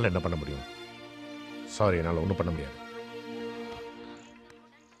என்னால் என்ன பண்ண முடியும்? சாரி, என்னால் ஒன்றும் பண்ண முடியாது.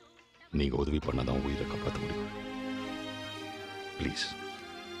 நீங்க உதவி பண்ணாதான் உயிரை காப்பாற்ற முடியும். ப்ளீஸ்.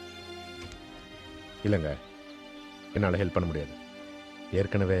 இல்லைங்க, என்னால் ஹெல்ப் பண்ண முடியாது.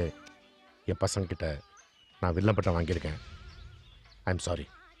 ஏற்கனவே என் பசங்கிட்ட நான் வில்லம்பட்டம் வாங்கியிருக்கேன். I am sorry.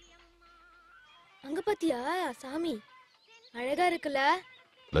 அங்க பாத்தியா சாமி, அழகா இருக்குல்ல?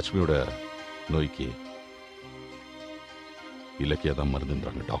 லட்சுமியோட நோய்க்கு இலக்கியா தான்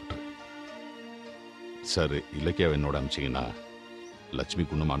மருந்துன்றாங்க டாக்டர். சார், இலக்கியாவை என்னோட அமிச்சிங்கன்னா லட்சுமி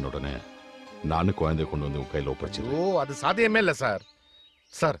குணமான உடனே நானும் குழந்தைய கொண்டு வந்து உன் கையில் ஒப்படைச்சிருவேன். ஓ, அது சாத்தியமே இல்லை சார்.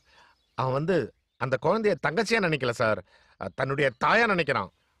 சார், அவன் அந்த குழந்தைய தங்கச்சியா நினைக்கல சார், தன்னுடைய தாயா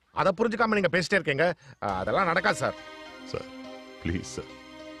நினைக்கிறான். அதை புரிஞ்சுக்காம நீங்க பேசிட்டே இருக்கீங்க. அதெல்லாம் நடக்காது sir. Sir please sir.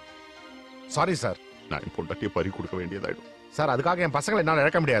 Sorry sir, நான் என் பொண்டாட்டியை பறி கொடுக்க வேண்டியதாயிடும். சார் அதுக்காக என் பசங்களை என்னால்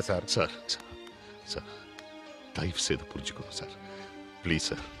இழக்க முடியாது சார். சார் சார் தயவு செய்து புரிஞ்சுக்கணும் sir. Please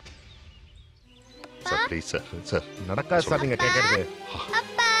sir. Sir please sir. Sir நடக்காது சார் நீங்க கேட்கறது.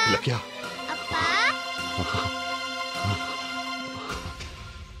 இலக்கியா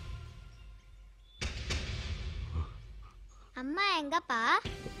அம்மா எங்கப்பா?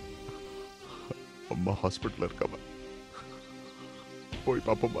 அம்மா ஹாஸ்பிட்டல்ல இருக்காம போய்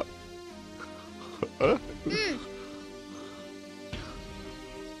பாப்போமா?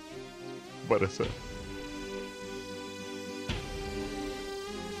 வரேன் சார்.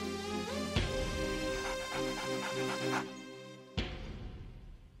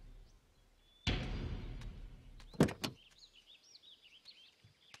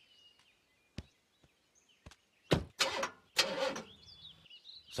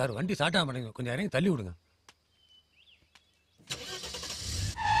 சார் வண்டி ஸ்டார்ட் ஆக மாட்டேங்குது, கொஞ்சம் இறங்கி தள்ளி விடுங்க.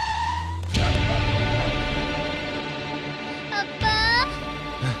 அப்பா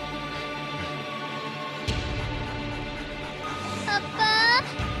அப்பா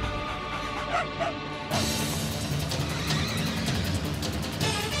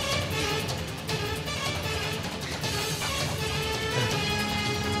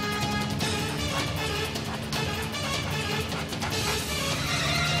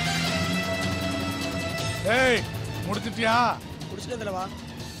ஏய் முடிச்சிட்டியா? முடிச்சிட்டேன் தலைவா,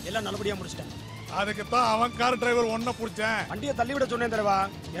 எல்லாம் நல்லபடியா முடிச்சிட்டேன். அதுக்கு தான் அவன் கார் டிரைவர் ஒன்ன புடிச்சேன். வண்டியை தள்ளி விட சொன்னேன் தலைவா,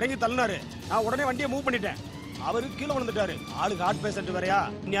 இறங்கி தள்ளினாரு. நான் உடனே வண்டியை மூவ் பண்ணிட்டேன். அவரு கீழே விழுந்துட்டாரு. ஆளுக்கு ஹார்ட் பேஷண்ட் வேறயா,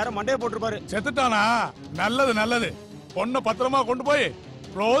 யாரும் மண்டையை போட்டுருப்பாரு. செத்துட்டானா? நல்லது நல்லது. பொண்ணை பத்திரமா கொண்டு போய்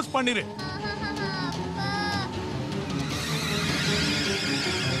க்ளோஸ் பண்ணிரு.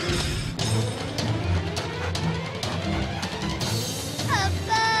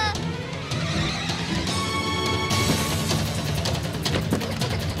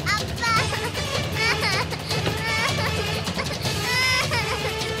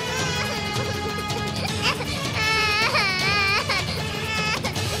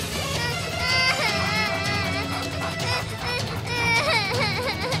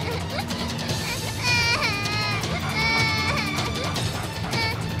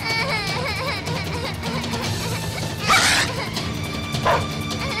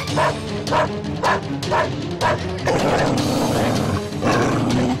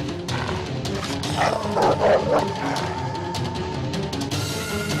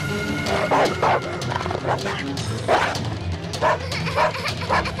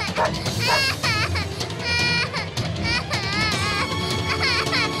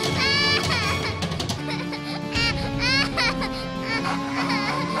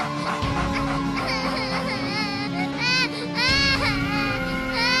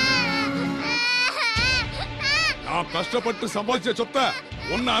 கஷ்டப்பட்டு சம்பாதிச்ச சொத்த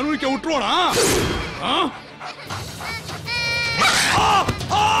ஒன்னு அனுபவிக்க விட்டுருவானா?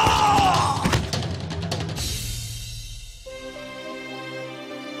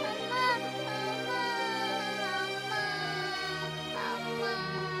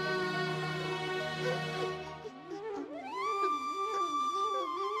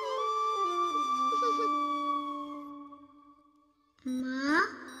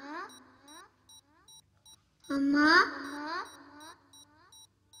 அம்மா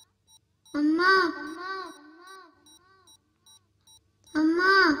அம்மா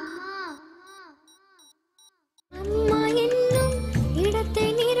அம்மா அம்மா என்னும் இடத்தை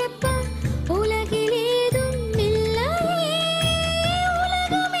நிரப்ப உலகில் ஏதும் இல்லையே.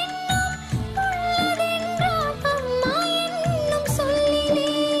 உலகம் என்னும் உள்ளதென்றால் அம்மா என்னும் சொல்லிலே.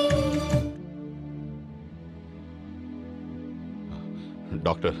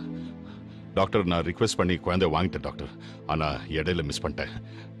 டாக்டர் டாக்டர் நான் ரிக்வெஸ்ட் பண்ணி குழந்தை வாங்கிட்டேன் டாக்டர். ஆனா இடையில மிஸ் பண்ணிட்டேன்.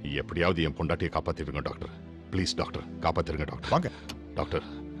 எப்படியாவது என் பொண்டாட்டியை காப்பாத்திடுங்க டாக்டர். Please doctor, காப்பாத்திருங்க doctor. வாங்க டாக்டர்.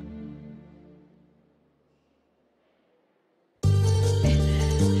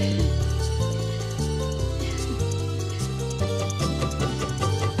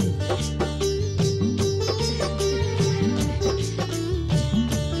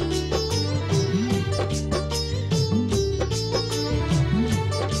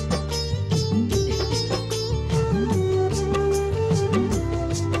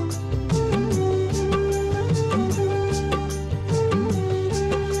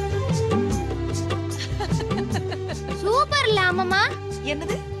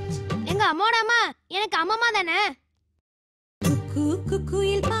 என்னது? எங்க அம்மாவோட அம்மா எனக்கு அம்மா தானே.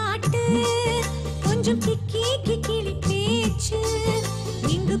 குயில் பாட்டு கொஞ்சம் கிக்கி கிக்கிலி பேச்சு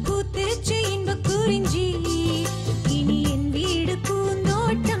இங்கு கூத்துச்சு இன்ப குறிஞ்சி இனி என் வீடு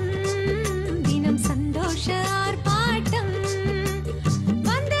பூந்தோட்டம் தினம் சந்தோஷ ஆர்ப்பாட்டம்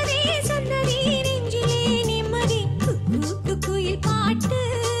வந்ததே சுந்தரி நெஞ்சிலே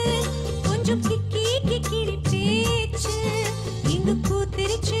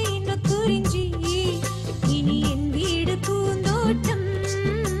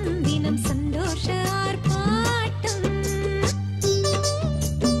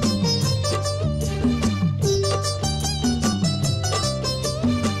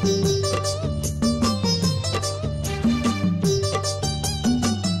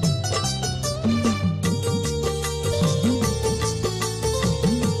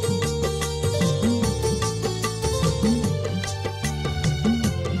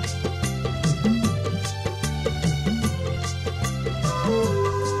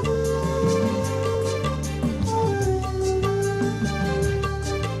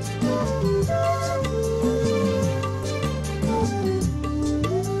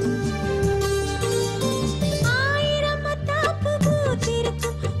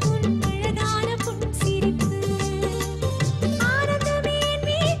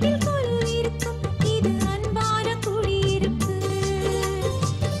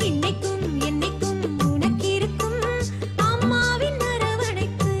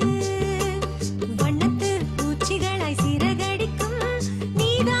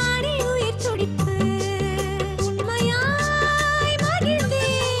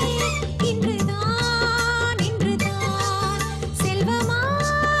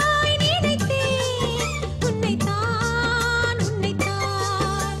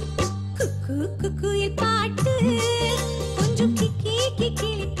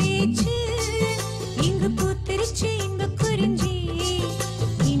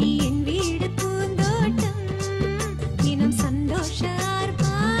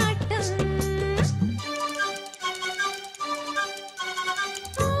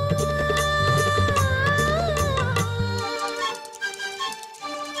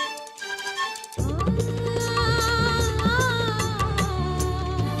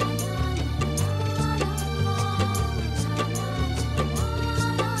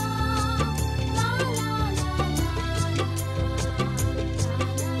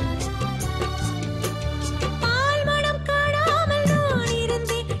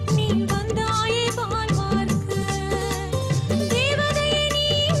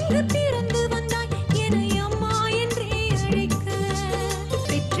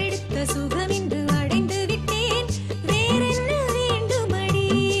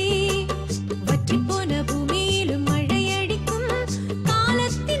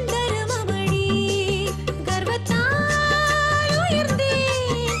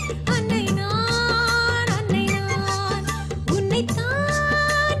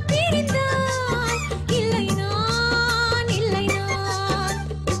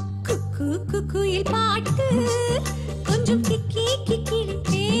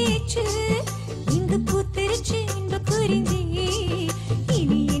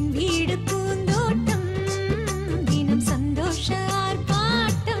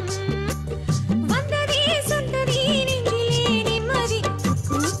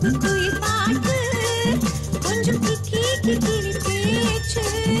குக்கு